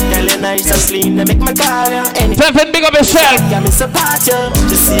girl, you nice and clean, they make my car. Perfect, big up yourself. Yeah, me support you.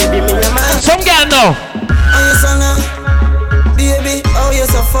 Just see me a man. Some girl know. Oh, you so now, baby, oh, you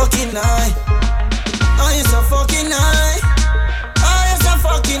so fucking nice. Oh, you so fucking nice. Oh, you so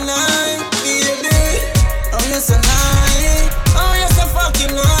fucking nice, baby. Oh, you so nice. Oh, you so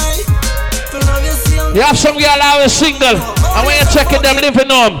fucking nice. To love you still. You have some girl always single, and when you checking them living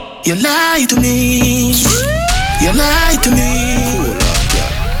home. You lie to me. You lie to me.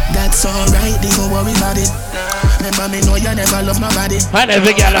 That's alright, don't worry about it. Remember me know you never love my body. I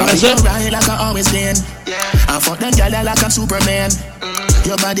never get a message. Right like I always been. I fuck them girl like I'm Superman.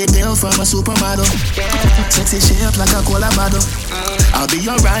 Your body built from a supermodel. Sexy shape like a cola bottle. I'll be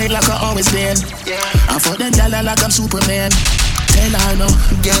alright like I always been. I fuck them girl like I'm Superman. Tell her no,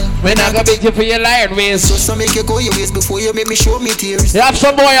 girl. We're not gonna beat you for your lying ways. So make you go your ways before you make me show me tears. You have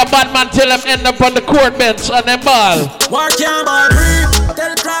some boy a bad man till them end up on the court bench on them ball. Work your ball breathe.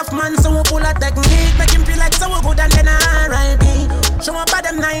 Tell Craftman so we pull a technique. Make him feel like so good and then R.I.P. Show up at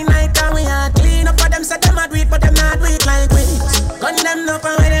them 9 night and we are clean up for them. Say them a do it but them not do it like we. Gun them up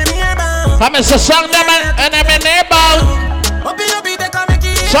and when them here bound. I'm a song them and them in their ball.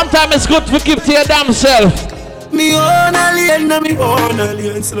 Sometimes it's good to keep to your damn self. Me own alien, na me own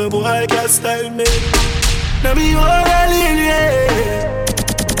alien. Slow boy can't style me. Na me own alien, yeah.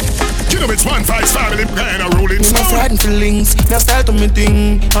 You know it's 1-5 family kind of rolling. Me no frightened feelings, me style to me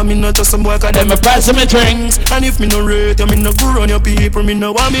thing. I me not just some boy cause them a price of me drinks. And if me no rate, I me no go run your people. Me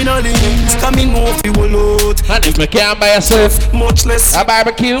no want me no links. Cause me know if you will out. And if me can't buy yourself, much less a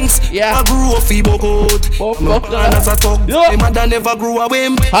barbecue, yeah. I grew up fi buck out. No plan as a talk. My mother never grew away.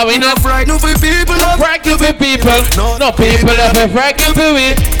 How we not frightened for people, no frightened for people. No people ever frightened for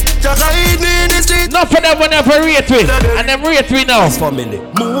it. Not for them when ever rate we. And them rate we now.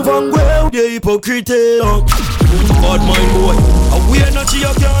 Move on well, the hypocrite. Bad mind boy. We are not you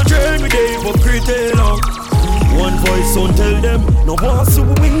can't train with the hypocrite. One voice on tell them, no one to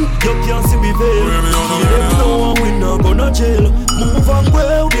win, you can't see me fail. Them know we not gonna jail. Move on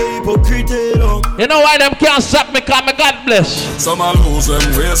well, the hypocrite. You know why them can't stop me, cause me God bless. Some are lose them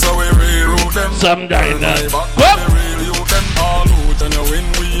way, so we reroute them. Some die that. All out and you win,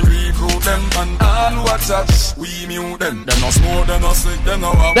 we recruit them. And all who attach, we mute them. Them no smoke, them no sick, them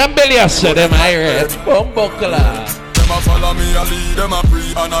no have. Them billions, so them irate. Bumbuckler. Them a follow me, a lead, them a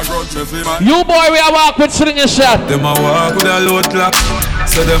pre and a grudge me for man. You boy, we a walk with slinger shot. Them a walk with a load clock.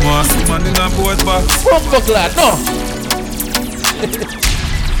 So them a see man in a boat box. Bumbuckler, no.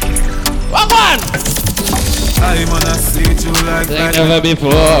 Walk on. I wanna see you like that. Never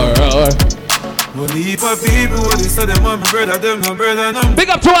before. Only heap of people, they say them want me brother, them no brother, no. Big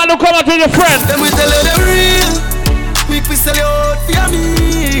up to all who come out with your friends. Them we tell you them real. Quick we sell you out for your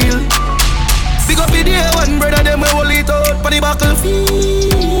meal. Big up the day one brother, them we hold it out for the battlefield.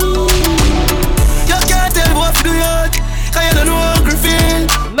 You can't tell what to do yet, cause you don't know how to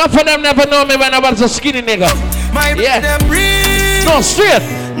feel. None of them never know me when I was a skinny nigga. My brother, them real. No, straight.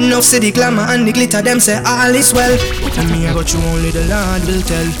 No see the glamour and the glitter, them say all is well. And me I got you only the Lord will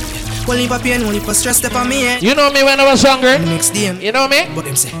tell. Only for pain, only for stress, step on me head. You know me when I was hungry. Next day, you know me? But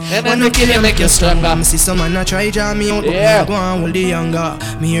them say, and then they kill you, make you stronger. See someone a try jam me out, yeah. But me go on hold the younger.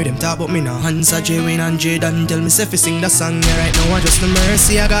 Me hear them talk, but me no answer. J Wayne and Jaden tell me say fi sing the song. Yeah, right now I just the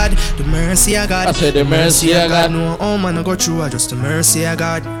mercy of God, the mercy of God. I say the mercy of God. No, oh man, I go through. I just the mercy of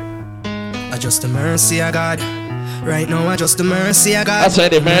God. I just the mercy of God. Right now I just the mercy of God. I say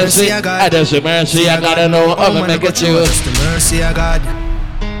the mercy of God. I just the mercy of God. I know how to make it you. I just the mercy of God.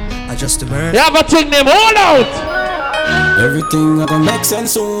 I just a mercy. You have a thing them all out. Everything gonna make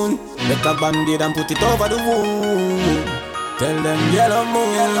sense soon. Make a band-aid and put it over the wound. Tell them yellow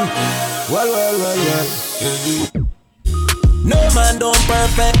moon. Well. No man don't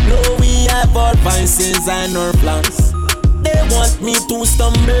perfect. No, we have our vices and our plans. They want me to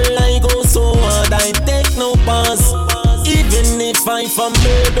stumble. I go so hard, I take no pause. Even if I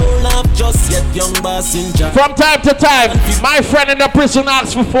fumble, don't laugh just yet, young boss in jail. From time to time, my friend in the prison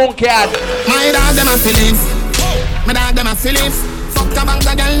asks for phone card. My dog them a feelings. My dog them a feelings. Fuck the bank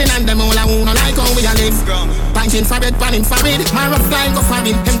the girl in and them all I wanna like how we a live. Pinting for bed, panning for it. My rough like a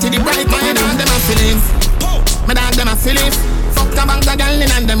foreign, empty the bright. My dog them a feelings. My dog them a feelings. Fuck the bank the girl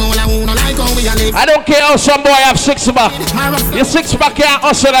in and them all I wanna like how we a live. I don't care how some boy have 6 back. Your 6 back can't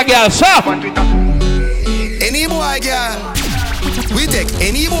hustle a girl, sir. Any boy girl, we take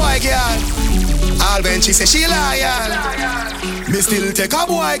any boy girl. All when she say she loyal, me still take a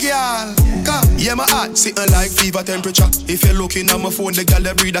boy girl. Yeah, my heart sitting like fever temperature. If you're looking at my phone, the girl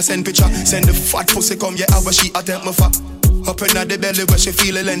that breed a send picture. Send the fat pussy come, yeah, how she attempt my fat. Up in the belly where she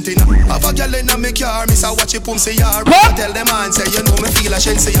feel a length in. Have a girl in me car, miss I watch it pum say ya. I tell them man say you know me feel a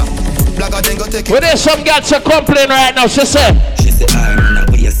shensi ya. Blagger then go take it. Well, there's some girls to complain right now. She say I'm on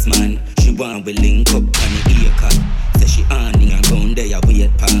a waist man. She want we link up on the ear cut. Say she on me and round there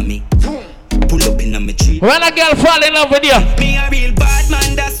wait for me. Pull up in my tree. When a girl fall in love with you, me a real bad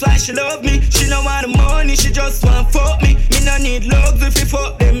man, that's why she love me. She no want the money, she just want fuck me. Me no need love if you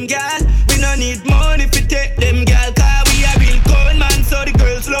fuck them girls. We no need money if you take them girls. Cause we a real cold man, so the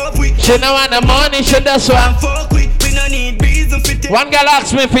girls love we. She no want the money, she just want fuck we. We no need reason for take. One girl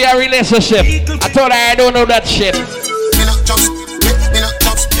asked me for your relationship. I told her I don't know that shit.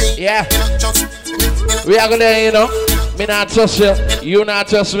 Yeah. We are gonna, you know, me not trust you, you not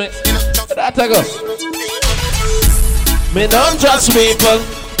trust me. That I go. Me don't trust people.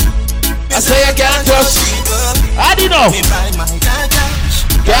 I say I can't trust. How do you know?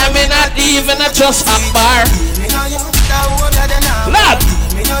 Can me not even a trust Akbar? Lad,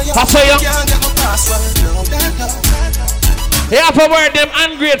 I say you. You have a word them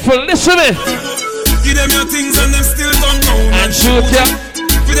ungrateful. Listen to me. Give them your things and them still don't know. And shoot you.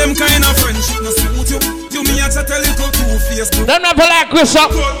 With them kind of friendship, no suit you. You me a chat a little two-faced. Them never like Chris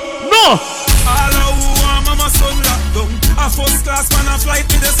up. No. All who want mama son locked down. A first class man a flight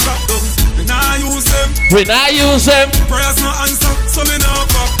with the strap down. We not use them. We not use them. Prayers no answer, so we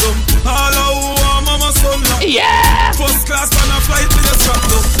not fuck them. All who want mama son locked down. Yeah. First class man a flight with the strap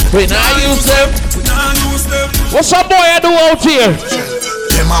down. We not use them. We not use them. What's up boy I do out here?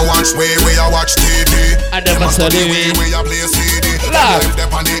 Them a watch way I watch TV. And them a study way I play CD. Love.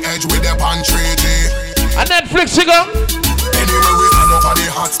 Them on the edge with them on 3G. And Netflix you go? Anyway we stand up on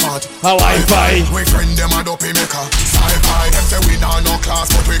the hotspot. Wi-Fi. We friend them a dopey maker. Sci-fi. Them say we not no class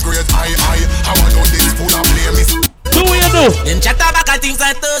but we great high. How I know this full of play miss. Do what you do? Them chat about things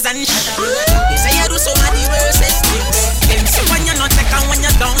like those and shit. They say you do so many worst things. Them say when you're not taking when you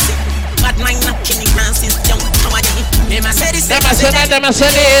don't see. But mine not killing man since young. Them a say this. Them a say that. Them a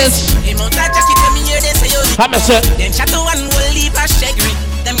say this. Them out a jacket when me hear they say you. How me say? Them chat to one will leave a shaggy.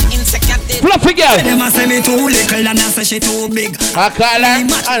 Them insecure. Fluffy girl. Them a say me too little and I say she too big. I call her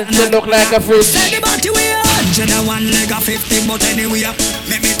and she look like a fridge. Say the body we on. She the one leg of 50 but anyway.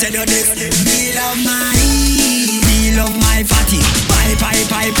 Let me tell you this. Me love my fatty.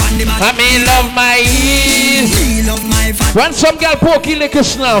 Pipe on the mat. I mean love my ease. Me love my fatty. When some girl pokey lick a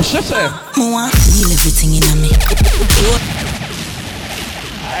snow, she say. More feel everything in me.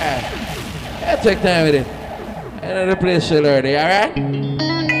 Yeah, take time with it. Another place still early, alright?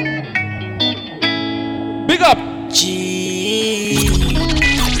 Big up!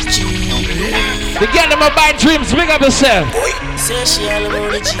 The girl them a buy dreams, big up yourself. Say she all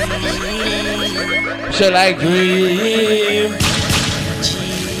about the G. She like dream.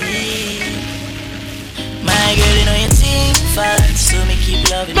 My girl, you know you think fast, so me keep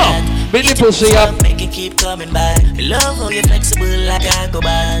loving that. Bring the pussy up. Make it keep coming back. Me love how you flexible like I go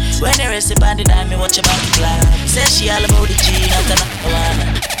back. When you rest upon the dime, me watch your body clap. Say she all about the G, not another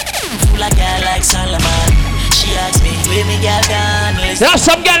one. Fool like I like Solomon. She asked me, where me girl gone? There's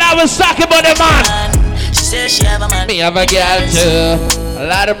some girl I was talking about the man. She said she have a man. Me have a girl too. A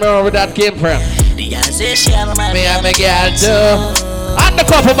lot of know where that came from. The girl say she have a man. Me have a girl too. And the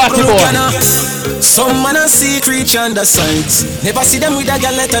couple batty boy. Some man a secret under sights. Never see them with a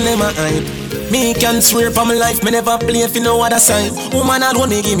girl let them a hype. Me can swear for my life, me never play for no other side. Woman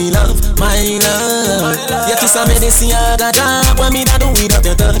alone me give me love, my love. You kiss a medicine, I got job. When me da do without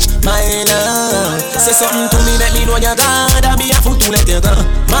your touch, my love. Say something to me, let me know you God. I be a fool to let you go,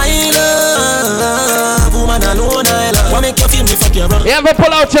 my love. Woman alone I love. What make you feel me fuck your brother? You ever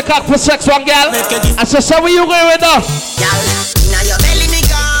pull out your cock for sex, one girl? I said, so where you going with her? Girl, inna your belly me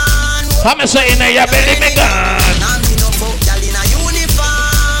gone. How me say inna your belly me gone? Now me no fuck girl inna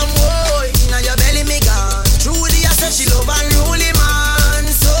uniform. Whoa, inna your belly me gone. Trudy I say she love unruly man.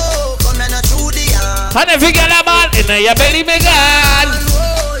 So come and through the yard. And if you get a man inna your belly me gone.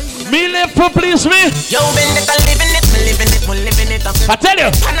 Me live for please me. Yo, been it, living it, me living it, me living it up. I tell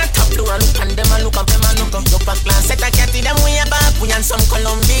you. And I top look and them a look up, them a look up. Up a class, set a cat in them way back. We and some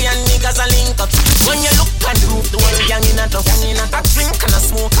Colombian niggas a link up. When you look on the roof, the whole gang in a duck, gang in a top drink and a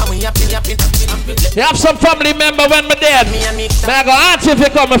smoke, and we happy. You have some family member when me dead. Me I go ask if you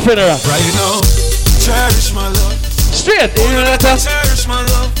come to funeral. Right now, cherish my love. Straight, you know that. Cherish my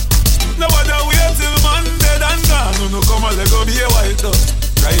love. No other wait till man dead and gone. No come and let go be a white dog.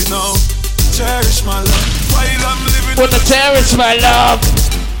 Right now, cherish my love. While I'm living. Wanna cherish my love.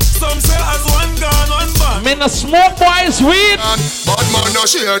 Some say as one gone, one bad. Me no smoke boys weed. Bad man no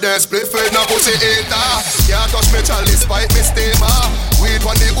share their split fed no pussy eater. Can't touch me chalice, fight me steamer. Weed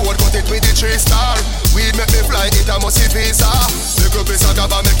on the board, got it with the 3-star. Weed make me fly, it a must see visa. Make up piece of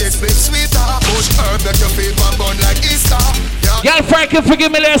gaba, make it split sweeter. Push herb, make your feet one bun like Easter. Girl, Frankie,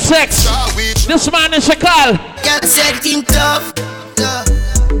 forgive me their sex. This man is a call. Girl, setting tough.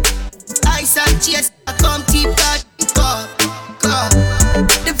 Ice and chest, I come keep that cup.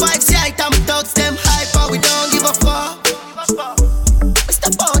 The vibes right, I'm thugs, them hyper, we don't give a fuck. We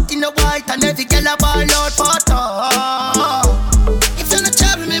step out in the white and every girl a ball out for talk. If you're not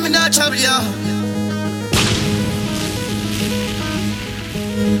trouble, me not trouble you.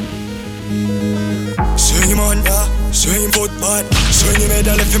 Swing him on, swing him foot bad. Swing him head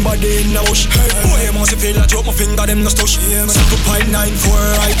and left him body in the bush. Boy, you must feel like drop my finger, them no stush. 7.94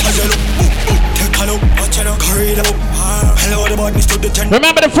 right as you look. Take a look, watch you know, carry the book. Hello, the badness to the 10.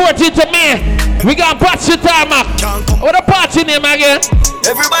 Remember the 14th of May. We got party time, what a party name again?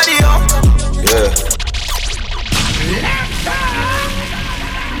 Everybody up. Yeah.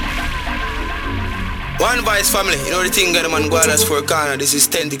 One Vice family, you know the thing got the man Guadas for Ghana. This is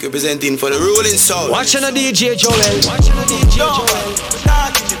Tentic representing for the ruling soul. Watching a DJ Joel. Watching a DJ Joel.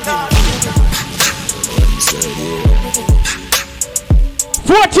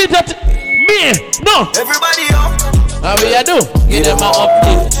 14th of May. No. Everybody up. How we a do? Give them a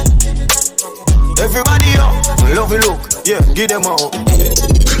update. Everybody up. Love you look. Yeah, give them a update.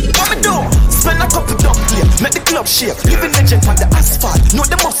 What me do? Spend a couple duck here, make the club shake. Living legend on the asphalt, know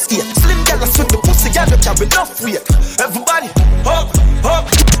the must here. Slim gal with the pussy gal that have enough weight. Everybody, up.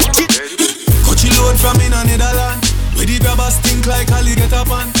 Coachy load from in a Netherlands. Where the grabbers stink like alligator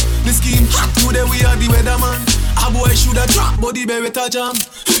pan. The scheme hot today, we are the weatherman. A boy shoulda drop, but the beretta jam.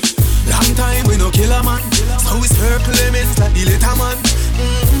 Long time we no kill a man. So we circle limits like the later man.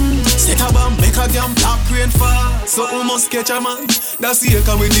 Set a bomb, make a damn black rain fall. So we must catch a man. That's the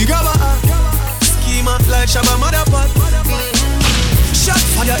echo with the grabber. Schema like Shabba Motherpot. Shot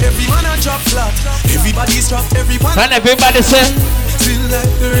fire, every man a drop flat. Everybody's drop, every pan. And everybody say feel like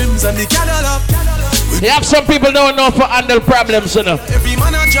the rims and the Cadillac. You have some people don't know for handle problems, you know. Every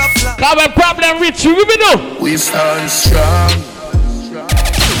man a drop flat. Come when problem reach you, we know. We stand strong.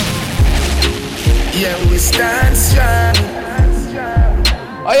 Yeah, we stand strong.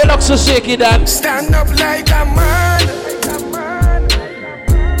 Oh, you look so shaky, Dan. Stand up like a man.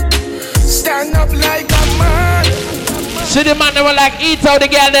 Stand up like a man. See the man that will like eat out the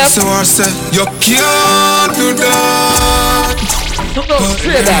girl them. So I said, you can't do that. No,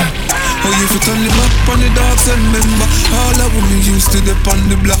 straight that. Oh, if you turn the back on the dogs and remember all I women used to dip on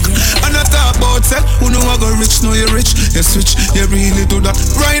the block. And I talk about say, who know I got rich, know you rich. You switch, you really do that.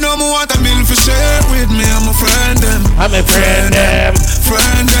 Right now, I want a meal for share with me. I'm a friend them. I'm a friend them.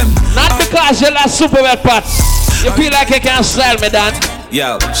 Friend them. Not because you like super wet pot. You feel like you can't style me, Dan.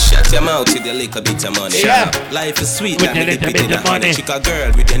 Yo, shut your mouth with a little bit of money. Yeah. Life is sweet with a little bit of money. Chick a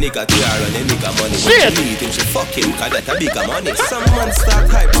girl with a nigga tiara and a nigga money. Shit. When you meet him, she fuck him, cause that a bigger money. Some man start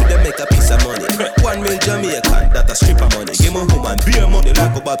hype to them make a piece of money. 1 mil Jamaican, that a stripper money. Give me woman beer money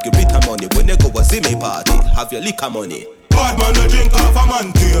like a bag of bitter money. When they go a Zimmy party, have your liquor money. Bad man no drink off a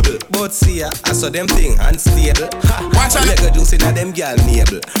man table. But see ya, I saw them thing unstable. Watch out. Leg a juice in a them girl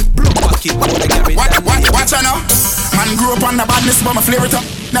navel. Block pocket, but I carry that. Watch out now. Man grew up on the badness, but my flare it up.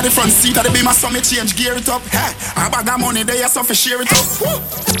 Now the front seat of the beam, I saw me change gear it up. Hey, I bag of money, they are so for share it up.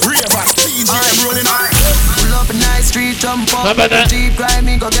 Ravers, PG, I'm rolling on. Pull up a nice street, jump up. Deep grind,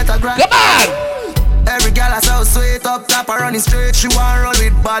 me go get a grind. Come on! Every gal I saw sweet up top, I running straight. She want roll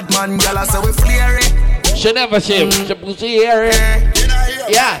with bad man, gal I saw we flare it. She never shave, she pussy hair.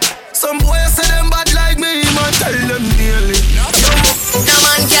 Yeah. Some boys say them bad like me, man, tell them nearly. No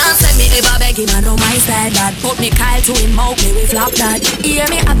man can't send me ever beg him, I know my side that. Put me Kyle to him, mouth me, we flop that. Hear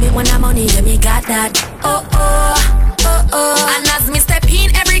me, have me when I'm money, yeah, me got that. Oh, oh, oh, oh. And as me step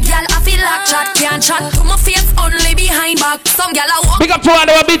in, every girl I feel like chat. Can't chat to my face, only behind back. Some girl I walk. Big up to all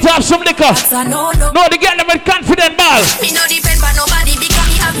the beat up some liquor. No, the girl them with confident ball. Me no depend by nobody because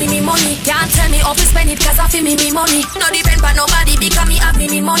me have me money. Can't tell me how to spend it cause I feel me money. No depend by nobody because me have me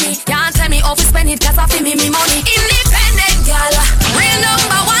money. Can't tell me how to spend it cause I feel me money. Independent girl, real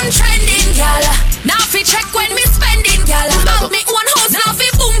number one trending girl. Now fi check when me spending girl. Have me one house now fi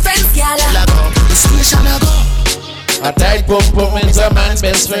boom fence girl. The station I go. A tight pum pum is a man's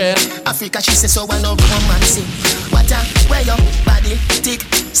best friend. Africa she say so I know woman sing. What a where your body tick.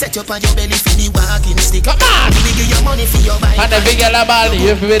 Set up on your belly for the walking stick. Come on! Baby give your money for your bike. And the big girl about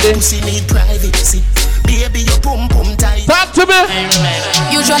you with it. Pussy need privacy. Baby your pum pum tight. Talk to me.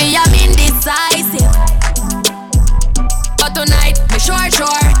 Usually I'm indecisive, but tonight me sure.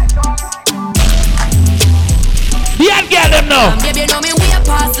 Yeah, get them now. Baby know me we a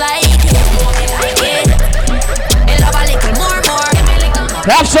pass like it. Love a little more.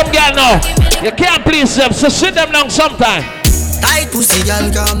 Have some girl now. You can't please them, so sit them down sometime. Tight pussy,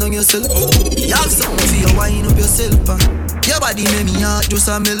 girl, calm down yourself. You have something for you, wind up yourself. Your body make me heart just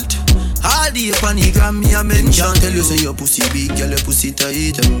a melt. All the up on the gram, me a mention. Tell you say your pussy big, girl, your pussy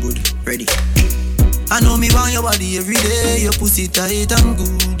tight and good. Ready? I know me want your body every day. Your pussy tight and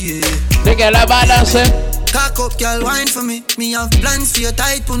good, yeah. They get a balance, eh? Cock up, girl, wine for me. Me have plans for your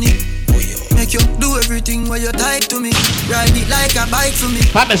tight pony. Make you do everything while you tight to me. Ride it like a bike for me.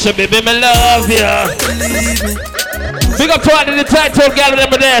 I say, baby, me love you. Believe me. Big up to all the title girl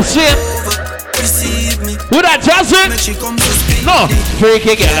over there, see it? Receive me. Who that, Johnson? No,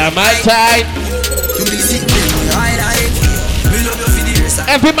 freaky girl, am I tight?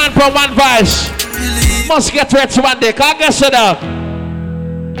 Every man for one voice. Must get rich one day, can't get set up.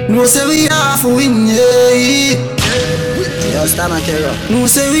 No say we are for win, yeah. No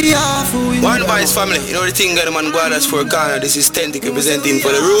say we are for win. One Vice family, you know the thing that the man Guadas for Ghana. This is Tentic representing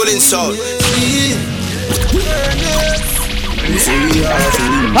for the ruling soul.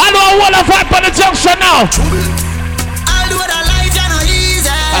 I don't want to fight for the junction now. I'll do what I like, you know easy.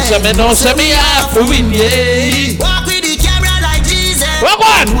 I said me no say me are for win, yeah. Walk with the camera like Jesus. What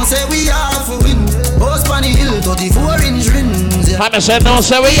one? No say we are for win. Post on the hill, 34-inch rims. I said no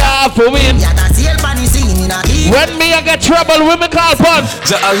say we are for win. Yeah, that's the help on the scene in a key. When me I get trouble, we me call pun.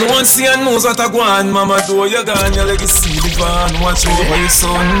 Ja alone see and knows what I go on. Mama do you gone, your legacy the van. Watch over your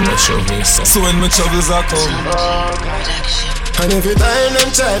son. So when my troubles are come. And every time them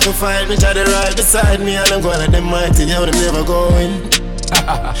try to fight me, try to ride beside me, and I'm going to them mighty, yo, they never going.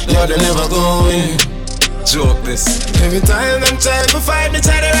 Yo, they never going. Joke this. Every time them try to fight me,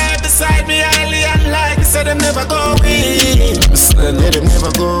 try to ride beside me, I like they say them never going. Yeah, them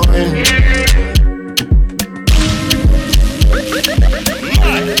never going.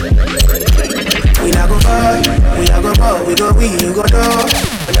 We not go far, we not go far, we go do. All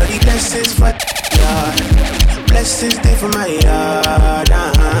of the blessings for yard. Blessings stay for my yard,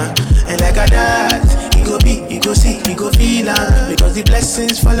 and like a dad, you go be, you go see, you go feel, because the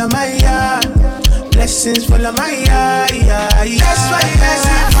blessings follow my yard. Blessings follow my yard, That's why I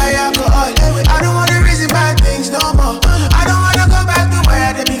say fire go all. I don't wanna reason bad things no more. I don't wanna go back to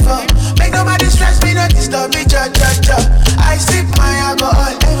where I did before. Make nobody stress me, not disturb me, cha. I sip my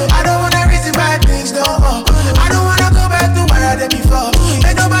alcohol. I don't wanna reason bad things no more. I don't wanna go back to where I did before.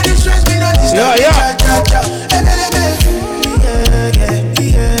 Make nobody stress me, not disturb me, cha.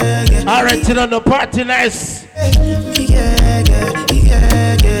 Alright, you know the party nice.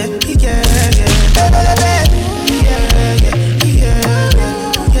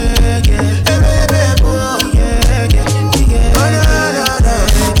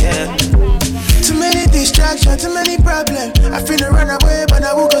 Too many distractions, too many problems. I feel to run away, but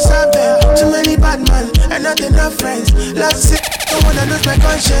I will go solve them. Too many bad men and not enough friends. Lots of don't wanna lose my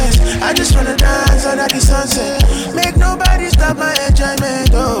conscience. I just wanna dance under the sunset. Make nobody stop my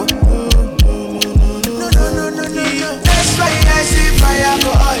enjoyment. Oh. No. That's why I see fire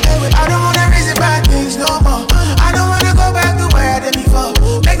go all. I don't wanna reason bad things no more. I don't wanna go back to where I did before.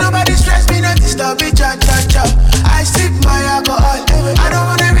 Make nobody stress me, not disturb me, cha. I sip my alcohol. I don't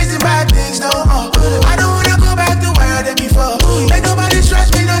wanna reason bad things no more. I don't wanna go back to where I did before. Make nobody stress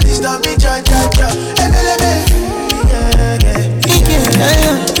me, not disturb me, cha.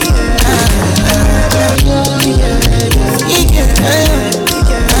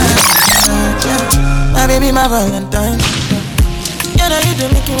 My baby, my Valentine. You know you do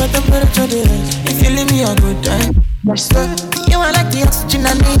make you with the temperature daylight. If you leave me a good time, you are like the oxygen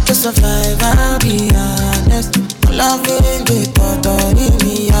I need to survive. I'll be honest. Loving the thought of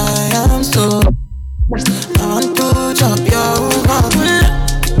me, I am so. I want to chop your heart.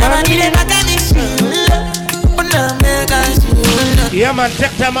 Never need a Yeah, man,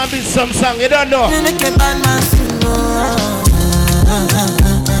 take time and beat some song, you don't know.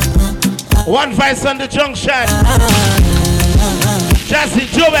 One Vice on the junction. Jazzy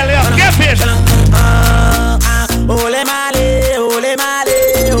Joel, yeah, get it. Ole male, ole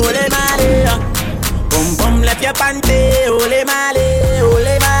male, ole male. Bum bum left your panty, ole male,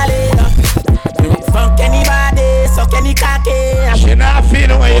 ole male. Fuck anybody, suck any cocky. She not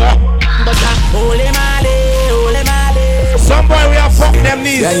feeling where you are. Ole male, ole male. Some boy we have fuck them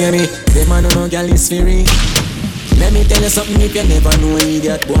knees. Yeah, hear me? Them man no girl is free. Let me tell you something if you never know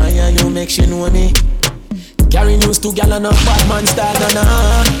idiot boy and you make she know me. Carry news to gal and a bad man style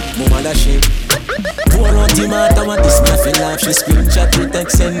mama that shit. Pour out the matter what this nothing life. She screenshot the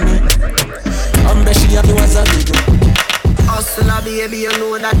text send me. She have the ones that we do. Hustler baby, you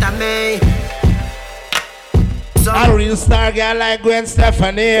know that I may. A real star girl like Gwen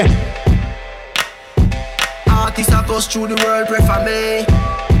Stefani. Artists across through the world pray for me.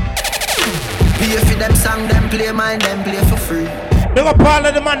 they mind them play for free. Big up all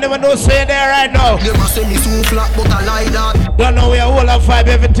of the man, never know say there right now. They must say me too flat, but I like that. Don't know we are all of vibe,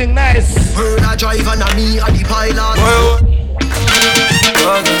 everything nice. Heard a driver and me a the pilot.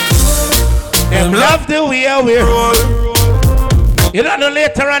 Them love the way we roll. You don't know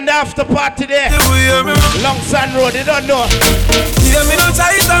later on the after party there. Long Sun Road, you don't know. Yeah, me no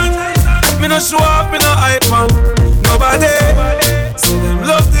titan, me no show up, me no hype man. Nobody. So them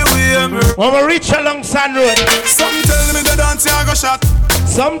love the way me. When we reach along Sun Road, some tell me the dance I go shot.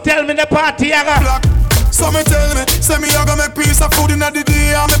 Some tell me the party I go block. Some tell me, say me I go make piece of food in the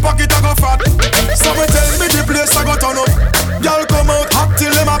day and me pocket I go fat. Some tell me the place I go turn up. Y'all come out hot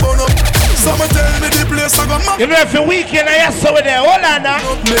till them a burn up. Some tell me the place I go mad. You know if you're weekend I have so there, hold on now.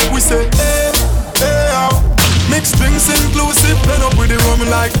 Make we say, hey, hey, mixed drinks inclusive, pen up with the rum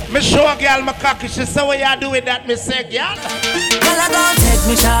like. Me show a girl my cocky, she say what you do with that, me say, girl. Girl, I gon' take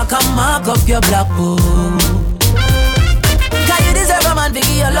me shot, come mark up your black book. Cause you deserve a man to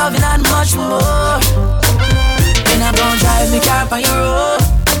give you loving and much more. Then I gon' drive me car on your road.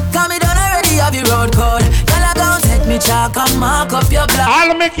 Cause me done already have your road code. Girl, I gon' take me shot, come mark up your black.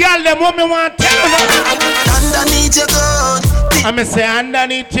 All me girl, them what me want tell you. Underneath your gun. I me say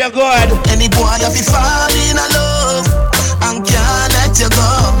underneath your God. Any boy you be fall in love and can't let you go.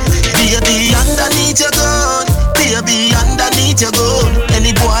 Baby, underneath your gun. Baby, underneath your gun.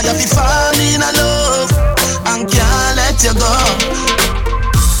 Any boy you be fall in love and can't let you go.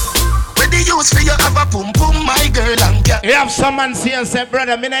 Where the use for you have a pum pum, my girl, and can't. You have someone say and say,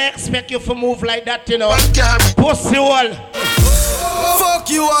 brother, me not expect you to move like that, you know. Pussy wall. Fuck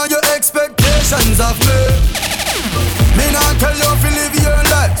you and your expectations of me. Me not tell you if you live your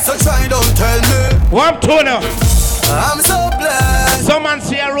life, so try don't tell me. One toner. I'm so blessed. Someone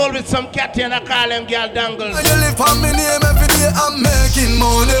see a roll with some cat and I call them girl dangles. When you live on me name every day, I'm making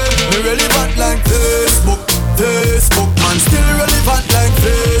money. Me relevant like Facebook. Facebook, man, still relevant like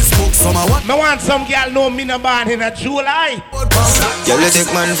Facebook. Some I want. Me want some girl know me no born in a July. Girl, you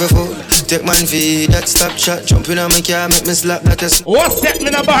take man for food, take man for that stop chat. Jumping on my car, make me slap like a. What's that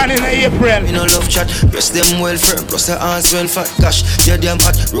me no born in a April? Me no love chat, press them well firm, plus the ass well fat. Gosh, you're damn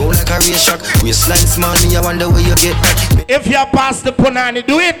hot, roll like a race shock. Waistline small, me I wonder where you get that. If you pass the punani,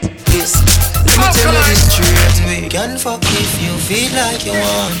 do it. Yes, let me tell you this straight. We can fuck if you feel like you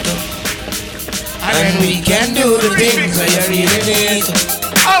want to. And then we can do the things that you really need.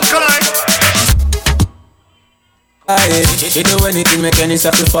 Alkaline. You do anything, make any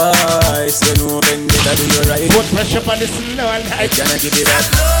sacrifice. You know when you do your right. Put pressure on this no and I cannot give it up.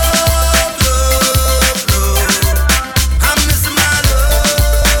 I'm missing my love.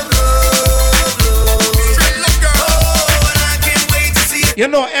 And I can't wait to see it. You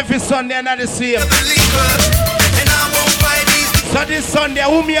know every Sunday I'm not the same. So this Sunday,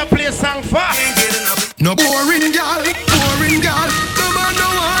 who me a play song for? No boring girl, boring girl. No man no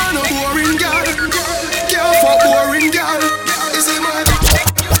want no boring girl. Girl for boring girl. Is it my girl?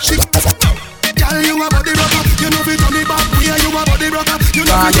 You a body rocker. You know fi turn me back. We are you a body rocker. You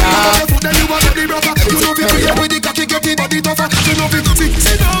know fi turn me foot. Then you a body rocker. You know fi play with the cocky, get the body tougher. You know fi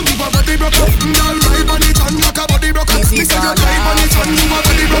sit down, you a body rocker. Girl ride on it and like a body rocker. Me say you ride on it and you a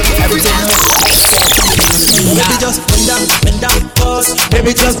body rocker. Baby just bend down, pause.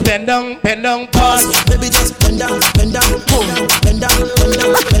 Baby just bend down, pause. Baby just bend down, pause. Bend down,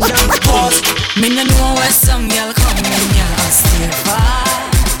 pause. Me no know where some girl come when you stay far.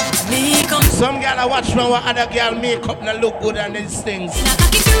 Me come. Some girl I watch from what other girl makeup not look good on these things. I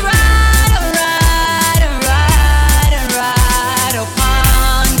keep you ride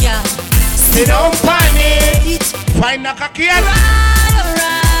upon ya. Sit down, panic. Find a cocky and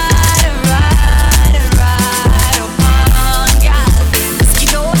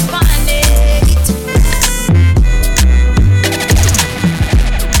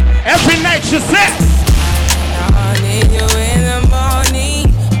every night she says I need you in the morning,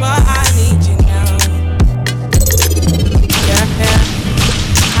 but I need you now. Yeah.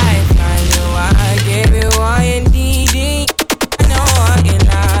 I find you, I give you all you need. I know what you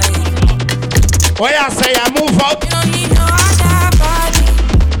like. what you say, I move out. You don't need no other body.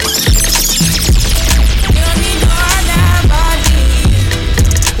 You don't need no other body.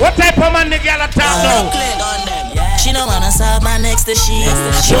 What type of man the girl talk now? She don't wanna serve my next to she.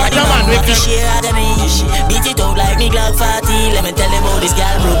 She want the man with the share out of me. Beat it out like me Glock 40. Let me tell you about this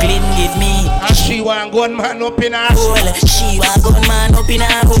girl Brooklyn give me. And she want gun man up in her hole. She want gun man up in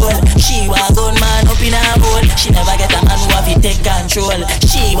her hole. She want gun man up in her hole. She never get a man who have to take control.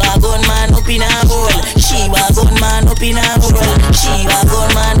 She want gun man up in her hole. She want gun man up in her hole. She want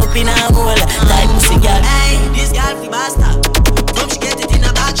gun man up in her hole. Type pussy girl. Hey, this girl fi bastard. Come she get it in a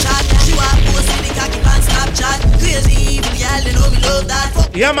back shot. She want post on the cocky pants Snapchat.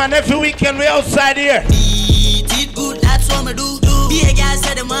 Yeah, man, every weekend we outside here. Eat it good, that's what me do. Be a girl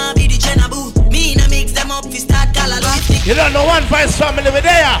say them want be the Jenaboo. Me na mix them up, fi start call a lifting. You don't know One Vice family with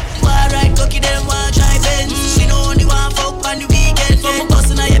there. Alright, cocky them want try bend. She know only want fuck on the weekend. From a bust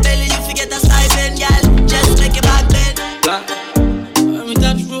inna your belly, you forget a stipend, girl. Just make it back bend.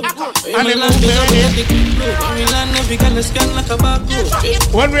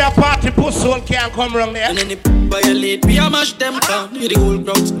 When we are party, pussy soul can't come wrong there. And then they violate, we a mash them down. Hear the whole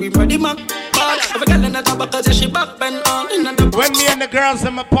crowd scream for the man. If a girl in the tobacco say she back bend on. When me and the girls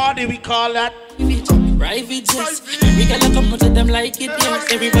in my party, we call that private jets. We gotta come to them like it,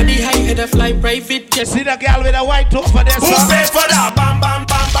 yes. Everybody high head a fly private jet. See the girl with a white top for this. Who paid for that? Bam bam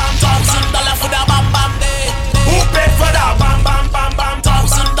bam bam. $1,000 for the bam bam day. Who paid for that? Bam bam bam bam.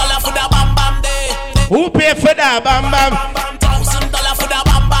 $1,000 for the bam bam day. Who paid for that? Bam bam. $1,000 for the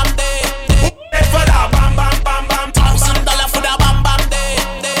bam bam day. Who paid for that? Bam bam bam bam. $1,000 for the bam bam day.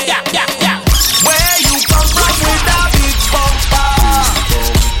 Yeah yeah yeah. Where you come from with that big bumper?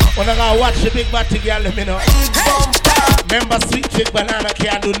 When I gotta watch the big batty girl, let me know. Remember Sweet Chick Banana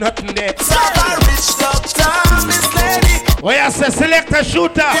can't do nothing there. What you say, select a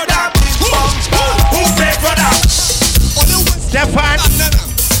shooter? Who paid for that? Stefan.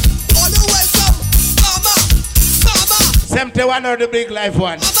 71 or the big life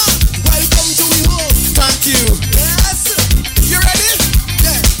one. Welcome to the world. Thank you. Yes. You ready?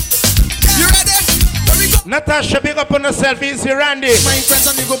 Yeah. You ready? Here we go. Natasha, big up on yourself, easy Randy. My friends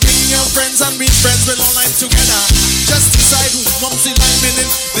and we go bring your friends and we friends will all life together. Just decide who comes in line in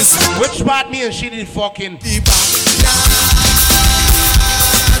this. Which part me and she did fucking?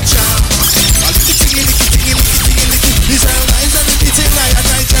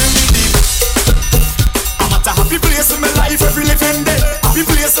 Happy place in my life every living day. Happy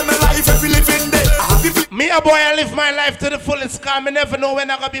place in my life every living day. Me a boy, I live my life to the fullest. Cause me never know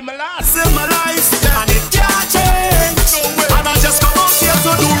when I gonna be my last. In my life, and it can't change. No way. And I just come out here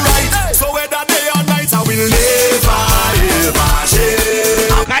to do right. So whether day or night, I will never ever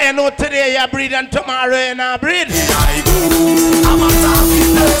change. Cause you know today you breathe and tomorrow you not breathe. I go. I'm a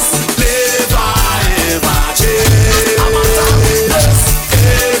happiness. Never ever change. I'm a happiness.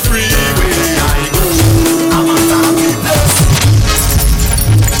 Everywhere I go.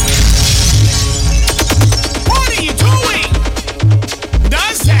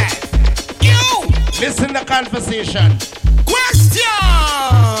 Listen the conversation. Question!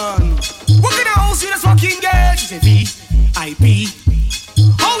 What kind of house you this fucking girl? She said VIP.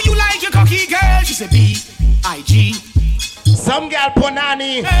 How you like your cocky girl? She said BIG. Some girl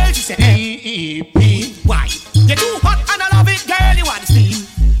punani. Girl, she said EEP. Why? You're too hot and I love it, girl. You want steam?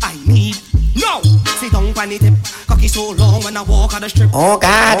 I need. No! Sit down on the tip. Cocky so long when I walk on the strip. Oh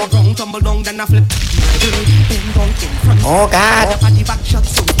God. Go round, tumble down, then I flip. My girl, bend down in front. Oh God. Up at the back shot,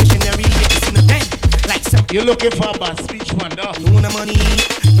 so missionary. It's in the den. You're looking for a bad speech one, dog. No money,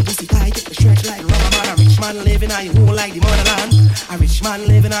 the pussy tight, get the stretch like rubber man. A rich man living on your home like the motherland. A rich man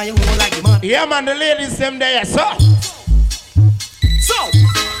living on your home like the mother. Yeah, man, the ladies them there, so. So,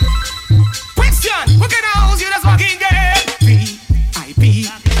 question, what kind of house you just walking girl?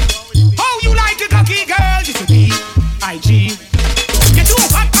 VIP. How you like the cocky girl? This is BIG. Get too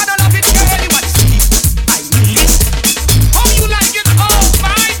hot, I don't love it, girl. You want to see? I need it. How you like it? Oh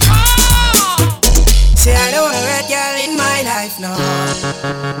my God. Say I don't want a red girl in my life, no.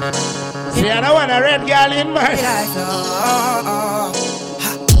 See, I don't want a red girl in my life, no.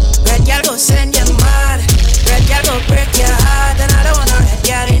 Red girl go send you mad. Red girl go break your heart. And I don't want a red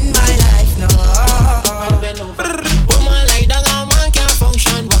girl in my life, no. Woman like that, a man can't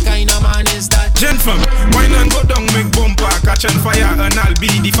function. What kind of man is that? Gentlemen, wine and go down, make bumper, catch on fire, and I'll be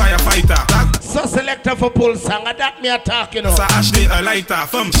the firefighter. So selector for pull song, that me a talk, you know. So Ashley a lighter,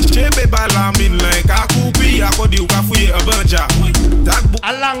 from chebe balamin like a kupi, a kodi ukafuye a burja.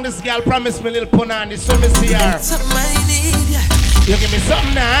 Along this girl promised me little punani, so me see her. Something I need, yeah. You give me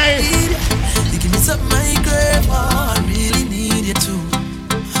something nice. You give me something I crave, oh, I really need you too.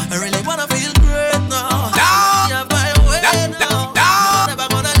 I really wanna feel great now. Yeah, by way now. I'm never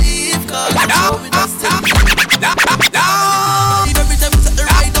gonna leave, cause you show me this thing. Every time you set the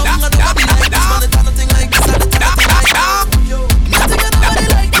right down, I don't be like this, man, the kind of thing like this, and the kind of thing like that. Nothing and nobody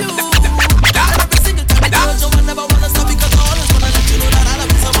like you. Every single time I touch you, I never wanna stop because I always wanna let you know that I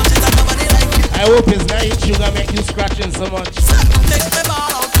love you so much that nobody like you. I hope it's not sugar make you scratching so much. Make me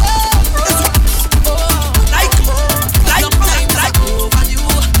ball out.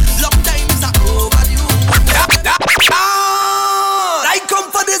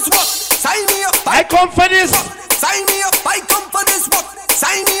 I come for this. Sign me up, I come for this work.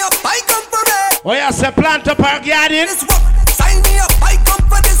 Sign me up, I come for it. Oh, you say plant up our garden. This work. Sign me up, I come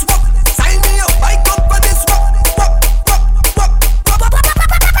for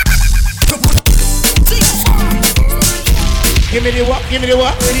Give me the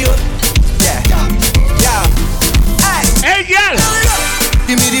what? Yeah. Hey, girl.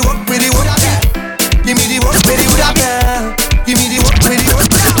 Give me the work, pretty work. Give me the work, pretty work. Give me the work, pretty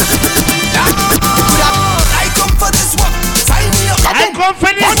work. I come for this work. Sign me up. I come for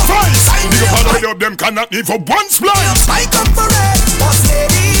this one. Sign me up. Them cannot need for one splice. I come for it. Boss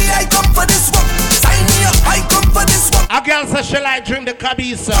lady, I come for this work. Sign me up. I come for this work. A girl says she like drink the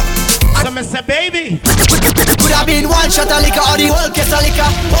cabisa. So me say, baby. Could have been one shot of liquor or the whole case of liquor.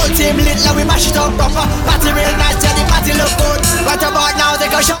 Whole team lit, now we mash it up proper. Party real nice, yeah, the party look good. Right about now,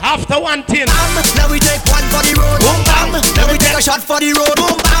 take a shot. After one thing. Now we take one for the road. Boom, bam. Now we take a shot for the road.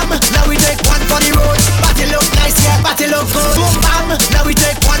 Boom, bam. Now we take one for the road. Party look nice, yeah, party look good. Boom, bam. Now we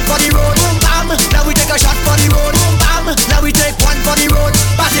take one for the road. Boom, bam. Now we take a shot for the road. Boom, bam. Now we take one for the road.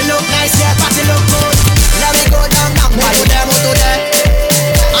 Party look nice, yeah, party look good. Now we go down, down, one to them, one to them.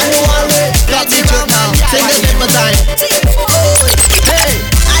 And you want me, got the joke now. Sing the same time. Hey,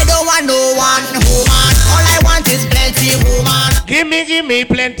 I don't want no one woman. All I want is plenty woman. Give me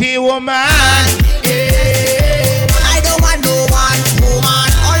plenty woman. I don't want no one woman.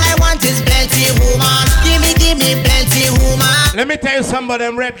 All I want is plenty woman. Give me plenty woman. Let me tell you some of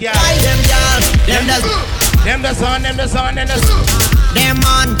them rap girls. Them girls, them does. Them the son, them the son, them the them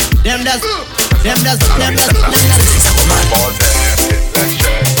man, them does. Them does.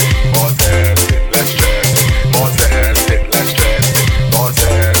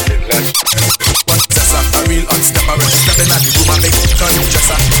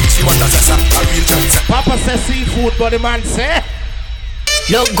 Papa says seafood, but the man say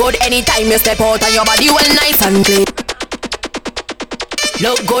look good anytime you step out and your body well nice and clean.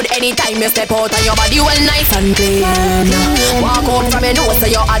 Look good anytime you step out and your body well nice and clean. Walk out from your nose so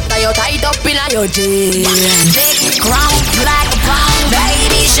you're hot and you're tied up in your jeans. Big crown like a pound,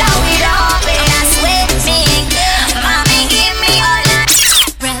 baby, show it off and that's with me. Mommy, give me all that.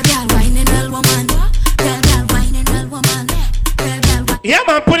 Girl, whining well woman. Girl, whining well woman. Yeah,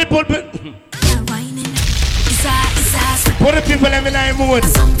 man, put it. Girl, whining. Put the people in the mood.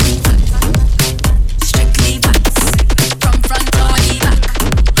 Strictly vibes. From front to the back.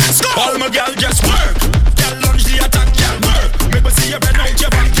 All my girl just work. Girl lunge the attack, girl work. Make me see you bend out your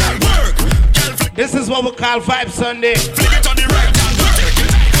back, girl work. This is what we call Vibe Sunday. Flick it on the right, girl work.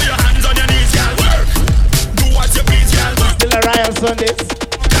 Put your hands on your knees, girl work. Do what you please, girl work. Still a Ryan Sundays.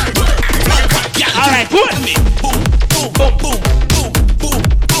 Girl work. Alright, good. Boom, boom, boom, boom, boom, boom,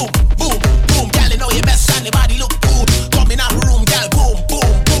 boom, boom, boom. Girl, you know your best and the body look good. Come in our room, girl. Boom, boom,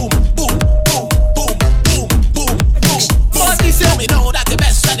 boom, boom, boom, boom, boom, boom, boom. But you tell me know that the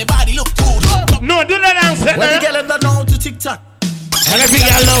best and the body look good. No, do that answer. When the girl ever know to TikTok. And every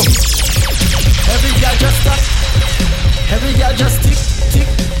girl know. Every girl just stop. Every girl just tick, tick,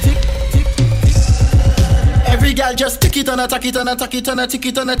 tick, tick, tick. Every girl just tick it on a tack it on a tack it on a tick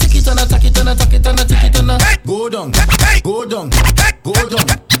it on a tick it on a tack it on a tack it on a tick it on a. Go down, go down, go down.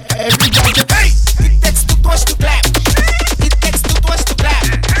 Every girl just. It takes too much to clap. It takes too much to clap.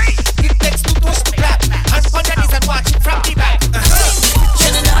 It takes too much to clap. And on your knees and watch it from the back.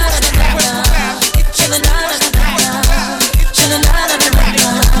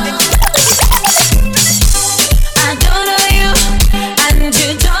 I don't know you, and you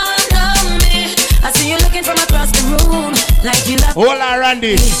don't know me. I see you looking from across the room, like you love Hola,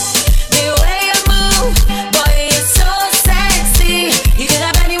 Randy. the way you move, boy, you're so sexy. You can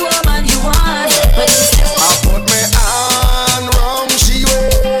have any woman you want, but you still I put my hand round she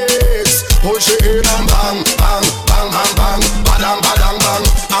waist, push it in and bang, bang, bang, bang, bang, badang, badang, bang.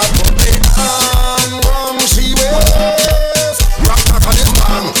 I put my hand round she waist, rock back on it,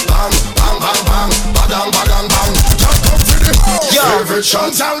 bang, bang, bang, bang, bang, badang, badang, bang. Just come for the favorite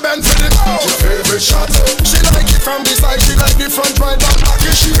shot, I'll bend for the your favorite shot. She like it from the side, she like the front, right back, back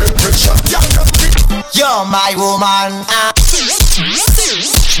is she favorite shot. Yeah, You're my woman.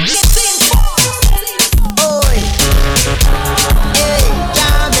 Oi. Hey,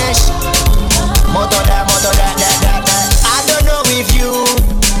 Jamish. Moto da. I don't know if you.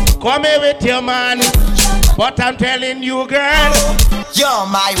 Come here with your man. But I'm telling you, girl. You're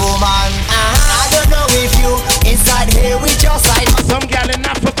my woman. I don't know if you inside here with your side. Some girl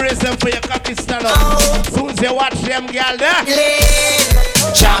enough for brace them for your cocky stand up. Soon as you watch them girl there.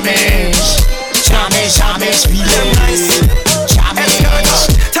 Jamish, feel nice. Jamish.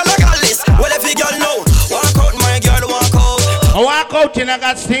 Tell a girl this, well every girl know. Walk out, my girl, walk out. I walk out and I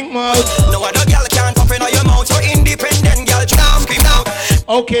got stink mouth. No other girl can't pop in your mouth. You're independent, girl, scream out.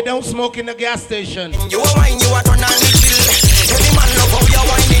 Okay, don't smoke in the gas station. You a wine, you a turn on the chill. Every man love how you're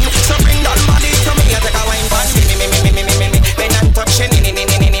whining. So bring that body to me and take a wine pan. Me, and touch it.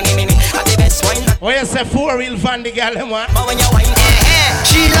 At the best wine that What you say, 4-wheel van the girl, man? But when you wine,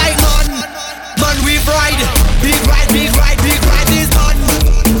 she like man we ride. Big ride is man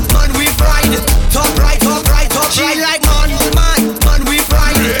we ride. Top right. She like man we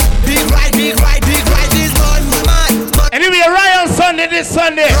ride. Big ride is man. Anyway, ride on Sunday this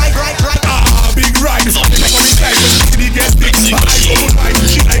Sunday. Right. Big ride. Something like when we drive when the guest sticks. I go ride.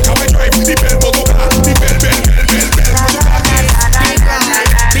 She like how I drive the bell go car. The bell.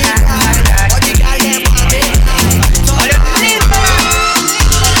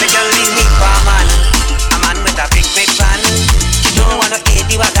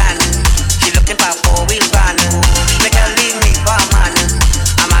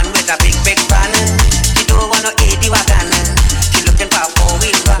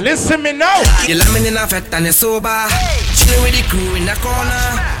 Listen me now. You lamin in a fat and you're sober. Chillin' with the crew in the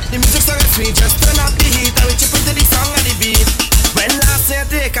corner. The music's so sweet, just turn up the heat and we chip into the song and the beat. When I say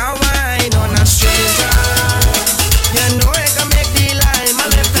take a wine on a stranger, you know I can make the lime a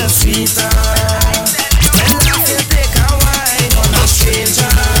little sweeter. When I say take a wine on a stranger,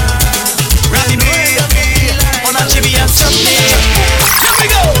 Randy baby, on a chibi and Sunday. Here we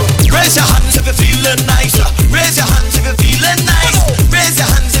go. Raise your hands if you're feeling nice. Raise your hands if you're feeling nice. Raise your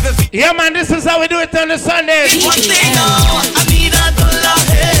hands if you're feeling. Yeah, man, this is how we do it on the Sundays. One thing now, I need a dollar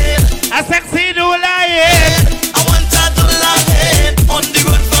head. A sexy dollar head. I want a dollar head on the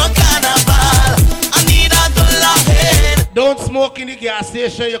road for carnival. I need a dollar head. Don't smoke in the gas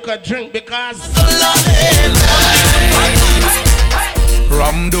station, you can drink because dollar head.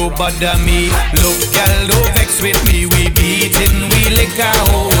 Rum do bother me, look girl do vex with me. We beatin', we lick a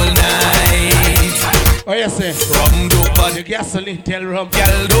whole night. Oh yes sir. Rum do bother the gasoline tell rum.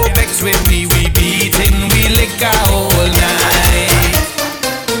 Girl do vex with me, we beatin', we lick a whole night.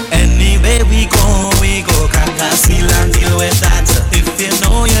 Anywhere we go crack a seal and deal with that. If you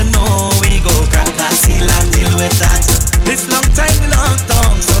know, we go crack a seal and deal with that. This long time we locked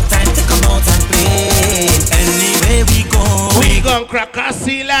down, so time to come out and play. Anywhere we go, we gon' crack a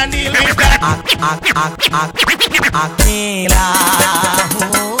seal and deal with that. Aquila,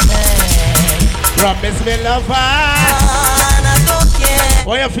 promise me lover. And I don't care.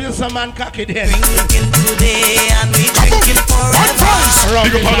 Why you feel some man cocky then? Drinking today and we drinking forever.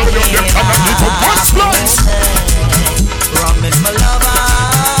 Promise my lover,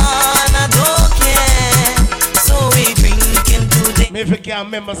 and I don't care. So we drinking today. Maybe you can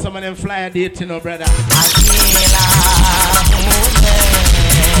remember some of them flyer dates, you know, brother.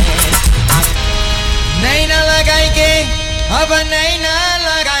 Naina lagai ke, aba naina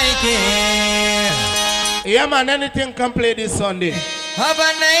lagai ke. Yeah man, anything can play this Sunday.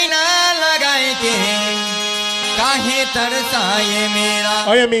 Aba naina lagai ke, kahe tarsa ye mera.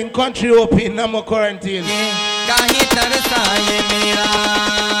 Oh you mean country open, no more quarantine? Kahe tarsa ye mera.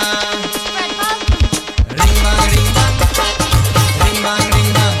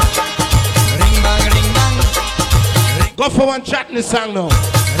 Go for one chat in the song now.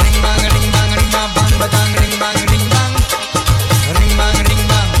 Ring bang ring bang ring bang bang bang ring bang ring bang ring bang ring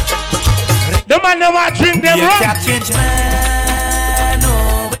bang. The man never drink them rum.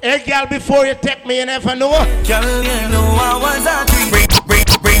 Hey girl, before you take me, you never know. Girl, you know I was a drink. Bring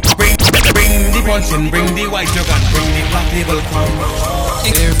the punching, bring the white jug and bring the black label crown.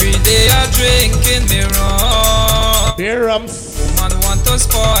 Every day I drinking me rum. Beer rums. Man want to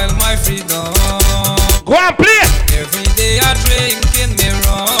spoil my freedom. Go and play. Every day I drinking me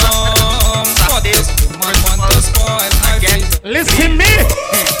rum. But this man want to spoil my freedom. Listen me.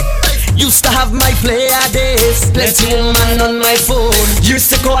 Used to have my player days, plenty woman on my phone. Used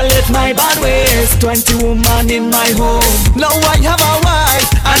to call it my bad ways, 20 woman in my home. Now I have a wife,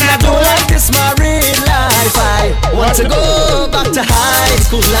 and I don't like this married life. I want to go back to high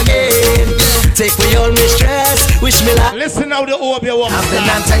school again. Take away all my stress, wish me luck. Listen how the Obia walk. After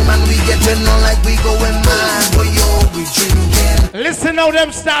that time and we getting on like we going mad. Boy yo, we drinking. Listen how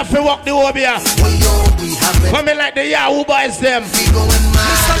them staff will walk the Obia. Boy yo, we having. Coming like the Yahoo boys them. We going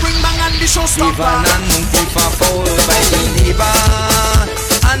mad. Mr. Ring Bang and the showstopper. Even and FIFA foul by the neighbor.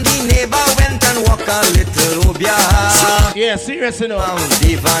 And the neighbor went and walked a little Obia. Yeah, serious you know.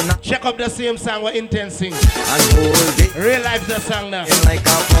 Even check up the same song with Intense sing. and hold it. Real life the song now. Like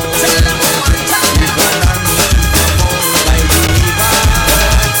a phone.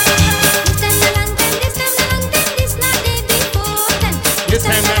 This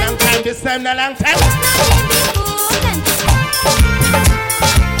time a long time, this time a long time.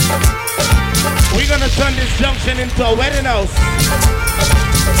 We're gonna turn this junction into a wedding house.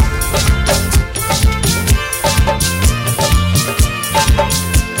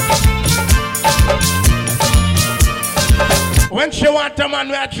 When she she want a man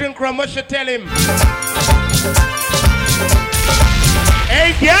where I drink rum, what she tell him?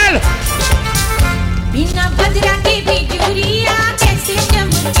 Hey, girl! बिना बदरा के भी जुरिया कैसे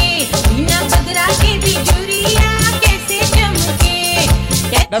चमके बिना बदरा के भी जुरिया कैसे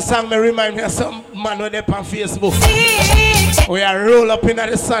चमके That song may remind me of some man with up on Facebook. We are roll up in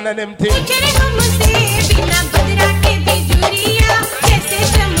the sun and them things. चले हमसे बिना बदरा के भी जुरिया कैसे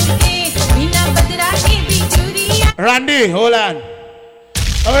चमके बिना बदरा के भी जुरिया Randy, hold on.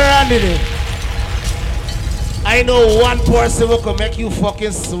 Oh, Randy. I know one person who can make you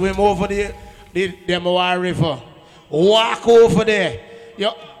fucking swim over the Demoir River. Walk over there. You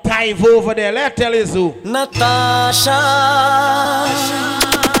dive over there. Let's tell you who. Natasha.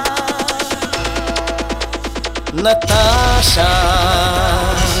 Natasha.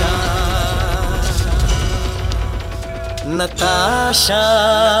 Natasha.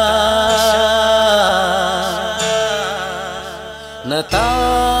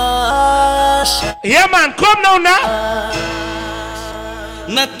 Natasha. Yeah, man, come now, now.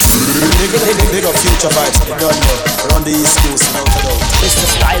 Big up Future Vibes, the gun around the East Coast, you know, Mr.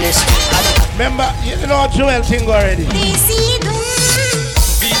 Stylish. Remember, you know Joel thing already.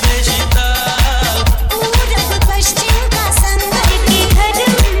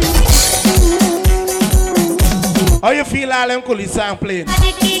 How you feel all them cool song playing?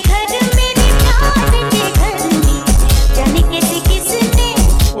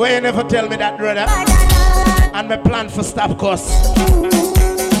 Why you never tell me that, brother? And my plan for stop cost.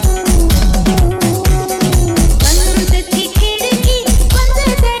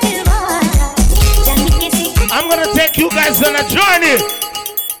 I'm gonna take you guys on a journey.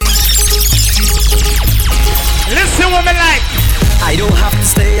 Listen what me like. I don't have to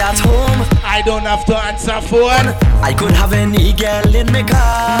stay at home. I don't have to answer phone. I could have any girl in my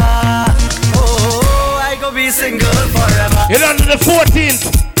car. Oh, I could be single forever. You know, the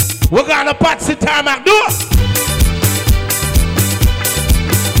 14th, we're gonna Patsy Tarmac. Do it.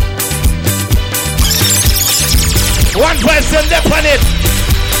 One person dip on it.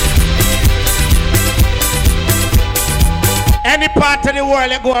 Any part of the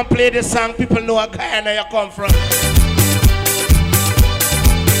world you go and play this song, people know what Guyana you come from.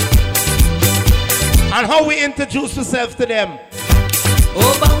 And how we introduce ourselves to them.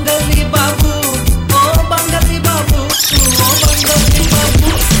 Oh, Bangali Babu. Oh, Bangali Babu. Oh, Bangali Babu.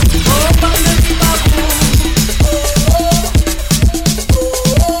 Oh, Bangali Babu.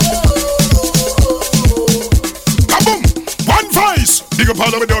 Kaboom! One voice. Big up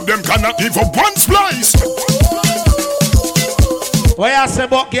all of them cannot give up one splice. What you say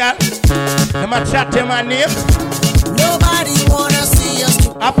about girl? Them a chat to my name. Nobody wanna see us.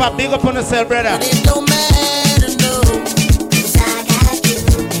 Up a big up on yourself, brother. It don't matter, no.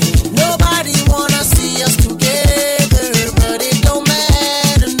 Nobody wanna see us together, but it don't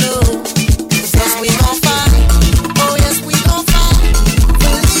matter, no. Yes, we gon' fight. Oh, yes, we gon' fight.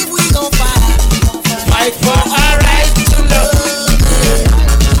 Believe we gon' fight. Fight for our right to love.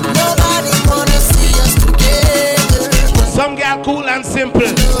 Nobody wanna see us together. Some girl cool and simple.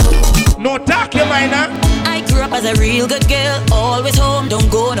 No talk your mind, huh? I grew up as a real good girl, always home, don't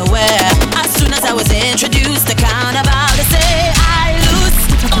go nowhere. As soon as I was introduced to carnival, they say I lose.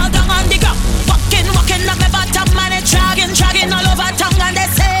 All down on the ground, walking up my bottom, and it's dragging all over tongue, and they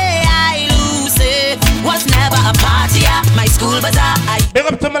say I lose. It was never a party at my school bazaar. Big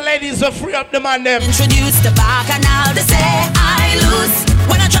up to my ladies who free up the man them. Introduced the back, and now they say I lose.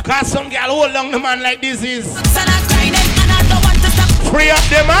 When I try, cause some girl hold on the man like this is. and I grind it, and I don't want to stop. Free up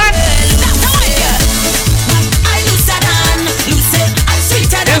the man.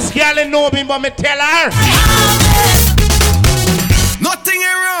 This girl ain't know me, but me tell her. Nothing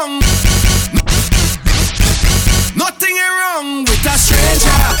ain't wrong. Nothing ain't wrong with a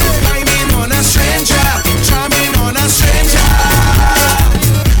stranger. Climbing on a stranger. Charming on a stranger.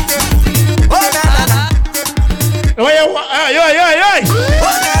 Oh, na, na, na.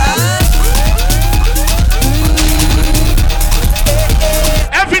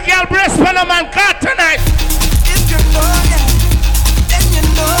 Every girl breast for a man cut tonight. If you know ya, then you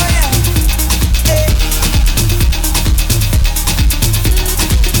know ya.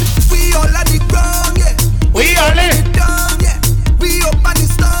 We all on the ground, yeah. We all in. Down, yeah.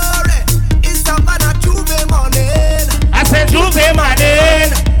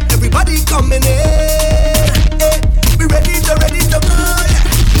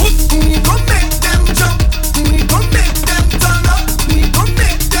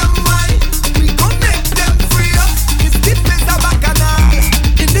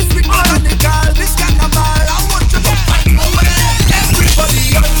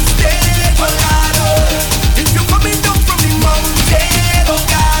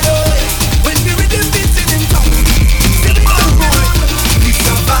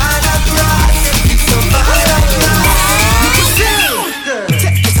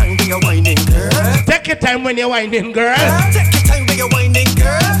 time when you're whining, girl. Take your time when you're whining,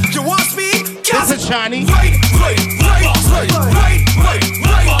 girl. You want speed? This is Shani. Right.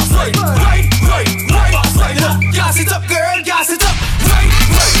 Gas it up, girl. Gas it up.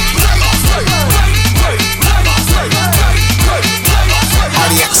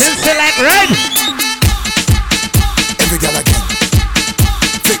 Since they like red. Every girl again.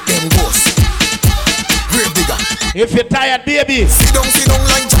 Take them ghosts. Grave digger. If you're tired, baby. Sit down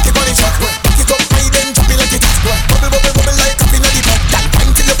like Jackie Bunny Chuck. Back it up high, then drop it like it is. Bubble like coffee in the pot. That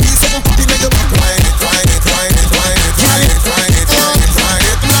pint till your piece, something pop in your back. Wine it. Bad in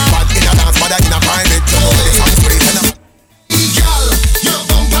a dance, bad in a private. The song's great enough. Girl, your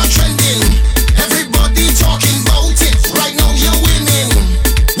bumper trending. Everybody talking about it. Right now you're winning.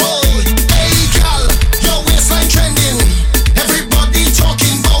 Whoa, hey girl, your waistline trending. Everybody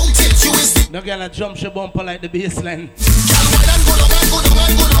talking about it. You is the No girl a jump she bumper like the bassline. girl, why don't go down.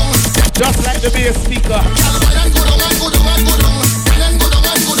 Just like the bass speaker. Girl, why don't go down. Why don't go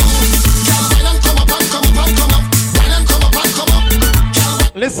down. Girl, why don't come up. Why don't come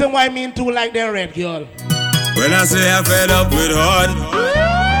up. Listen why me and two like them red girl. When I say I'm fed up with hard,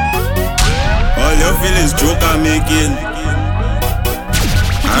 all you feel is joke I'm making.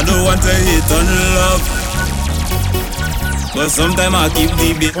 I don't want to hate on love, but sometimes I keep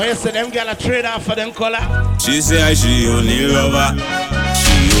the bit. When you say them girl a trade off for them color. She say she only lover,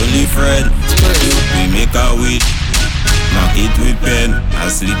 she only friend. We make a weed, knock it with pen. I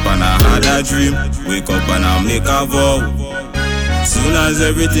sleep and I had a dream, wake up and I make a vow. Soon as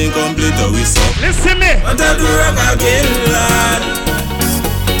everything complete, we stop. Listen me. What I do wrong again, lad?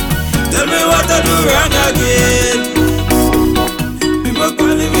 Tell me what I do wrong again. People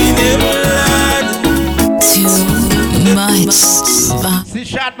calling me name, lad. Too much. See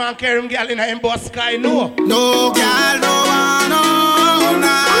short man carry him girl in a emboss sky, no. No girl, no one, no.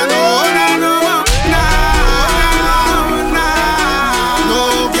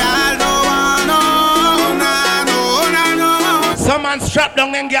 Some man strap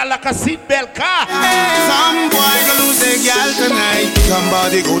down them girl like a seatbelt car. Some boy go lose a girl tonight.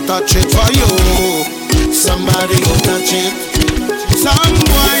 Somebody go touch it for you. Somebody go touch it. Some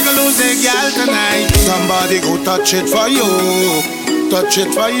boy go lose a girl tonight. Somebody go touch it for you. Touch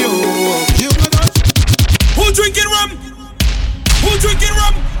it for you. Who drinking rum? Who drinking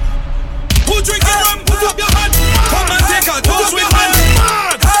rum? Who drinking rum? Put up your hand. Come and take a toast with hand.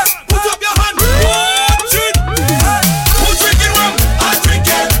 Put up your hand. Watch it. Who drinking rum? I drink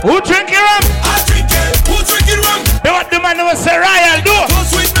it. Who drinking rum? I drink it. Who drinking rum? They what the man who say Royal do.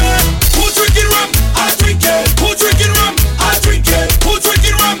 Toast with me. Who drinking rum? I drink it. Who drinking rum? I drink it. Who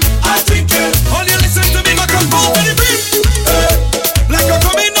drinking rum? I drink it. Only listen to me, my come out with the beat. Like I'm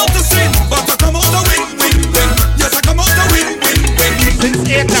coming out to sin, but I come out to win. Yes, I come out to win. Since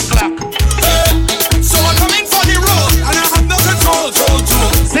 8 o'clock. So I'm coming for the road, and I have no control.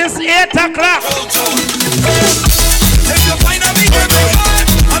 Since 8 o'clock. If you find a big man,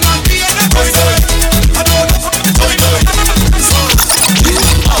 I'm not being a person. I don't know how to join.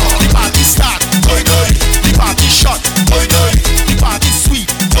 The party start. The party shot. The party sweet.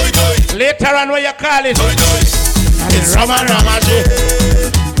 Later on what you call it? It's Raman Ramaji.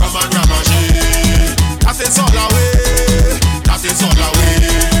 That is all away. That is all away.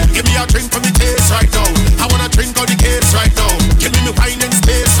 Give me a drink for me taste right now. I wanna drink out the case right now. Give me wine and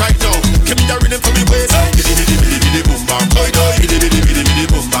space right now. Give me the rhythm for me waist. Boom bam boy boy.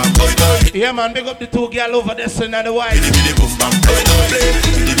 Boom bam boy boy. Yeah man, big up the two girl over there sitting on the white. Boom bam boy boy.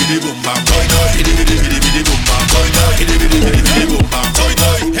 Boom bam boy boy. Boom bam boy boy. Boom bam boy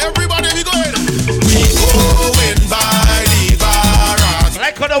boy. Everybody we going. We going by the bar.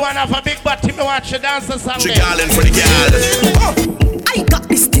 Like how the one have a big butt, me watch you dance or something. She calling for the girl. I got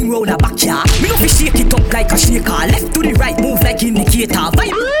this thing round the backyard. Me no fi shake it up like a shaker. Left to the right, move like indicator.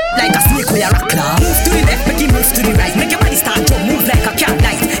 Vibe like a snake with a rocker. Move to the left, make it move to the right. Make your body start jump, move like a cat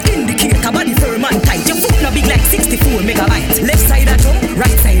light. Indicator, body firm and tight. Your foot no big like 64 megabytes. Left side a jump,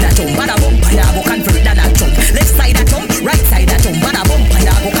 right side a jump. Bada bump, ya go convert that a jump. Left side a jump, right side a jump. Bada bump,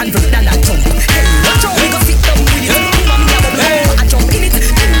 ya go convert that a jump. Hey, watch out, we go sit down with it. Mama, me a go blow a jump in it.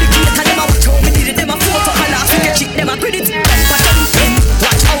 Indicator, them a watch how me did it. Them a photo and laugh with the chick, them a credit. Bump a jump in,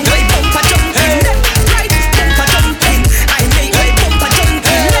 watch how we bump a jump in. Left, right, bump a jump in. I make way bump a jump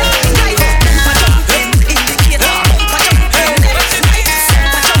in. Left, right, bump a jump in. Indicator, bump a jump in. Left, right,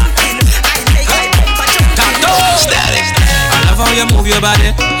 bump a jump in. I make way bump a jump in. I love how you move your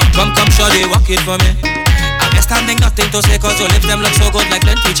body. Come, shorty, walk it for me. I guess standing nothing to say, cause your lips them look so good like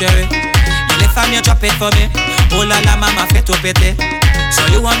plenty cherry. You lift and you drop it for me. Oh la la mama, fait to pete. So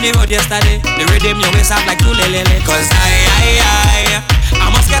you on the road yesterday. The rhythm your waist up like tulelele. Cause I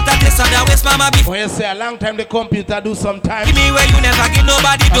must get a taste of the waste, mama. When you say a long time, the computer do sometime. Give me where you never give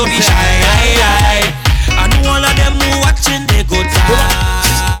nobody, don't be shy. I know all of them who watching, they go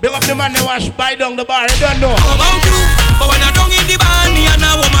die. Big up the man they wash by down the bar, I don't know. How about you? But when I don't in the band, me and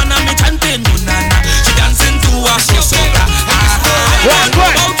a woman and me chanting, nana. She dancing to a so-so-la. I don't know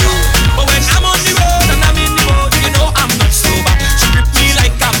about you. But when I'm on the road and I'm in the road, you know I'm not sober. She grip me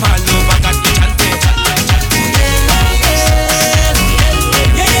like a malova, got me chanting.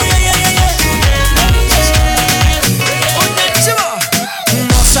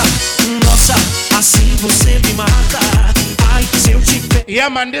 Nossa, assim você me mata. Ai, se eu te pego. Yeah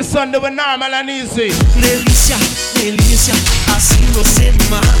man, this Sunday was normal and easy. Delícia, delícia, assim você me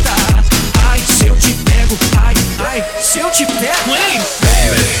mata. Ai, se eu te pego. Ai, ai, se eu te pego, hein?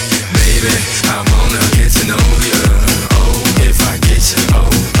 Baby, baby, I wanna get to know you. Oh, if I get you, oh.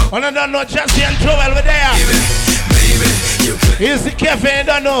 I don't know, Jesse and Joel were there. Baby, you play. Here's the cafe, you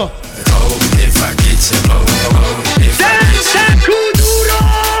don't know. Oh, if I get you, oh, if I get you.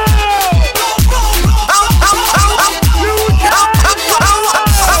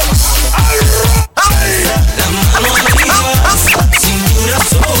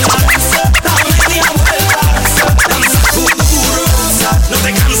 No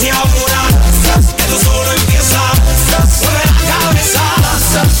te canses ahora, que tú solo empiezas. Mueve la cabeza.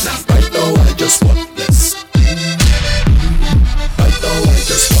 Right now I just want this. Right now I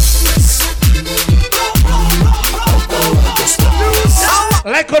just want this. Right now I just want this.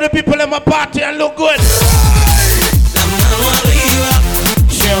 Like how the people in my party and look good. La mano arriba,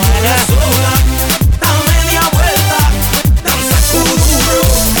 lleva sola, da media vuelta, danza duro.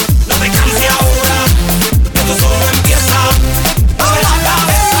 No te canses ahora, que tú solo empiezas. Mueve la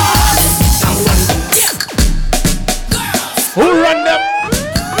cabeza. Who run them?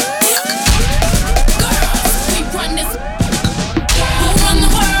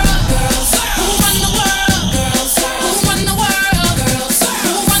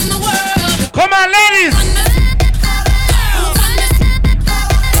 Come on, ladies!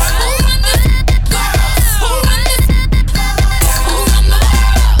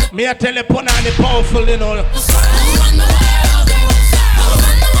 Me I tell you, put on the powerful, you know.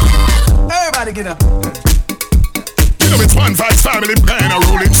 Everybody get up. You know it's One Vice Family playing a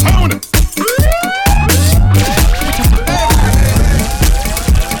rolling sound.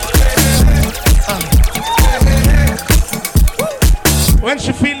 When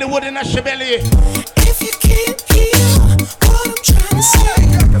she feel the wood in her belly. If you can't hear what I'm trying to say,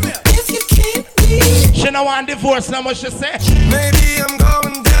 if you can't read, She don't want divorce, now what she say? Maybe I'm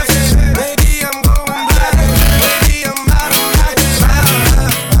going deaf, maybe I'm going black, maybe I'm out of my.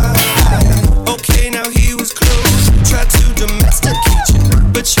 Okay, now he was close, tried to domesticate you,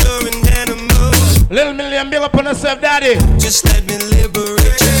 but you're an animal. Little Million, big up on yourself, daddy. Just let me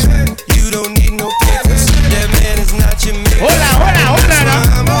liberate you. You don't need no papers. That man is not your man. Hold on now.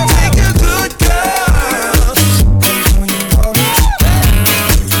 I'm gonna take a good girl.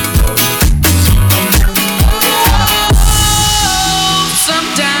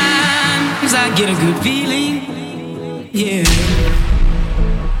 Sometimes I get a good feeling, yeah.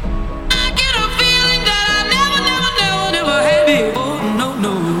 I get a feeling that I never had before. No,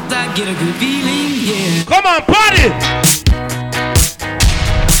 I get a good feeling, yeah. Come on, party!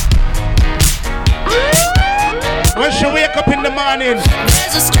 When she wake up in the morning,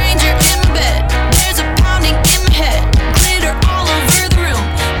 there's a stranger in my bed, there's a pounding in my head, glitter all over the room,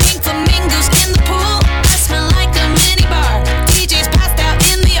 pink flamingos in the pool, I smell like a mini bar, DJ's passed out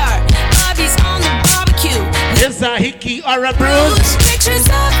in the yard, Bobby's on the barbecue. is a hickey or a bruise? Pictures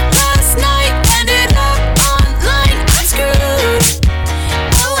of last night ended up online, I'm screwed.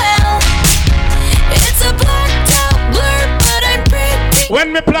 Oh well, it's a blacked out blur, but I'm pretty.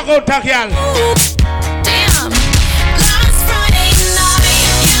 When me plug out a girl. Damn. Last Friday night,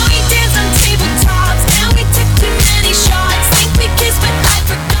 yeah, we danced on tabletops, and we took too many shots. Think we kissed, but I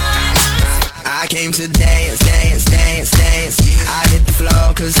forgot. I came to dance, dance, dance, dance. I hit the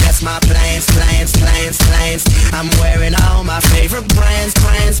floor cause that's my plans, plans, plans, plans. I'm wearing all my favorite brands,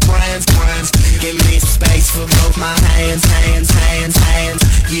 brands, brands, brands. Give me some space for both my hands, hands, hands, hands.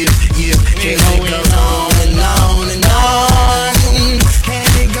 You, cause it goes on and on and on.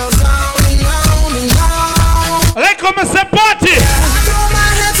 And it goes on and on and on. Like come and say party. I throw my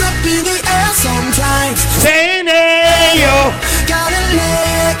hands up in the air sometimes. Saying hey yo. Gotta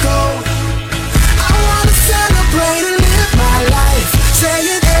let go. I wanna celebrate and live my life. Say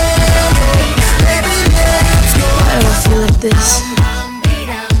it, hey, baby, let's go. I don't feel like this.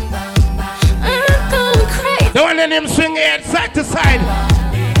 I'm going crazy. The one in him swing head side to side.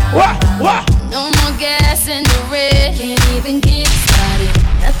 What? No more gas in the red. Can't even get started.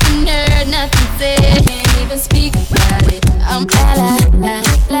 ain't heard nothing said. Can't even speak about it. I'm la la la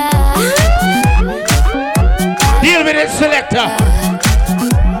la. Deal with it, selector.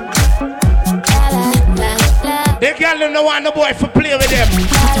 The girl don't want the boy to play with them.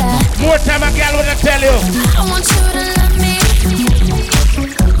 More time a girl wanna tell you. I want you to love me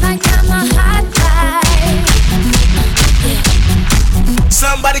like I'm a hot guy.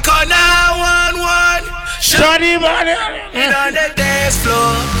 Somebody call 911. Shorty money on the dance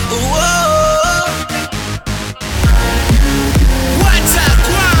floor. Ooh, what's up,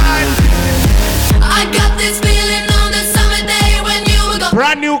 Quan? I got this feeling on the summer day when you were gone.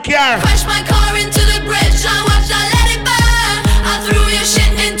 Brand new car. Crashed my car into the bridge. I watched, I let it burn. I threw your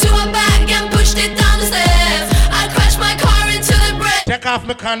shit into a bag and pushed it down the stairs. I crashed my car into the bridge. Take off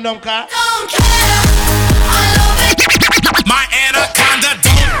my condom car. Don't care. I love it. My anaconda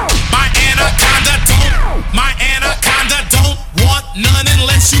don't. My anaconda don't. My anaconda don't want none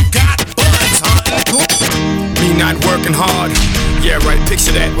unless you got buns, hun. Me not working hard. Yeah, right,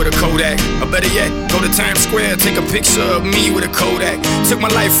 picture that with a Kodak. Or better yet, go to Times Square, take a picture of me with a Kodak. Took my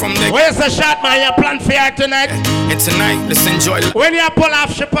life from there. Where's the shot, man? You plan for you tonight? And tonight, let's enjoy the when you pull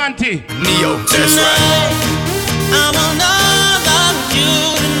off your panty. Neo, that's right. I'm on all of you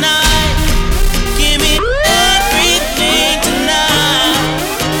tonight. Give me everything tonight.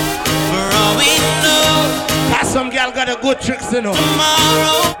 For all we know. Cause some girl got a good tricks, you know.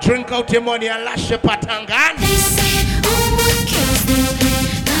 Tomorrow. Drink out your money and lash your patangan.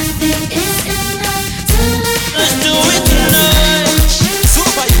 Let's do it tonight.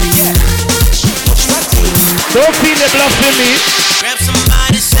 Super, yeah. Don't feel the bluff in me. Grab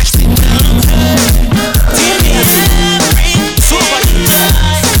somebody sexy down her. Give me every super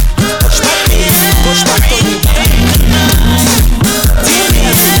tonight. Push back on you. Give me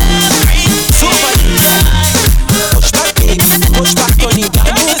every super tonight. Push back, baby. Push back on you.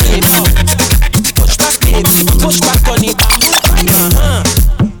 Push back, baby. Push back on you.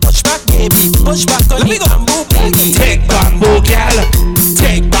 Push back, baby. Push back on you. Bamboo, baby. Take bamboo, gal.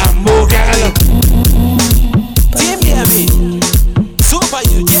 Take bamboo, gal. Super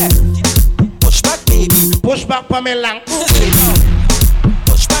you, yeah. Push back, baby. Push back for me long.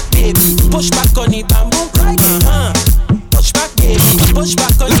 Push back, baby. Push back on the bamboo. Push back, baby. Push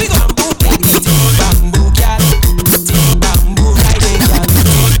back on the bamboo. Take bamboo, gal. Take bamboo, right, gal.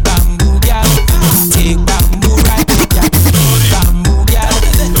 Take bamboo, gal. Take bamboo, right, gal. Bamboo, gal.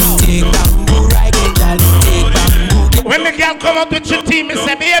 Take bamboo, right, gal. Take bamboo. When the girl come up with your team, me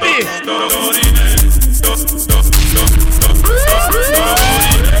say, baby.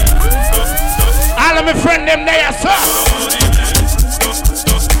 All of my friends, them there, sir.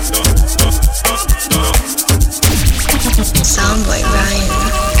 Soundboy Ryan.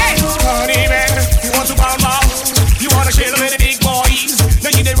 Hey, honey man, you want to bound out? You want to chill with the big boys? Now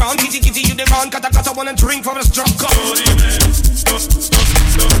you the round, kitty kitty, you the round, kata one and drink from a struck cup.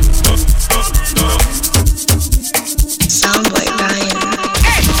 Soundboy Ryan.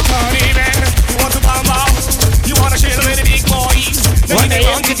 Hey, honey man, you want to bound out? You want to chill with the big boys? Now you the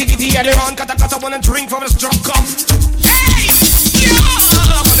round, kitty kitty, you the round, kata one and drink from a struck cup. Hey, yeah,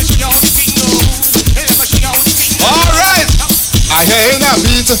 I wanna show you how the thing goes. All right. I hear that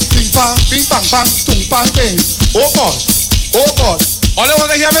beat, ping pong, ping pong, pong, tung pong, ping. Oh God, oh God. All I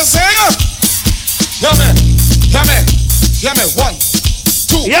wanna hear me sing. Hear me, hear me, hear me. 1,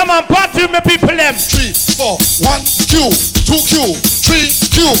 2. Yeah, man, party with me people them. 3, 4. 1 Q, 2 Q, 3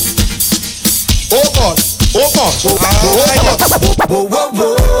 Q. Oh God, oh God, oh God. Whoa, whoa,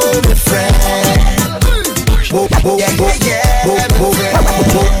 whoa, my friend. Whoa, whoa, yeah, yeah. Whoa, whoa, whoa,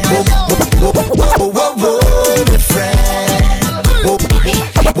 whoa, whoa, whoa, my friend. Whoa,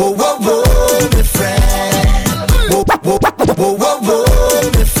 whoa, whoa, whoa, my friend. Whoa, whoa, whoa, whoa, whoa,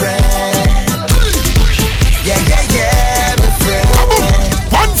 my friend. Yeah, yeah, yeah, my friend.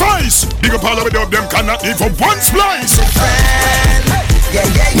 One voice. Big up all of them cannot live for one splice. Yeah,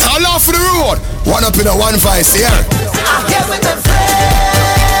 yeah, now laugh for the road. One up in a one vice here. I'm here with a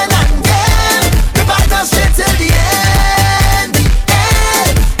friend. And then we fight us straight till the end. The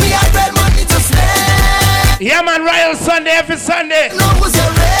end. We have red money to spend. Yeah, man, Royal Sunday every Sunday. No, it was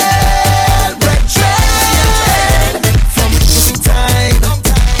a red trend. From the time,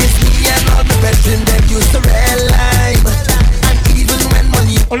 it's me and all the brethren that used the red line. And even when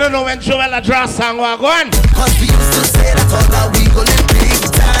money. Oh, no, no, when Joel a draw song, we're going. Cause we used to say that all that we go live big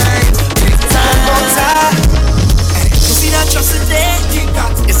time. Big time. You see that trust in there?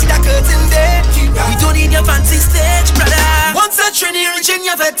 You see that curtain there? We don't need your fancy stage, brother. Once that training reach in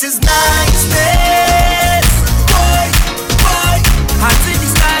your vet is niceness. Boy, boy, hands in the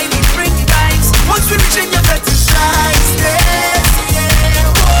sky, we bring the vibes. Once we reach in your vet is niceness.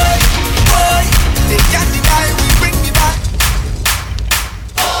 Yeah, boy,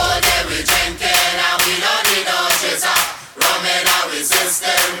 we system,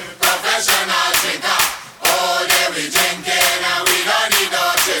 professional drinker. All day we drinking and we don't need no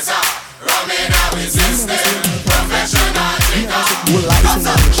chaser. Rum in our system, professional drinker.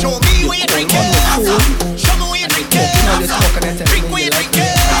 Show me where you drinking. Show me where you drinking. Drink where you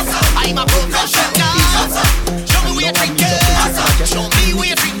drinking. I'm a professional. Show me where you drinking. Show me where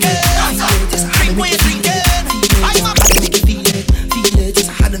you drinking. Drink where you drinking. I'm a. Feel it, just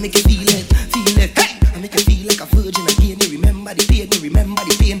how to make you feel it. Hey, I make you feel like a virgin again. You remember the pain, you remember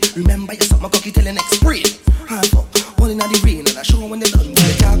the pain. Remember you suck my cocky till the next spring. I fuck, all in the rain, and I show when they done.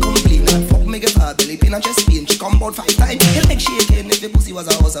 You can't complain. I fuck, make it hard, belly pain and chest pain. She come about 5 times. You like shaking if the pussy was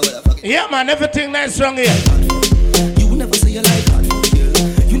a house, I would have fucking. Yeah, man, everything nice wrong here. You never say you like that,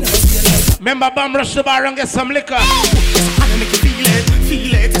 girl. You never say you like that. Remember, Bam rush the bar and get some liquor. Just how to make you feel it,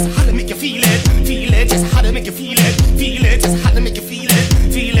 feel it. Just how to make you feel it, feel it. Just how to make you feel it, feel it. Just how to make you feel it,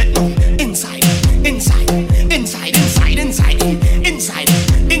 feel it. Inside, inside, inside, inside, inside, inside,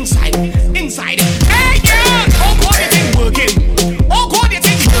 inside, inside. Hey, girl! Oh, God, you think working? Oh, God, you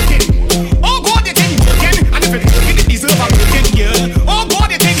think working? Oh, God, you think working? And if it's working, it deserves a working, girl. Oh,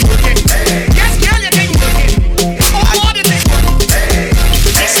 God, you think working? Yes, girl, you think working? Oh, God, you think working?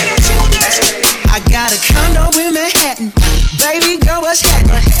 I got a condo in Manhattan. Baby girl, what's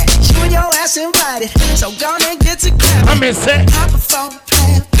happening? You and your ass invited, so gonna get to grab it. I miss it. Pop it for me,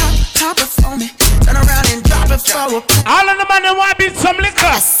 pop it for me. Turn around and drop it for me. All of the man that want beat some liquor.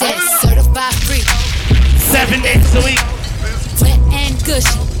 I said certified free. 7 days a week. Wet and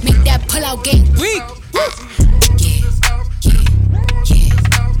gushy. Make that pull out game weak.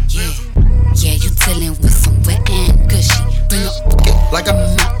 Yeah, you dealing with some wet and gushy. Bring up like a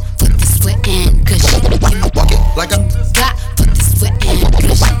put this wet and gushy. walk it like a got put this wet and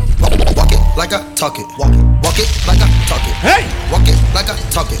gushy. walk it like a talk it. Walk it like a talk it. Hey, walk it like a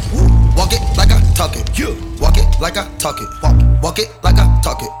talk it. Walk it like a talk it. You walk it like a talk it. Walk it like a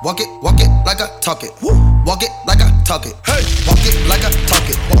talk it. Walk it like a talk it. Walk it like a talk it. Hey, walk it like a talk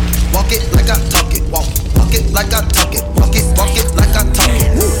it. Walk it like a talk it. Walk it like a talk it. Walk it like a talk it.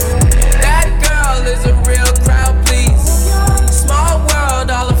 That girl is a real crowd, please. Small world,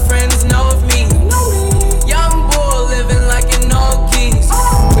 all her friends know of me. Young bull living like an old geese.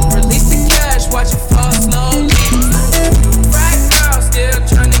 Release the cash, watch it fall slowly. Right girl, still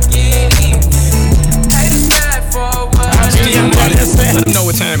trying to get in. Haters mad for a while. Let them know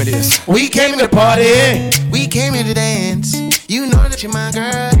what time it is. we came to party. We came here to dance. You know that you're my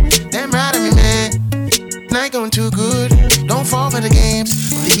girl. Damn right of me, man. Night going too good. Don't fall for the games.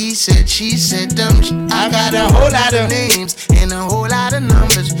 He said, she said, I got a whole lot of names and a whole lot of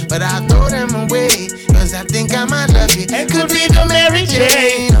numbers, but I throw them away, cause I think I might love you. It could be the Mary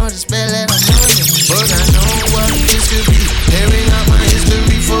Jane or the spell that I'm on you. But I know what it is to be. Tearing up my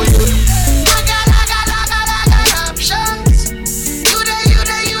history for you. I got options. You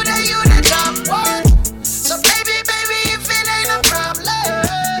the top one. So baby, if it ain't a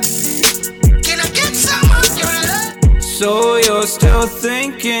problem, can I get some of your love? So you're still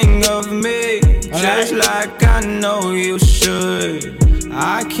thinking of me, just like I know you should.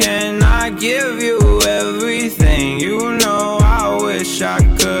 I cannot give you everything, you know I wish I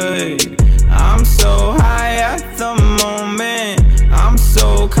could. I'm so high at the moment, I'm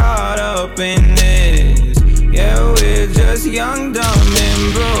so caught up in this. Yeah, we're just young, dumb,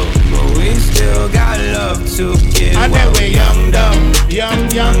 and broke, but we still got love to give. And then we're young, dumb,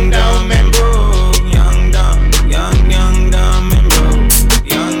 dumb, and broke. Young, dumb, dumb, and broke.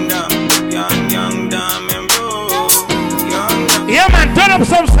 Young, dumb, and broke. Young, dumb. Yeah, man, turn up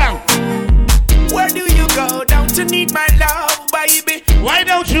some song. Where do you go down to need my love, baby? Why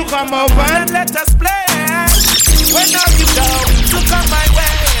don't you come over and let us play? When are you go to come my way?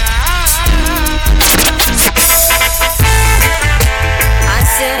 I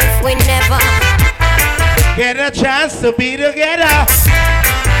said if we never get a chance to be together,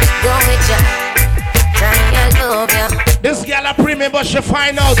 go with ya, try and love ya. This girl a premium, but she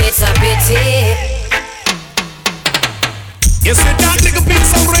find out it's a pity. You see that nigga beat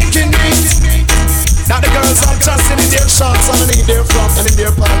some ranking names. Now the girls are just in their shorts and in their front and in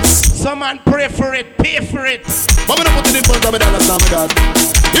their pants. Some man pray for it, pay for it. But me don't put it in front of me, that's not my God.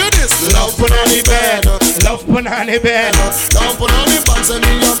 Hear this. Love put on the bed, love put on the bed. Love put on the pants and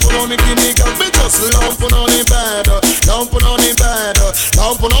me love put on the guinea girl. Me just love put on the bed, love put on the bed,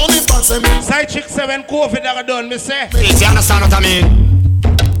 love put on the pants and me. Side chick 7 COVID that I done, me say. You understand what I mean?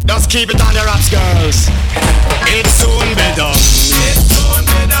 Just keep it on the raps, girls. It's soon be done.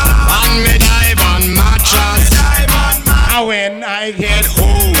 And me dive on mattress. And when I get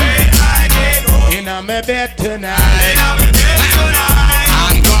home, in my bed tonight,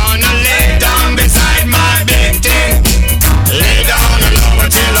 I'm gonna lay down beside my big thing. Lay down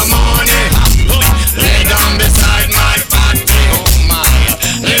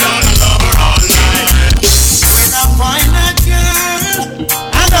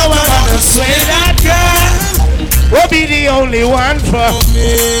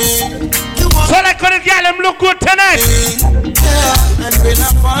So like how the girl them look good tonight. Yeah, and when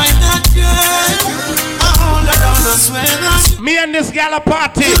I find that girl, I hold her down and swear that me and this girl a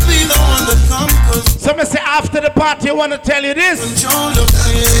party. you be the one that come, 'cause So me say after the party I wanna tell you this. control the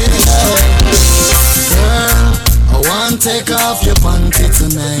pain. Girl, I want to take off your panty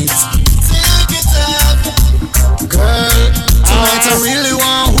tonight. Take it off. Girl, tonight I really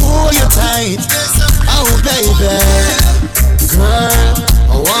want to hold you tight. Oh baby. Girl,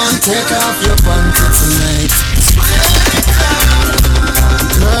 I want to take off your panty tonight.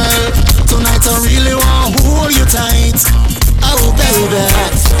 Girl, tonight I really want to hold you tight. Oh baby.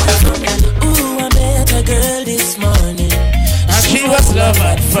 Ooh, I met a girl this morning. And she was love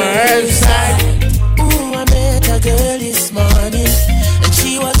at first sight. Ooh, I met a girl this morning, and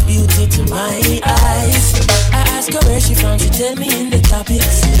she was beauty to my eyes. I asked her where she from, she tell me in the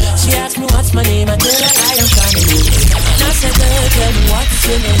topics. She asked me what's my name, I tell her I am family. And I said, girl, tell me what's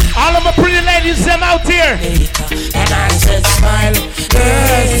your name. All of my pretty ladies, them out here. And I said, smile,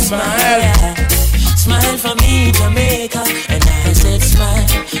 girl, smile. Smile for me, Jamaica. And I said, smile,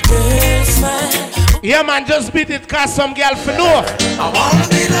 girl, smile. Yeah, man, just beat it, cause some girl for know. I wanna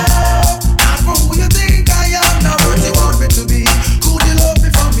be loved, not for who you think I am, not what you want me to be. Could you love me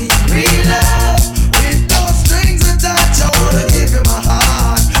for me? Real love, with no strings attached. I wanna give you my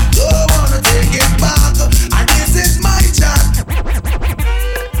heart, don't wanna take it back. And this is my chance.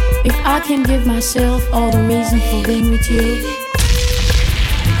 If I can give myself all the reason for being with you,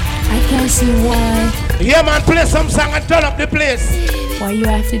 I can't see why. Yeah, man, play some song and turn up the place. Why you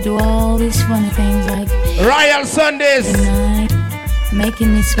have to do all these funny things like Royal Sundays. Night,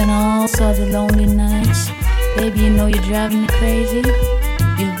 making me spend all sorts of lonely nights. Baby, you know you're driving me crazy.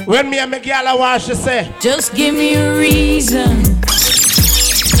 When me and my girl I wash, she say, just give me a reason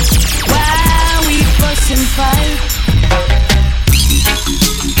why we fuss and fight.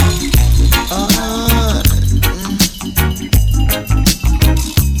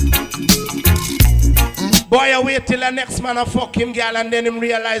 boy, I wait till the next man a fuck him girl and then him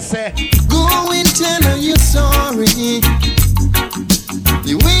realize say, go and tell her you're sorry.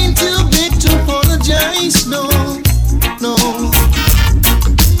 You ain't too big to apologize, no, no.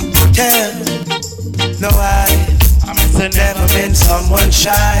 Yeah, no, I've never been someone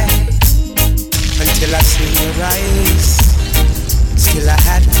shy until I seen your eyes. Still I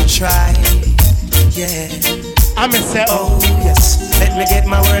had to try, yeah. I'm say, oh yes, let me get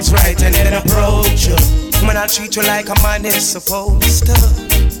my words right and then approach you. When I treat you like a man is supposed to,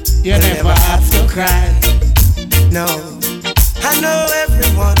 you never have to cry. No, I know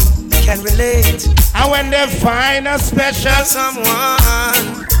everyone can relate. And when they find a special someone,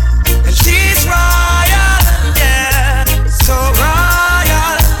 and she's royal, yeah, so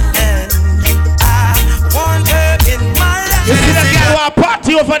royal, and I want her in my life. You see that girl who a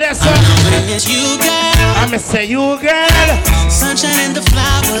party over there, son? It's you, girl. I'ma say you, girl. Sunshine and the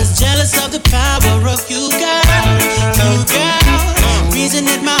flowers, jealous of the power of you, girl. You, girl. Reason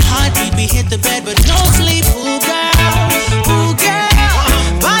that my heartbeat, we hit the bed, but no sleep. Ooh, girl. Ooh, girl.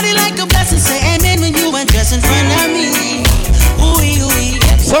 Body like a blessing, say amen when you undress in front of me. Ooh,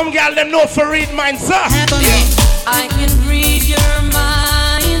 ooh, some girl them know for read mine, sir. I can read your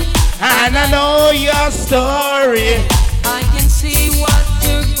mind, and I know your story. I can see what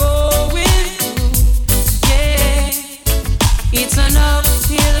you're going through. Yeah, it's an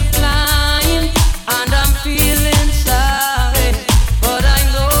uphill climb, and I'm feeling sorry, but I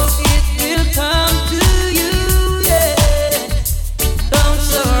know it will come to you. Yeah, don't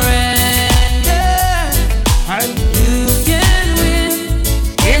surrender, and you can win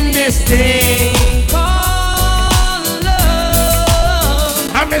in this thing.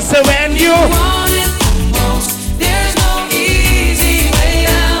 I say when you want it most, there's no easy way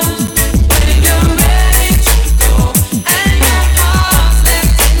out. When you're ready to go and your heart's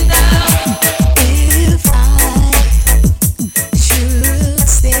letting down. If I should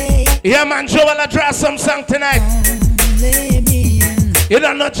stay, yeah, man, Joe will draw some song tonight. You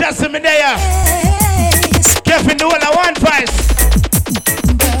don't know just me there. Kevin do what I want, Vice.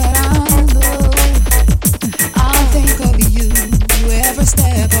 I'll think of you every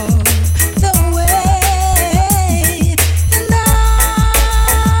step of the way, and I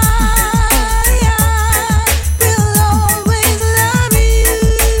will always love you.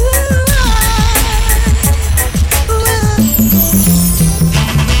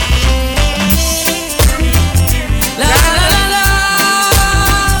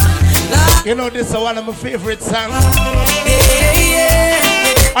 You know this is one of my favorite songs.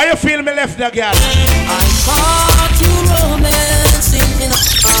 How you feel me left there, girl? I caught you romancing in a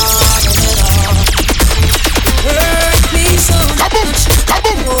hurt me so much.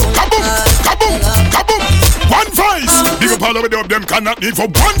 all of them cannot need for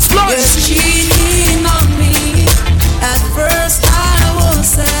one splash. Yes, cheating on me. At first I was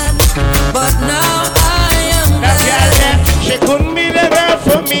sad, but now I am glad. She couldn't be the girl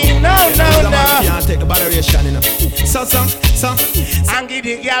for me. No. Can't take the botheration, you know. So. And give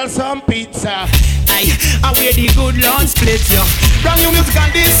the girl some pizza. I wear the good Lord split you. Bring you music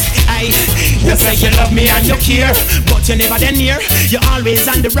on this. You say you love me and you care, but you never then near. You're always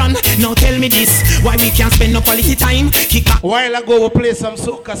on the run. Now tell me this, why we can't spend no quality time? While ago we play some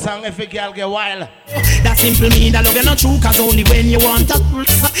soca song if a girl get wild. That simple mean that love you not true, cause only when you want to.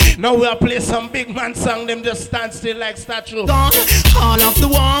 Now we'll play some big man song, them just stand still like statue. Gone, all of the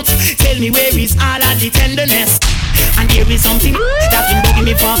warmth. Tell me where is all of the tenderness. And there is something that's been bugging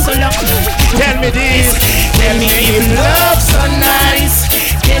me for so long. Tell me this, tell me if love's so nice.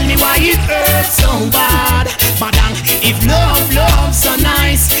 Tell me why it hurts so bad. Madam, if love's so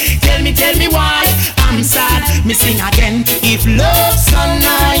nice. Tell me why I'm sad. Me sing again. If love's so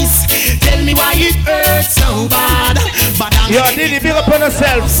nice. Tell me why it hurts so bad. Madam, yo, Diddy, big up on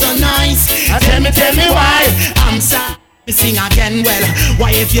yourself. So nice. And tell me why I'm sad. Me sing again. Well,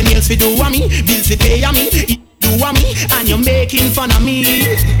 why if your nails fi do a me, bills fi pay a me, do a me, and you're making fun of me,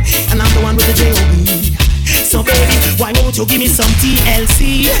 and I'm the one with the J.O.B. So baby, why won't you give me some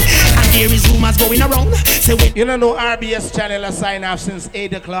TLC? And there is rumors going around. Say wait, you don't know RBS channel a sign off since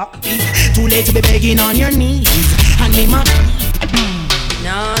 8 o'clock. Too late to be begging on your knees. And me man.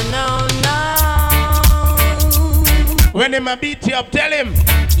 No. When him a beat you up, tell him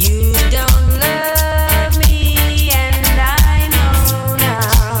you don't love me, and I know now.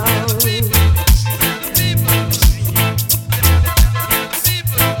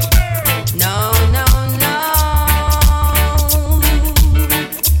 No.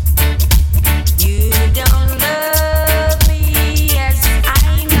 You don't love me, yes, I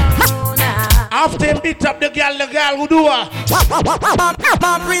know now. After him beat up the girl who do her.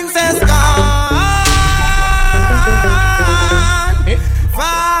 My princess gone.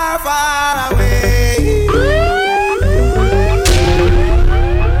 Far away,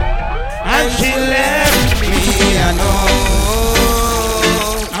 and she left me. I know.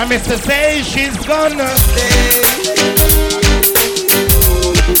 I miss to say she's gonna stay.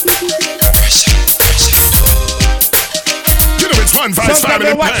 You know it's 155 in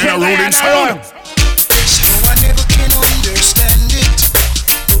the player rolling sound. So I never can understand it,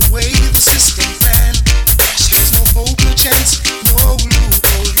 the way the system ran. There's no hope, no chance, no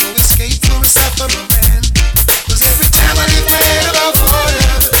loophole, no escape for a sufferer man. 'Cause every time I live my head above water,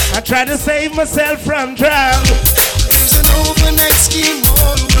 I try to save myself from drown. There's an overnight scheme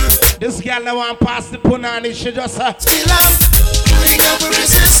all over. This girl that want pass the punani, she just still I'm putting up a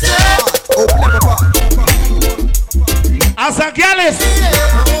resistance. As a girl is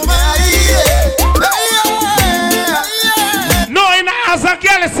no, as a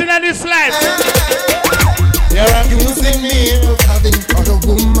girl is in this life. You're accusing me of having other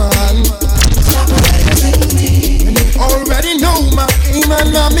woman. And you already know my aim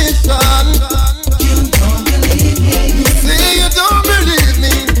and my mission. You don't believe me. You say you don't believe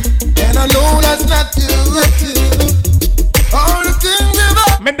me, and I know that's not you. All the things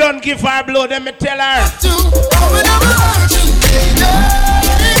about me don't give her blow, then me tell her.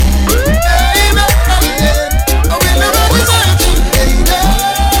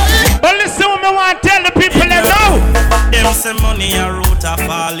 But listen what me want to tell the people that know. Them say money a root of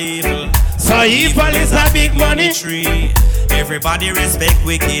all evil. So evil is a big money tree. Everybody respect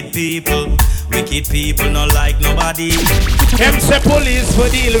wicked people. Wicked people not like nobody. Them say police for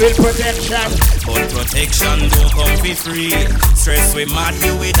deal with protection, but protection don't come for free. Stress we mad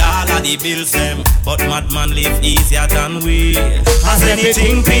you with all of the bills them, but madman live easier than we. As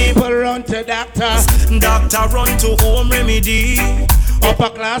anything people run to doctor, doctor run to home remedy. Upper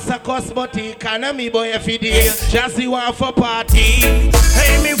class a cost but economy boy if you deal. Just you want for party.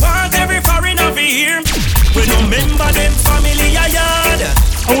 Hey me want every foreign over here. We no member them family a yard.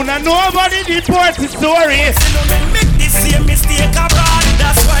 Oh, now nobody deport the story. You know me make the same mistake abroad.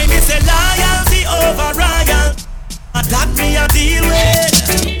 That's why me say loyalty over royal. That me a deal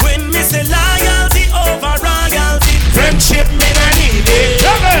with. When me say loyalty over royalty, friendship me not need it.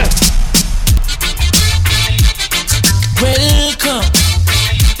 Welcome.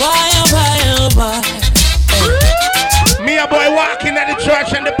 Why? Me a boy walking at the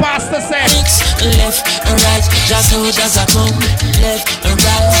church and the pastor said left and right, just how does I come? Left and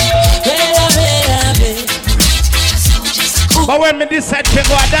right, but when me decide to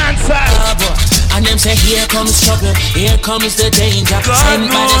go a dancer, and them say here comes trouble, here comes the danger. Sent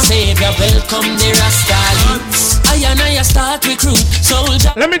by the Savior, welcome the Rasta youths. I start recruit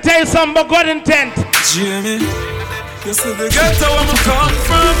soldier. Let me tell you something about God intent. Jimmy, You see the ghetto where I come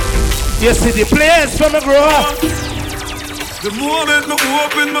from. You see the place where I grow up. The moment me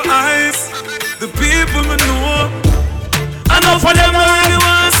open my eyes, the people me know. Enough of them only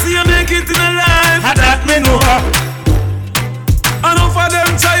want to see you make it in a life. That me know. Enough of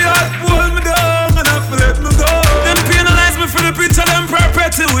them tired, hold me down and have to let me go. Them penalize me for the picture, them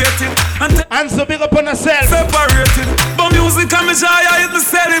perpetuating. And so big up on yourself. Separated. But music and me joy, I hit me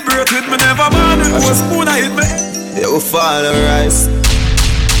celebrated. Me never born with a spoon, I hit me. They will fall and rise,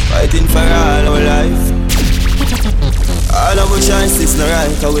 fighting for all our life. All of our choices not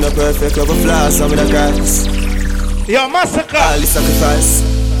right, cause we not perfect, we have a flaws and we not cries. Yo, massacre. All the sacrifice,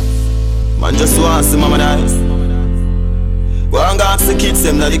 man just wants to mama nice. Go and ask the kids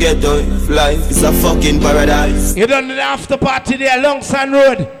them that you get though. Life is a fucking paradise. You done the after party there, Longsan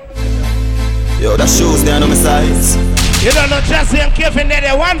Road. Yo, the shoes there on my sides. You don't know Jesse and Kevin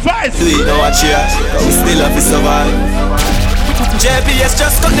there, one voice. We know what you are, but we still have to survive. JPS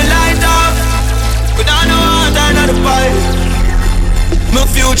just cut the light off. We don't know how to another pipe. My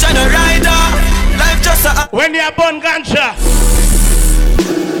future no rider. Life just a... When you are born ganja.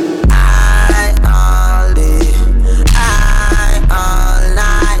 I all day, I all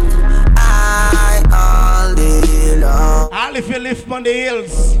night, I all day long. All if you live on the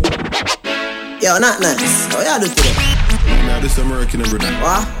hills. Yo, not nice. How you do today? Now this I'm working every day.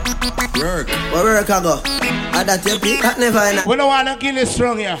 What? Work. Where work I go? I that you pick? That never enough. We don't want to get it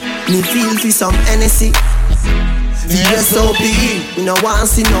strong here. Me feel for some NSC. VSOP. We no want to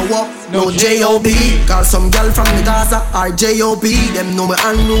see no walk, no J.O.B. Call some girl from the Gaza or J.O.B. Them know me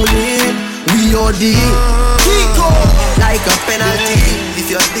unruly. We OD. Kiko. Like a penalty.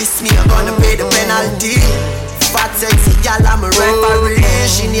 If you diss me, I'm gonna pay the penalty. Fat sexy girl, I'm a referee.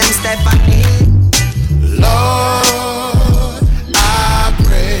 She named Stephanie. Lord, I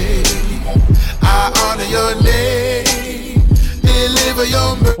pray, I honor your name, deliver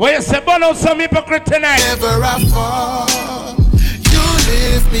your mercy. Where you say, burn out some hypocrite tonight? Never I fall, you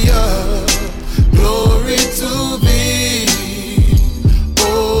lift me up, glory to thee,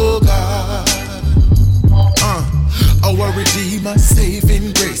 oh God. Our Redeemer,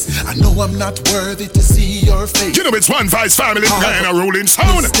 saving grace. I know I'm not worthy to see your face. You know it's One Vice Family and a rolling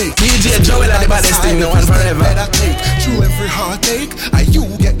sound. DJ Joel and the baddest thing, no one forever. Through every heartache, I you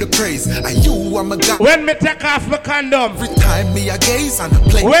get the praise. I you am a God. When me take off my condom. Every time me a gaze and a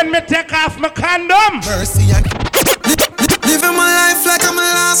play. When me take off my condom. Mercy and living my life like I'm a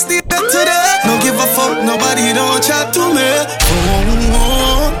last day today. Don't give a fuck, nobody don't chat to me.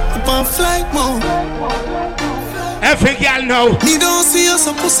 Up on flight mode. Every girl know. Me don't see you,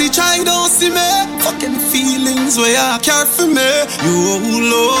 some pussy try don't see me. Fucking feelings where you care for me. You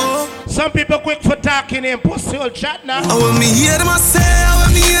low. Some people quick for talking and pussy will chat now. I want me hear them I say, I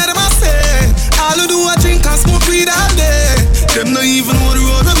want me hear them I say. All you do I drink and smoke weed all day. Them not even know the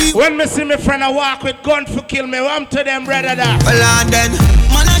road to be. When me see me friend I walk with gun for kill me, I'm to them brother that. Well and then,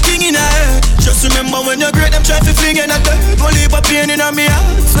 man a king in a head. Just remember when you're great, them try to fling in a dirt. One leap of pain in a me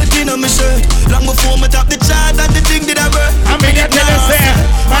heart, sweating on my shirt. Long before me top the chart and the thing did I burn. I mean you tell us say,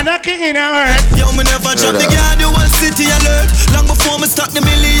 man a king in a hurt. Yo, me never drop the guard, the whole city alert. Long before me start the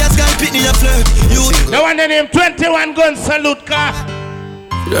millions, guy pitney a flirt. You the one that name 21 gun salute car.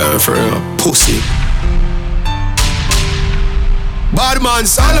 Yeah, for real, pussy. Bad man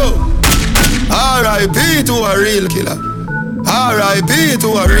Salo. R.I.P. to a real killer. R.I.P. to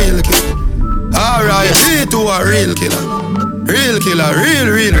a real killer. R.I.P. to a real killer. Real killer,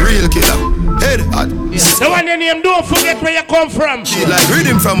 real killer. Head hot. The one that name don't forget where you come from. She like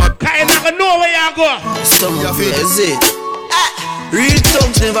rhythm from a kind of know where you go. Stomach is it. Real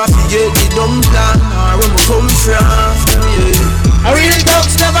thugs never forget the dumb plan or where we come from. Yeah. Real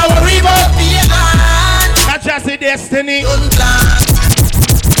thugs never worry about the land. That's just the destiny.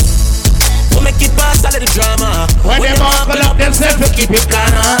 We make it past all of the drama. When they buckle up themselves to keep it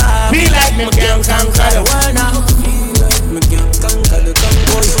calm. Feel like me can't conquer the world now. Feel like me can't conquer the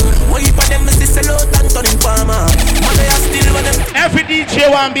conquer. What you put them is this a lot and turning farmer. Every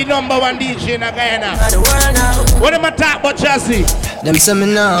DJ want be number one DJ in a Guyana. What am I talk about, Jazzy? Them say me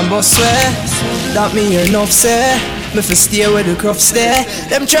nah boss swear. That me hear enough say. Me fi stay where the crop stay.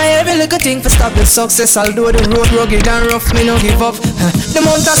 Them try every little thing for stop the success. Although the road rugged and rough, me no give up. The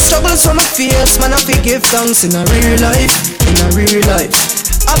amount of struggles from my face, man I fi give thanks in a real life. In a real life,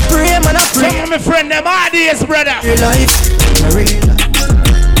 I pray, man I pray. Some of my friend them all days, brother. Real life, in a real life.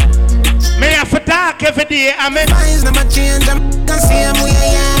 Me have to talk every day. I mean, minds never change. Them the same way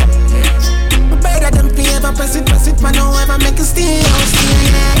I am. Better than pay ever press it, man. Don't ever make a stay.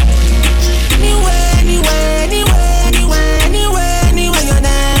 Anyway, you're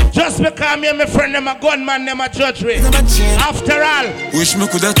there. just because call me and my friend them a gunman, them a judge me. After all, wish me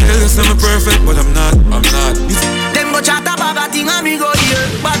coulda tell you I'm perfect, but I'm not. Them go chat about a thing and me go here,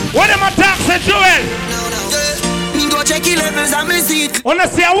 but what them a talk say, Joel? Me go check the levels and me see it. Wanna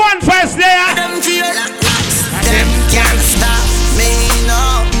see a 1 first there? Them feel like them can't stop me,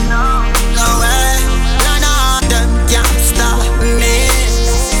 no way. No, them can't stop me.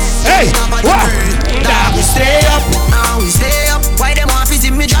 Hey, what? Dog, we stay up, we stay up. Why them want to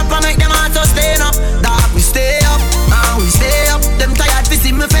see me drop and make them also stay up? Dog, we stay up, we stay up. Them tired to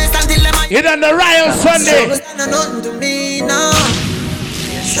see me face until them. You done the Ryan Sunday. Nothing to me, no.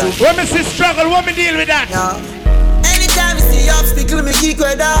 When me see struggle, when me deal with that? Anytime you see obstacle, me kick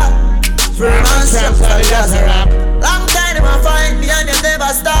with that. Long time them a find me and them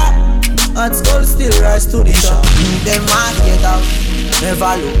never stop. And skull still rise to the top. Them want to get out.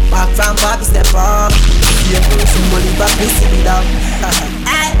 Never look back from back, step up. See a person money back, we see me down.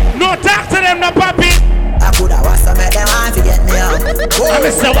 No talk to them, no papi. I coulda was to make them want to get me out. I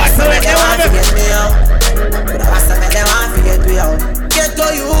miss the what's to make them want to get me out. Coulda was to make them want to get me out. Get to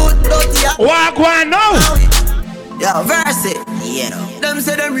you, dirty out. What go on now? Yeah, verse it. Yeah. Them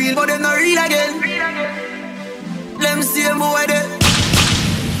say them real, but them not real again. Them see them boy there.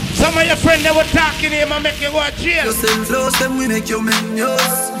 Some of your friends that were talking to him and make you go to jail. You send flows, them we make you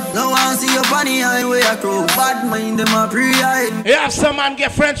menus. No one see your funny highway a crow. Bad mind them a pre-hide. You have some man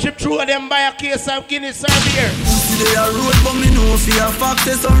get friendship through them by a case of Guinness or beer. See they a road, but me know for your fact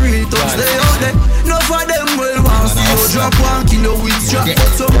there's some real thugs they out there. No for them well want see you drop 1 kilo with strap,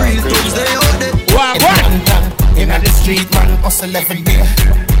 but some real thugs they out there. What? In the street man hustle every day.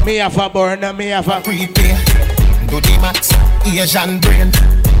 Me have a burner, me have a prepay. Do the max, Asian brain.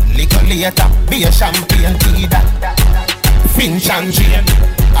 Little later, be a champagne tea that Finch and Jane.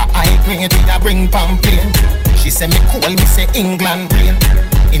 I grade with a bring pamphlet. She say me cool, me say England rain.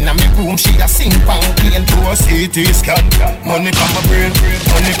 In a me room, she a sing pamphlet. Do a CT scan. Money from my brain,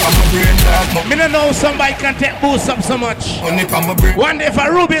 money from my brain. Me no know somebody can take boost up so much. Money from my brain. One day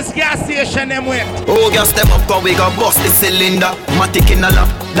for Ruby's gas station, them went. Oh, girl, step up, cause we gon' bust the cylinder. Matic in a lap,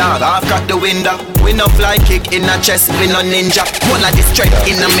 dog, I've got the window. We no fly kick in a chest, we no ninja. One of the strength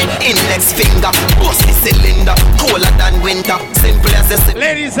in a me index finger. Bust the cylinder, colder than winter. Simple as this.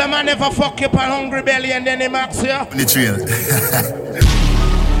 Ladies, a man never fuck you on hungry belly and then he max you. The trail.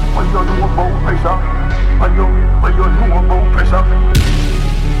 What you know about pressure? What you know about pressure?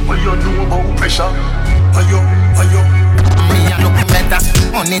 What you know about pressure? What you Me a look better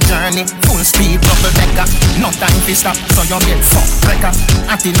on the journey, full speed, double decker. No time to stop, so you get fucked wrecker.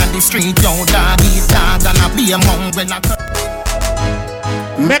 Out in the street, yo, dog eat dog and a be a mongrel.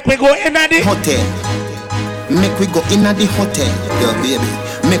 Make we go in at the hotel. Make we go in at the hotel, yo baby.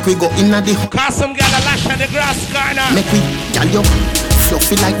 Make we go in at the hotel. Cause some gal a lash at the grass corner. Make we, gal yo,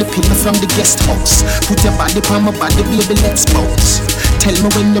 fluffy like the pillow from the guest house. Put your body on my body, baby, let's bounce. Tell me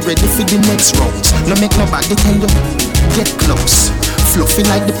when you're ready for the next rounds. No make nobody tell you, get close. Fluffy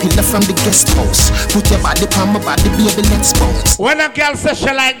like the pillar from the guest house. Put your body on my body, baby, let's bounce. When a girl says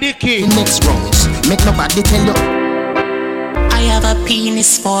she like Dickie, the next rounds. Make nobody tell you. I have a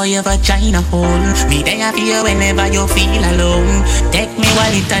penis for your vagina hole. Me there for you whenever you feel alone. Take me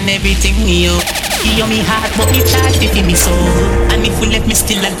wallet and everything you. Give me heart but me charge it in me soul. And if you let me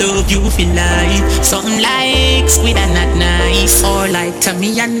still I love you feel like something like squid and not nice. Or like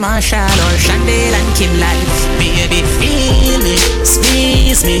Tommy and Marshall or Chandel and Kim Life. Baby feel me,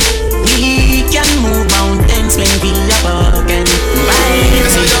 squeeze me. We can move mountains when we are walking.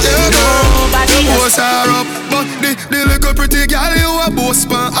 Nobody else up, but the little pretty girl you a boss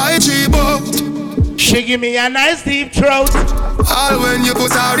pan IG but she give me a nice deep throat. All when you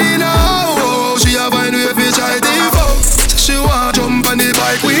put her in a she a find way fi try default. She want jump on the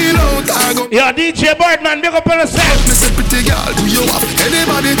bike wheel out. Yo, DJ Birdman, big up on yourself. Mr. Pretty girl, do you have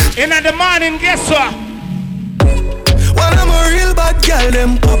anybody? In the morning, guess what? Well, I'm a real bad girl,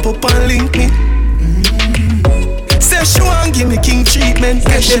 them pop up and link me. Say she want give me king treatment.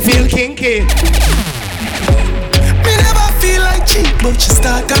 Say she feel kinky. Me never feel like cheap, but she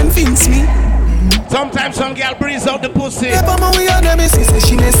start convince me. Sometimes some girl breeze out the pussy. Yeah, but my way on them is say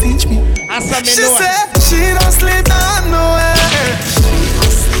she message me. And some she say she don't sleep nowhere.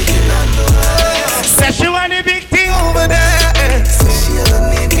 Say she want a big thing over there. Say she don't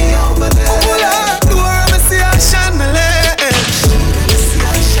need me over there. Oh Lord, do her me see her shine my leg.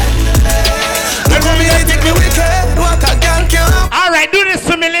 Let me take me wicked. What a girl can. Alright, do this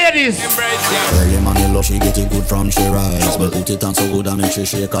to me ladies. Love she get it good from she rise, but put it on so good I make she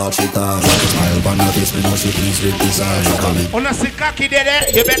shake out she ties. Smile on her face, me know she pleased with this eye. Wanna see cocky there,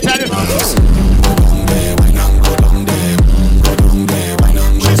 you better do. Go down there, why not go down there? Go down there, why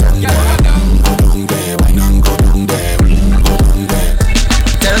not go down there?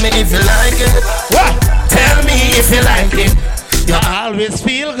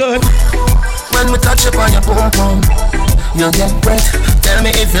 When we touch upon your boom boom, you'll get wet. Tell me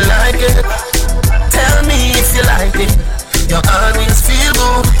if you like it. Tell me if you like it. You always feel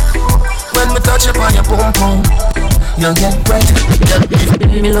good. When we touch upon your boom boom, you'll get wet.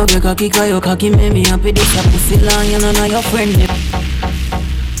 Me love your cocky, cause your cocky make me happy. This a pussy long, you know your friend.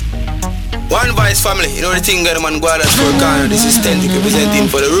 One Vice family, you know the thing that man go out for Ghana. This is 10 representing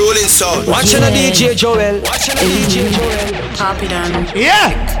for the ruling sound. Watching a DJ Joel. Watching a DJ Joel. Happy done.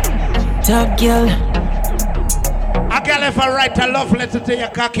 Yeah. Top girl. A girl if I write a love letter to your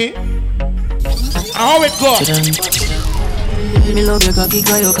cocky, how it go? Me love your cocky,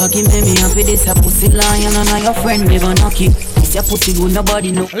 cause your cocky make me happy. This a pussy long, you know your friend never knock it. This your pussy good,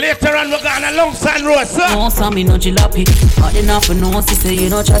 nobody know. Later on we're gonna long San Road, sir. No, son, me no jalopy. Hot enough for no, she say you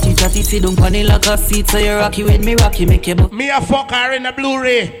know chatty. Sit down on the like a seat, so you rocky with me, rocky make you book. Me a fuck her in a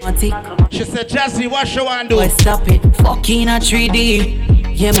Blu-ray. She said, Jazzy, what you want to do? Boy, stop it, fucking a 3D.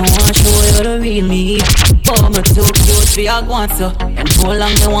 Yeah, me want show you the real me. Oh, me too cute for your guan, so. And how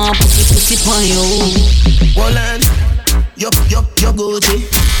long they want pussy on you? Wallan, yup, Gucci.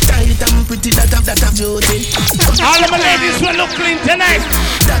 Tight and pretty, that of beauty. All of my ladies will look clean tonight.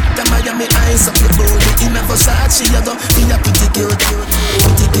 That Miami eyes up your body. In a Versace, you go, in a pretty cute.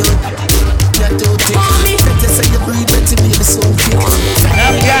 You're too thick. Better say you breathe, better baby, so cute.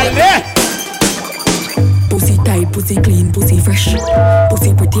 Pussy tight, pussy clean, pussy fresh.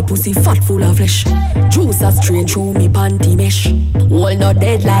 Pussy pretty, pussy fat, full of flesh. Juice a straight through me panty mesh. All not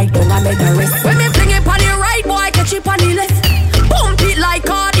dead like don't I make the rest. When me fling it on the right, boy, catch it on the left. Pump it like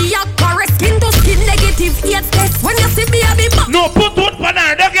cardiac arrest. Skin to skin, negative 8 test. When you see me, I be back. No, put on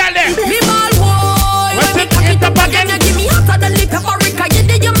her, don't get there. Me ball boy. When me cock it up again, you give me hotter than the paprika. You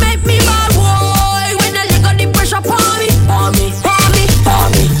did you make me ball boy. When the leg on the pressure, pour me.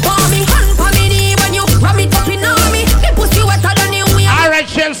 Hand for me knee when you ram it up in on me. The pussy wetter than you. Alright,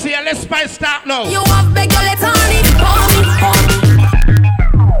 Chelsea, let's spice start now. You have beg your let on it. Pour me.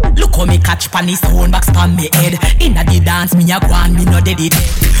 Look how me catch pan stone box pan me head. Inna the dance me a go and me no dead it.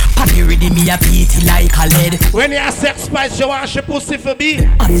 Pan ready me a beat it like a lead. When you have sex spice, you want your pussy for be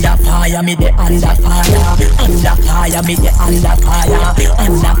under fire, me the under fire. Under fire, me the under fire.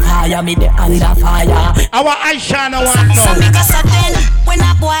 Under fire, me the under fire. Our Aisha no want no. So make us a ten when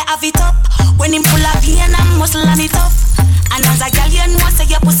a boy have it up. When him full of pain and muscle and it up. And as a girl you know say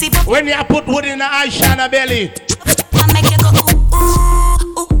your pussy up. When you put wood in the Aisha belly, I make you go ooh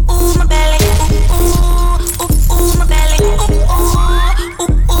ooh ooh my belly. Ooh ooh ooh my belly. Ooh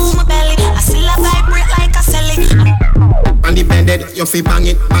ooh my belly. I still a vibrate like a celly. On the bended, you feel bang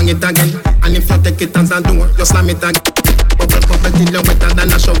it again. And if you take it as a door, you slam it again. Bubble till you wetter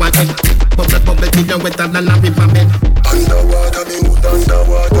than a shower head. Bubble till you wetter than a river bed. Underwater, me mood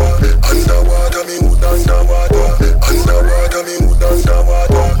underwater. Underwater, me mood underwater. Underwater, me mood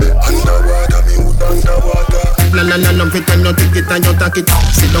underwater. Underwater, me mood underwater. No, pretend you take it and you take it.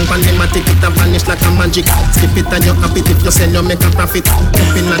 Sit down and them a take it and vanish like a magic. Skip it and you happy if you sell you make a profit.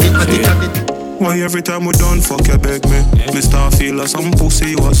 Up in the why every time we done fuck you beg me? Me start feel like some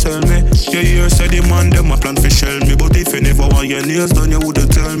pussy you a sell me. You hear say the man them a plan for shell me. But if you never want your nails done you woulda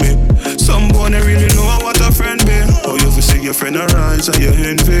tell me. Some boy really know what a friend be. Oh you fi see your friend arise and you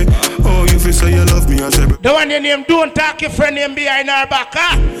envy. Oh you fi say you love me as every. The one your name don't talk your friend name behind her back,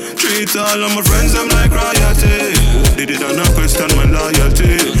 huh? Treat all of my friends them like royalty. Did it and I question my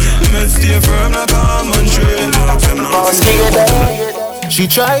loyalty. Me stay firm like a almond tree. She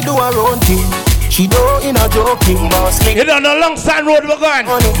try do her own thing. She do in a joking boss lady. You don't know long San Road we're going.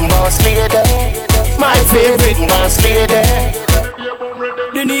 Boss lady, my favorite boss lady.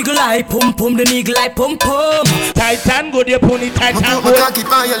 The nigga like pum pum, the nigga like pum pum. Titan good, you pony Titan good. Put a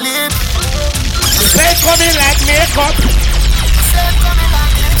keep on your lip. Say coming like makeup.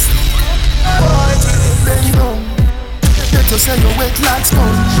 Bend down. Let you say you wet like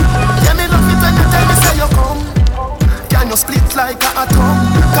sponge. Yeah me love it when you tell me say you come. Can you split like a atom?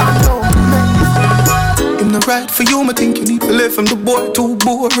 Can't do him not right for you, I think you need to live from the boy too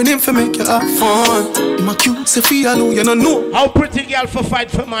boring him for make you have fun. Him a cute, say feel you don't know. How pretty girl for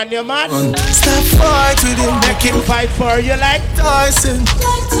fight for man, your man? Stop fight with him. Make him fight for you like Tyson.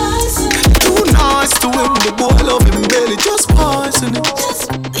 Too nice to him, the boy love him belly, just poison it.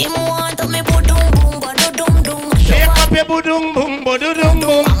 Him want to me boom boom boom boom. Shake up your boom boom boom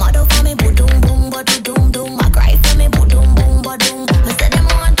boom. Mama do for me boom boom boom boom. I cry for me boom boom boom. Me say them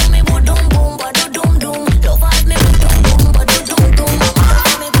want to me boom boom boom. Love us me boom boom boom. Mama do for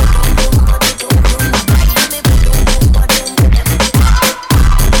me boom boom boom. Cry for me boom boom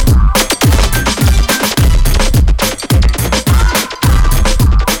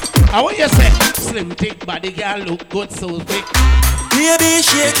How what you say? Slim thick body girl look good so quick. Baby,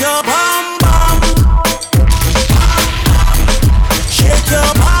 shake your bum bum. Shake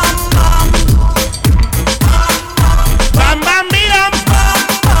your bum bum. Bam bam bam.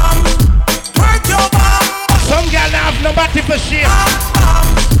 Work your bum. Some girl have no body for shit.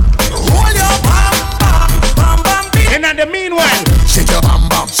 Hold your bum bum bum. And in the meanwhile, shake your bam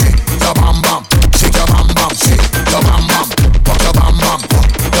bam, shake your bam bam, shake your bam bam, shake your bam bam, pop your bam bam,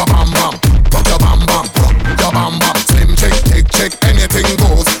 your bam bam, pop your bam bam, your bam bam. Slim check, anything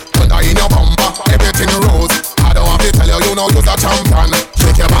goes. Thunder in your bumper, everything rose. I don't have to tell you, you know you're a champion.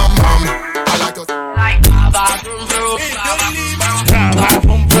 Shake your bam bam. I like to like boom boom,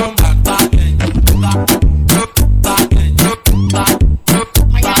 boom boom.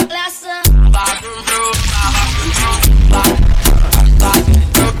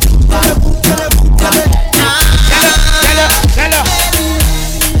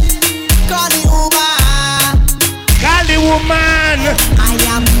 Woman, I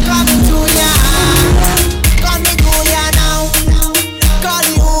am coming to ya. Coming to ya now. Call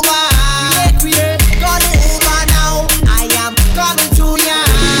the Uber. Call the Uber now. I am coming to ya.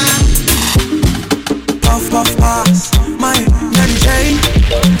 Puff puff pass, my meditate.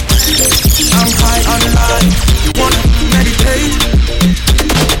 I'm high on life, wanna meditate.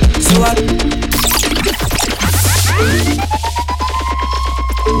 So I.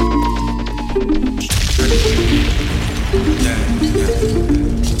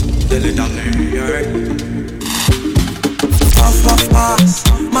 Puff puff pass,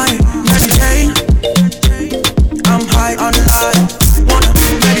 my meditate. I'm high on life, wanna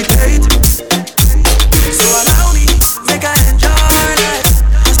meditate. So allow me, make I enjoy life.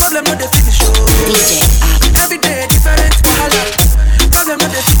 There's problem not the finish show. Every day different wahala. Problem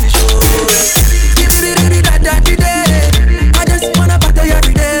not the finish show. I just wanna party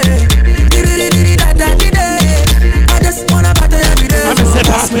every day. I just wanna party every day. I'm a say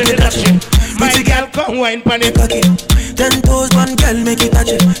pass me the shit. My girl come wine pon it. 10 toes, one girl make it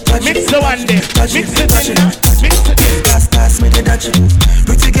touch it. Mix the one day, touch mix it, it touch in, it. mix it in. Pass me the touch it.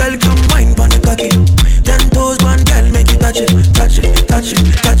 Pretty girl come wine pon the cocky. 10 toes, one girl make it touch it. Touch it, touch it,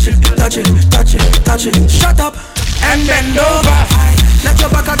 touch it, touch it, touch it, touch it. Shut up and bend over. Let your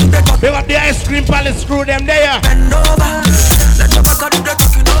back to the cock. Pick up the ice cream palace, screw them there. Bend over. Let your back to the cock.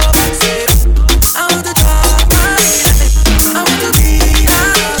 Say, I want to talk my life. I want to be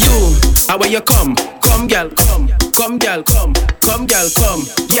you. How when you come girl, come girl, come girl, come.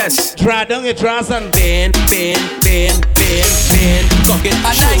 Yes. Draw down your dress and bend. Cock it.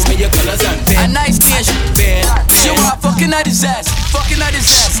 A nice, show me your colors and bend. A nice nation. Bend. She want fucking at his ass. Fucking at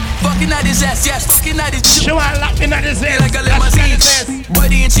his ass. Fucking at his ass. Yes. Fucking at his. She want laughing at his ass. Like a limousine.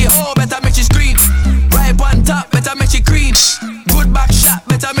 Body and she oh better make she scream. Right on top better make she cream. Good back shot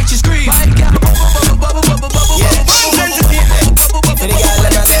better make she scream.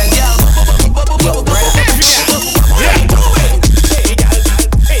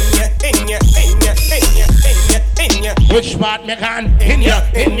 Which part me can? In ya.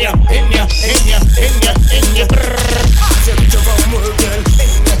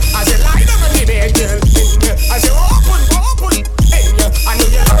 I say lie down on the bed, girl. I say open. I know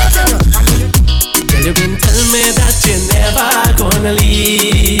you're Girl, you been telling me that you're never gonna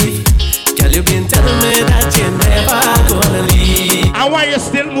leave. Girl, you been telling me that you're never gonna leave. And why you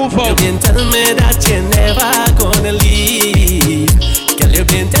still move up? You been telling me that you're never gonna leave. Girl, you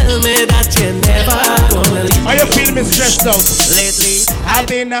been telling me that you're never gonna leave. Are you feeling me stressed out? Lately, I've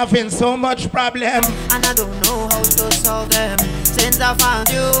been having so much problem, and I don't know how to solve them. Since I found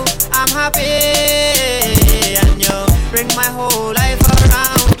you, I'm happy, and you bring my whole life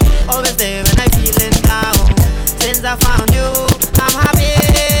around. Always there when I'm feeling down. Since I found you, I'm happy.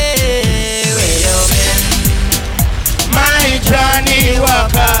 Where you been? My Johnny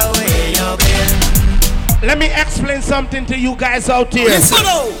Walker. Where you been? Let me explain something to you guys out here.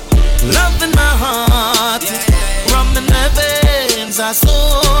 love in my heart, rum in my veins. I so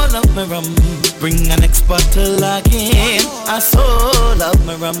love my rum. Bring an next bottle again. I so love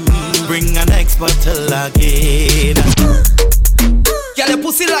my rum. Bring an next bottle again. Girl, your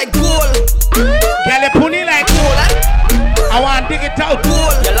pussy like gold. Girl, your pussy like gold. I wanna dig it out.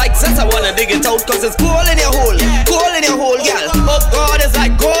 Gold. You like that? I wanna dig it out, cause it's gold in your hole. Gold in your hole, girl. Oh God, it's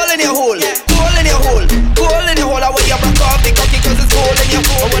like gold in your hole. Gold in your hole. Gold in your hole. I want you broke off the cocky, cause it's gold in your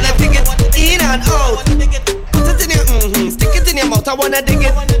hole. I wanna dig it in and out. Put it in your stick it in your mouth. I wanna dig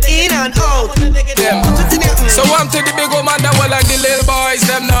it in and out. Yeah. Put it in your So I'm to the big woman that will like the little boys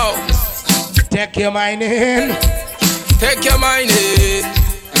them now. Take your mind in. Take your mind in.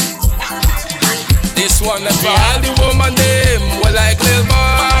 This one for all the woman them who like little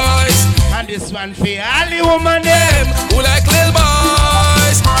boys. And this one for all the woman them who like little boys.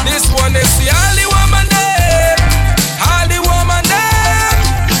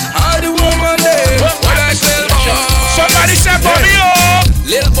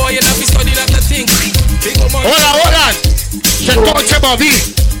 out to Bobby.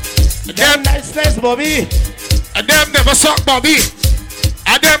 Them nice Bobby. And them never suck Bobby.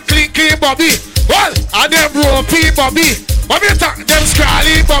 And them clean Bobby. Well, and them ropey Bobby. Bobby talk them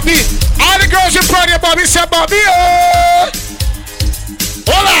scrawly Bobby. All the girls you proud of Bobby say Bobby. Oh.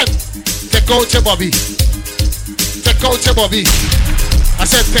 Hold on. Take out your Bobby. Take out your Bobby. I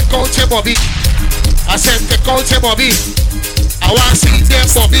said take out your Bobby. I said take out your Bobby. I want to see them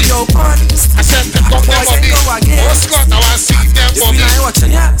Bobby. I said take out your Bobby. Oh Scott, I want to see them Bobby. You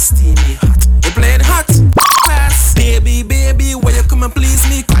watching, yeah? Steamy hot. You playing hot. Baby, baby, will you come and please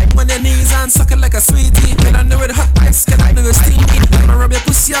me? Climb on your knees and suck it like a sweetie. Get under with hot pipes, get under the steamy. I'ma rub your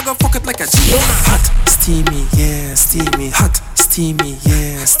pussy, I go fuck it like a G. Hot, steamy, yeah, steamy. Hot, steamy,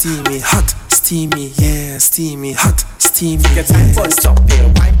 yeah, steamy. Hot, steamy, yeah, steamy. Hot, steamy. Get wine on top here,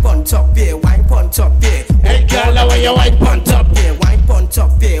 wine on top here, wine on top here. Hey girl, how you wine on top here? Wine on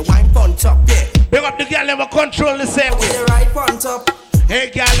top here, wine on top here. Big up the girl, never control the same way. You right on top. Hey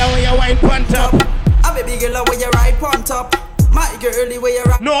girl, how you wine on top? A baby girl, where you right on top. My girlie, where you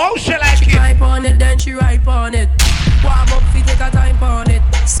right. No, how she like it? Ripe on it, then she ripe on it. Warm up, fi take a time on it.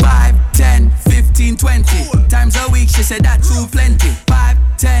 5, 10, 15, 20 times a week. She said that too plenty. 5,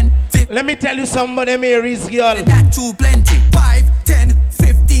 10, 15. Let me tell you somebody, Mary's girl. That too plenty. 5, 10,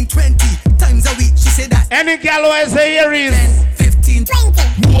 15, 20 times a week. She said that. Any girl who has a Aries. 10, 15,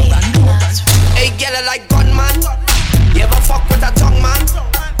 20. More and more. Hey, girl, I like gunman. You ever fuck with a tongue man?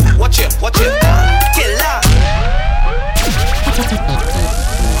 Watch it, killer.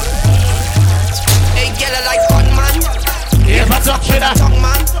 Hey, girl, I like gunman. You ever touch with a tongue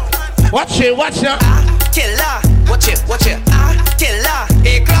man? Watch it, killer. Watch it, killer.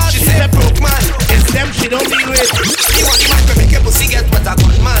 Hey, Claude, she said broke man. It's them she don't deal with. You want the man to make your pussy get with a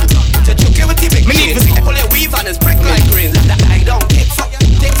gunman. To choke you with the big chain. Pull your weave and it's break like rain. Let that eye down, take fuck.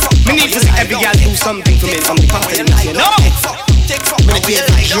 Me need to see every girl do something to me from the pocket, you know? Me not care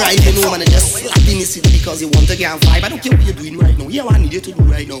if you drive, you know, man, and just slap in the city because you want to get a vibe. I don't care what you're doing right now. Yeah, what I need you to do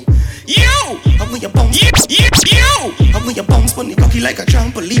right now. You! How will you bounce? You! How will you bounce on the cocky like a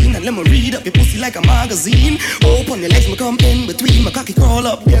trampoline? And let me read up your pussy like a magazine. Open your legs, me come in between. My cocky crawl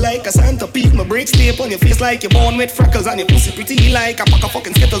up there like a centipede. My brakes stay up on your face like you're born with freckles. And your pussy pretty like a pack of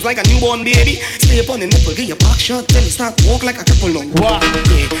fucking Skittles like a newborn baby. Stay up on the nipple, get your back shot till you start walk like a cripple now. Walk,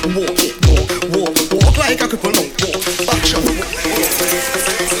 walk like a cripple now. Walk, back shot.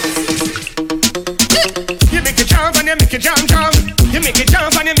 You make it jump and you make it jump. You make it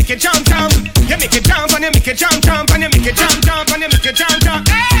jump and you make it jump. You make it jump and you make it jump. And you make it jump and you make it jump.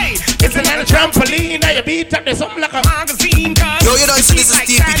 Hey, it's another trampoline. Now you beat up. There's something like a magazine. Yo, you don't see this is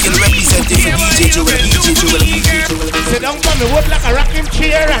Steve Pickens representing for DJ Joel. Sit down for me, work like a rocking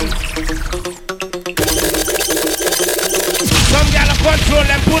chair and some girl control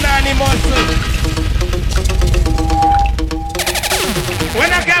them punani muscle.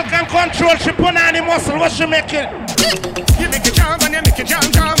 When a girl can control she punani muscle, what she making? You make it jump and you make it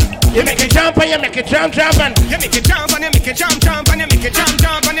jump. You make it jump and you make it jump and you make it jump and you make it jump and you make it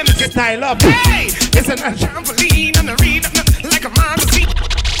jump and you make it style up. Hey, it's a trampoline and a read like a magazine.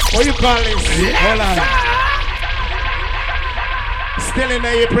 What you call this? Hold on. Still in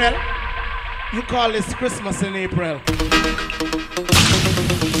April? You call this Christmas in April.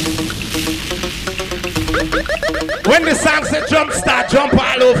 When the song says jump, start jump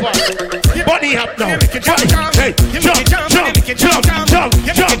all over. Body up now. Hey, jump. Hey,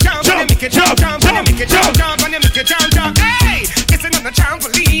 it's another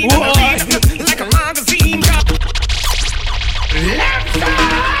trampoline. Like a magazine.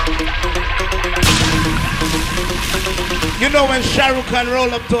 You know when Shah Rukh Khan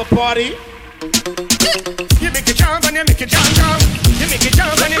roll up to a party? You make it jump and you make it jump. You make it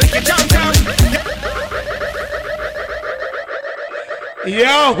jump and you make it jump.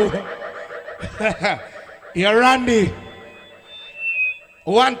 Yo, you're Randy.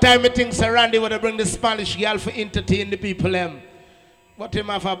 One time I think Sir Randy would have bring the Spanish girl for entertain the people but him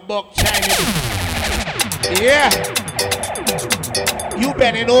have a buck Chinese. Yeah. You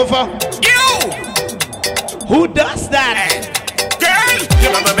bending over? You! Who does that? Girl!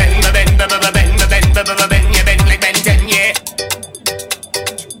 You bend like Ben 10, yeah.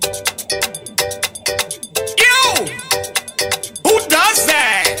 You! Who does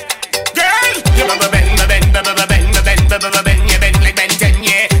that? Girl! You bend like Ben 10,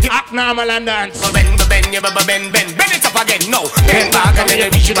 yeah. Act normal and dance. Bend it up again, no. Bend back and then you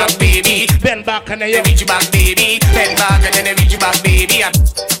reach back, baby. Bend back and then you reach back, baby. Bend back and then you reach back, baby.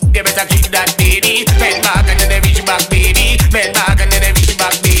 You better keep that, baby. Bend back and then you reach back, baby. Bend back and then you reach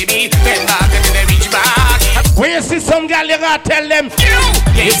back, baby. Bend back and then you reach back. When you see some girl, you gotta tell them, yeah,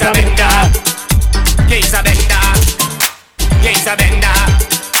 he's a bender. Yeah, he's a bender. Yeah, he's a bender.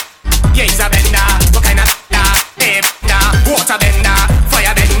 Yeah, he's a bender. What kind of bender? Air bender, water bender,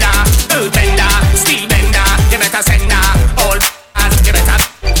 fire bender, earth bender, steel bender. You better send all benders. You better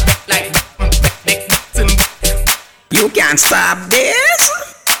like big button. You can't stop this.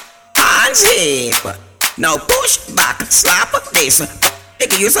 Hands hip. Now push back, slap this.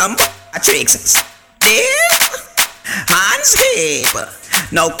 Make you some tricks. This. Hands hip.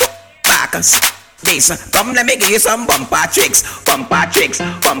 Now push back, this. Come let me give you some bumper tricks. Bumper tricks,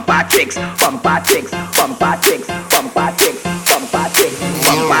 bumper tricks, bumper tricks, bumper tricks, bumper tricks, bumper tricks,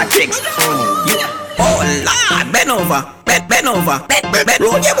 bumper tricks. You, oh Lord, bend over, bend over, bend,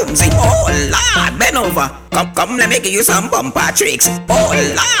 roll your boomsy. Oh Lord, bend over. Come let me give you some bumper tricks. Oh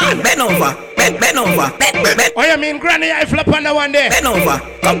Lord, bend over, bend over, bend. Oh, you mean Granny? I flip on the one day. Bend over,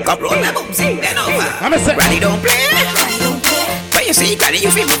 come roll my boomsy, bend over. I'm a say, Granny don't play. When you see Granny,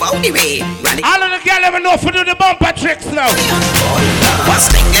 you feel move out the way. Granny. All of the girls ever know for do the bumper tricks now.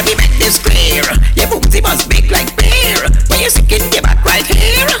 First thing, let me make this clear. Your boomsy must big like beer. When you stick it, your back right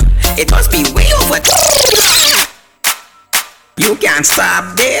here, it must be way over. You can't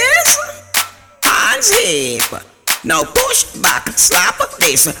stop this. Hands hip. Now push back, slap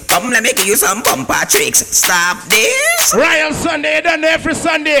this. Come let me give you some bumper tricks. Stop this. Royal Sunday, you done every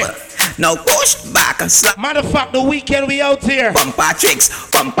Sunday. Now push back, slap. Motherfuck, the weekend we out here. Bumper tricks,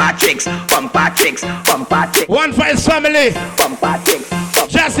 bumper tricks, bumper tricks, bumper tricks. One Vice family. Bumper tricks.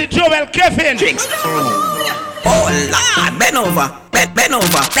 Jassy, Joel, Kevin. Tricks. Oh Lord, bend over, bend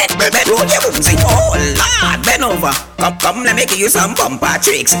over, bend, roll your boomsy. Oh Lord, bend over. Come, let me give you some bumper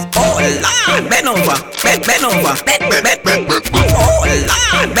tricks. Oh Lord, bend over, bend over, bend. Oh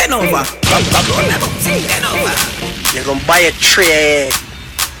Lord, bend over. Come, roll your boomsy, bend over. You're gonna buy a tray egg.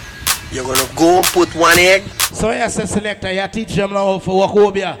 You're gonna go put one egg. So you say selector, you teach them now for walk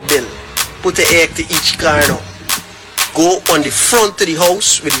over here. Bill, put the egg to each car now. Go on the front of the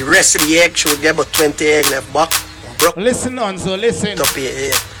house with the rest of the egg. Should get about 20 egg left back. Listen on, so listen. Up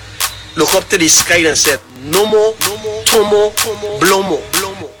here. Look up to the sky and say, no more, tomo, blomo.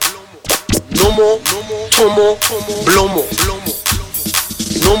 No more, tomo, blomo.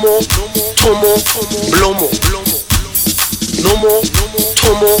 No more, tomo, blomo. No more,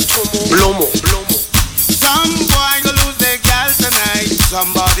 tomo, blomo. Some boy go lose their gal tonight.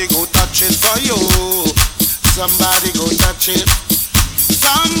 Somebody go touch it for you. Somebody go touch it.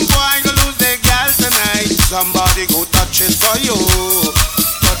 Some boy go lose their gal tonight. Somebody go touch it for you.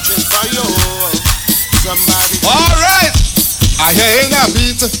 Touch it for you. Somebody. All right. I hear in a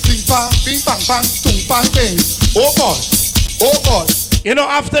beat. Ping pong, ping pong, pong, tung pong, ping. Oh God. Oh God. You know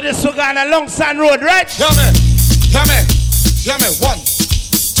after this we got a long sand road, right? Yeah me. 1,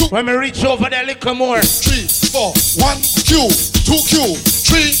 2. When we reach over there, little more. 3, 4. 1 Q, 2 Q,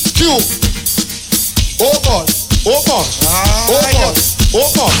 3 Q. Oh God. Oh God. Oh God. Oh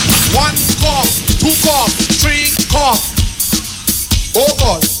God. 1 cough, 2 cough, 3 cough. Oh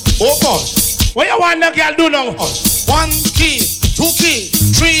God. Oh God. What you want the girl do now? 1 key, 2 key,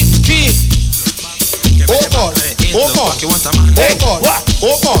 3 key. Oh God. Oh God. Oh God.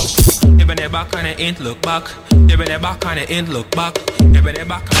 Oh God. You been there back and it ain't look back. You been there back and it ain't look back. You been there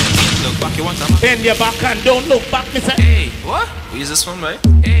back and it ain't look back. You want some? Bend your back and don't look back, Mr. Hey, what? We use this one, right?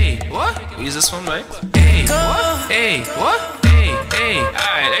 Hey, what? We use this one, right? Hey, what? Hey, what? Hey.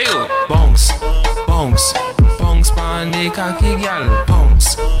 Alright, there you go. Bounce, bounce, bounce, bandy, cocky gal.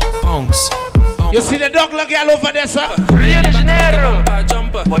 Bounce, bounce. You see the dog like girl over there, sir? Rio de Janeiro.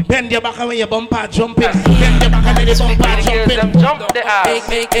 Bend your back and when your bumper jumping. Bend your back and when your bumper jumping. Jump the ass.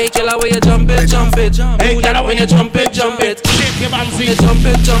 Hey, killer, when you jump it. Hey, killer, when you jump it. Shake your bamsy.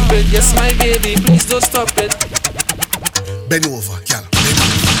 Jump it. Yes, my baby, please don't stop it. Bend over, girl.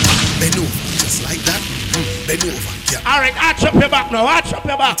 Bend over, just like that. Bend over, girl. All right, arch up your back now. Arch up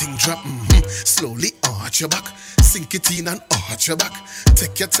your back. Thing drop. Slowly arch your back. Sink it in and arch your back.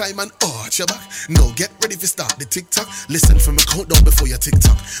 Take your time and arch your back. Now get ready to start the tick-tock. Listen for me countdown before your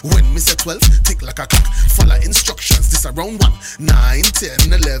tick-tock. When me say 12, tick like a clock. Follow instructions, this around 1, 9,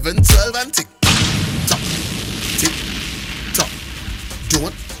 10, 11, 12 and tick-tock. Tick-tock.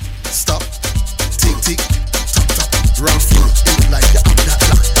 Don't stop. Tick-tick-tock-tock. Round floor, it like you up that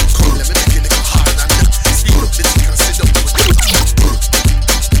clock. Come let me make it little hard and that. Speed up the tick and sit down.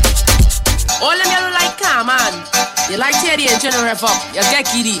 All them yellow like car, man. You like Teddy and General Ref up. You get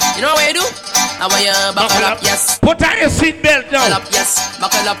giddy. You know what you do? I want you buckle up, yes. Put on your seatbelt now. Buckle up, yes.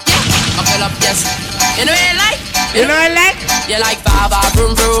 Buckle up, yeah. Buckle up, yes. You know what you like? You know what you like? You like baba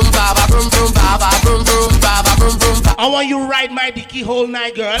vroom vroom, baba vroom vroom, baba vroom vroom, baba vroom vroom. I want you ride my dicky whole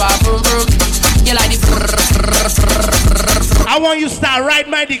night, girl. Baba vroom vroom. You like the I want you start ride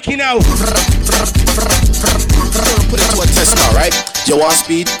my dicky now. put it to a test now, right? You want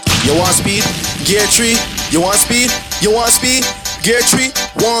speed? You want speed? Gear 3. You want speed? You want speed? Gear 3.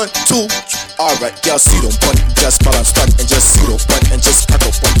 1, 2. Alright, y'all see them point, just balance stunt and just see them point and just pack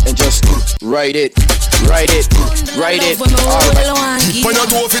up and just ride it, ride it, ride it. Alright. Tip on your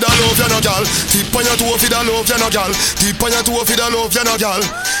toe for the love, you no gal. Tip on your toe for the love, you no gal. Tip on your toe for the love, you no gal.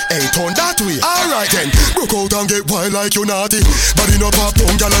 Hey, turn that way. Alright then, broke out and get wild like you naughty. Body no pop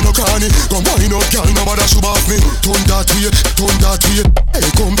down, gal and no cranny. Come wind up, gal, nobody should off me. Turn that way, turn that way. Hey,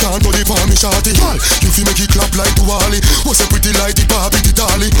 come down to the palm, me shawty. Gal, you feel make it clap like to Wally. Was a pretty light, the Barbie, the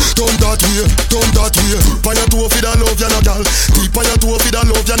Dolly. Turn that way. Turn that way. Tip on your toe for the love, you no gal. Tip on your toe for the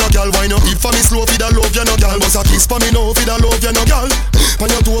love, you no gal. Why not tip for me slow for the love, you no gal. Bust a kiss for me now for the love, you no gal.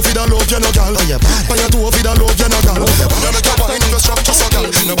 On your toe for the love, you no gal. On your toe for the love, you no gal. Wanna make a wine, you strap just a gal.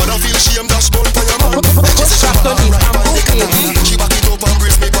 Nobody feel shame, dash ball for your man. She say she wanna ride on the katana. She back it up and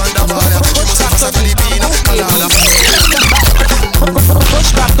brace me on the bar. She must have a Filipina Kalala.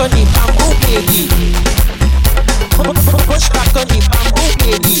 Push back on the bamboo, baby. Push back on the bamboo,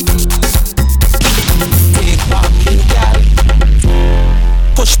 baby. Take back, girl.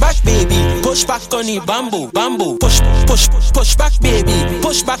 Push back, baby. Push back on the bamboo, bamboo. Push back, baby.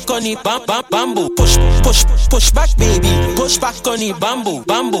 Push back on the bamboo. Push back, baby. Push back on the bamboo,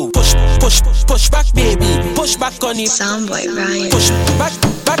 bamboo. Push back, baby. Push back on the Soundboy Ryan. Push back,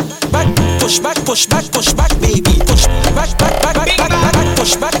 push back, baby. Push back, push back, baby. Push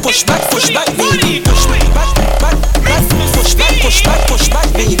back, push back, baby. Push back,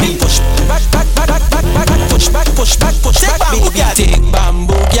 baby. Take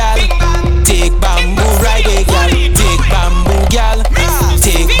bamboo, gal. Take bamboo, ride it, gal. Take bamboo, gal.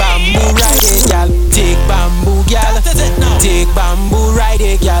 Take bamboo, ride it, gal. Take bamboo, gal. Take bamboo, ride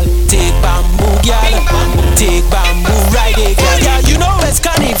it, gal. Take bamboo, gal. Take bamboo, ride it, gal. Yeah, you know it's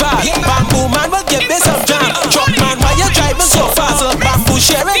carnival. Bamboo man will give me some jam. Truck man, why you driving so fast? Bamboo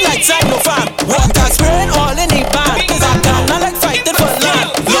sharing like side no farm. Water spraying all in the band. Cause I can't not like fighting for land.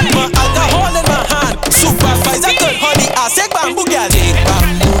 Look my alcohol in my hand. Supervisor good honey, I say bamboo gal. Take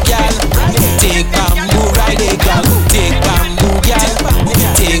bamboo gal. Take bamboo ride it gal. Take bamboo gal.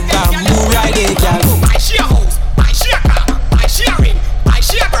 Take bamboo ride it gal. I share house, I share car, I share ring, I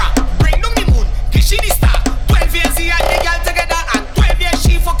share bra. Bring down the moon, cause she the star. 12 years he and the gal together and 12 years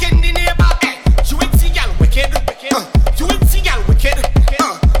she fucking the neighbor. You ain't see gal wicked. You ain't see gal wicked.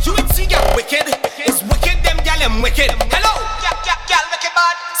 You ain't see gal wicked. It's wicked them gal them wicked. Hello, gal wicked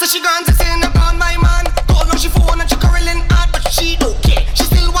bad. So she gone to sin upon my man. Told her she phone and she quarreling hard, but she don't care. She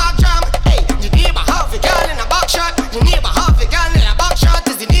still walk jam. Hey, the neighbor have a gal in a box shot. The neighbor have a gal in a box shot.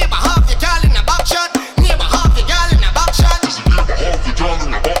 Is the neighbor have a gal in a box shot? Neighbor have a gal in a box shot. Is the neighbor have a gal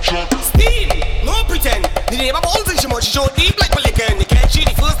in a box shot? Steal, no pretend. The neighbor balls and she much. She showed deep like Pelican. The cat she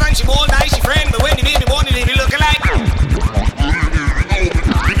the first time she ball nice she friend, but when the baby born, the baby look alike.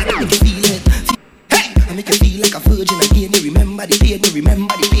 I make you feel like a virgin again. You remember the pain, you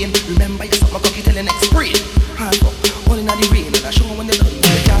remember the pain. Remember you suck my cocky till the next spray. Hard fuck, all in the rain. And I show when they done,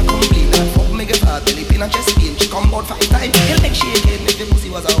 they can't complain. And fuck make it hard, belly pain and chest pain. She come out 5 times, he'll make shaking. If the pussy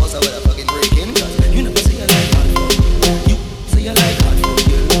was a horse, I would have fucking breaking. Cause you never say you like hard fuck. You say you like hard fuck,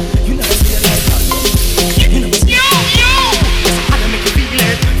 girl. You never say you like hard fuck. You never say you like hard fuck. Just how to make you feel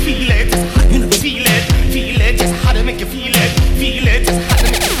it, feel it. Just how you never feel it, feel it. Just how to make you feel it, feel it. Just how to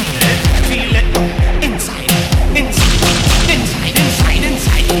make you feel it, feel it.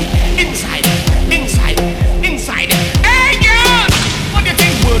 Inside, hey girl, what do you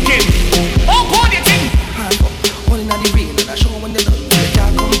think working? Oh, what do you think? Hard fuck, all in the rain. And I show when they done, they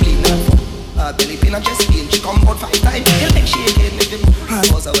can't complain. And fuck, hard belly pain and chest pain. She come out 5 times, he'll make shaking. If the hard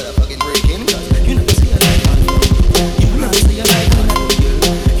was I would have fucking breaking. Cause you never say you like hard fuck. You never say you like hard fuck, girl.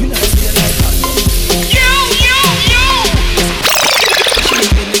 You never say you like hard fuck. You.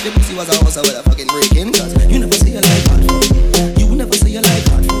 If the pussy was a horse, I would have fucking breaking. Cause you never say you like hard fuck. You never say you like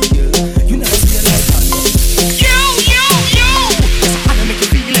hard fuck, girl. You never say you like hard fuck. You. Just how to make you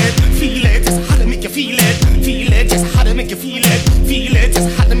feel it, feel it. Just how to make you feel it, feel it. Just how to make you feel it, feel it. Just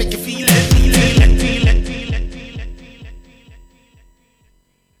how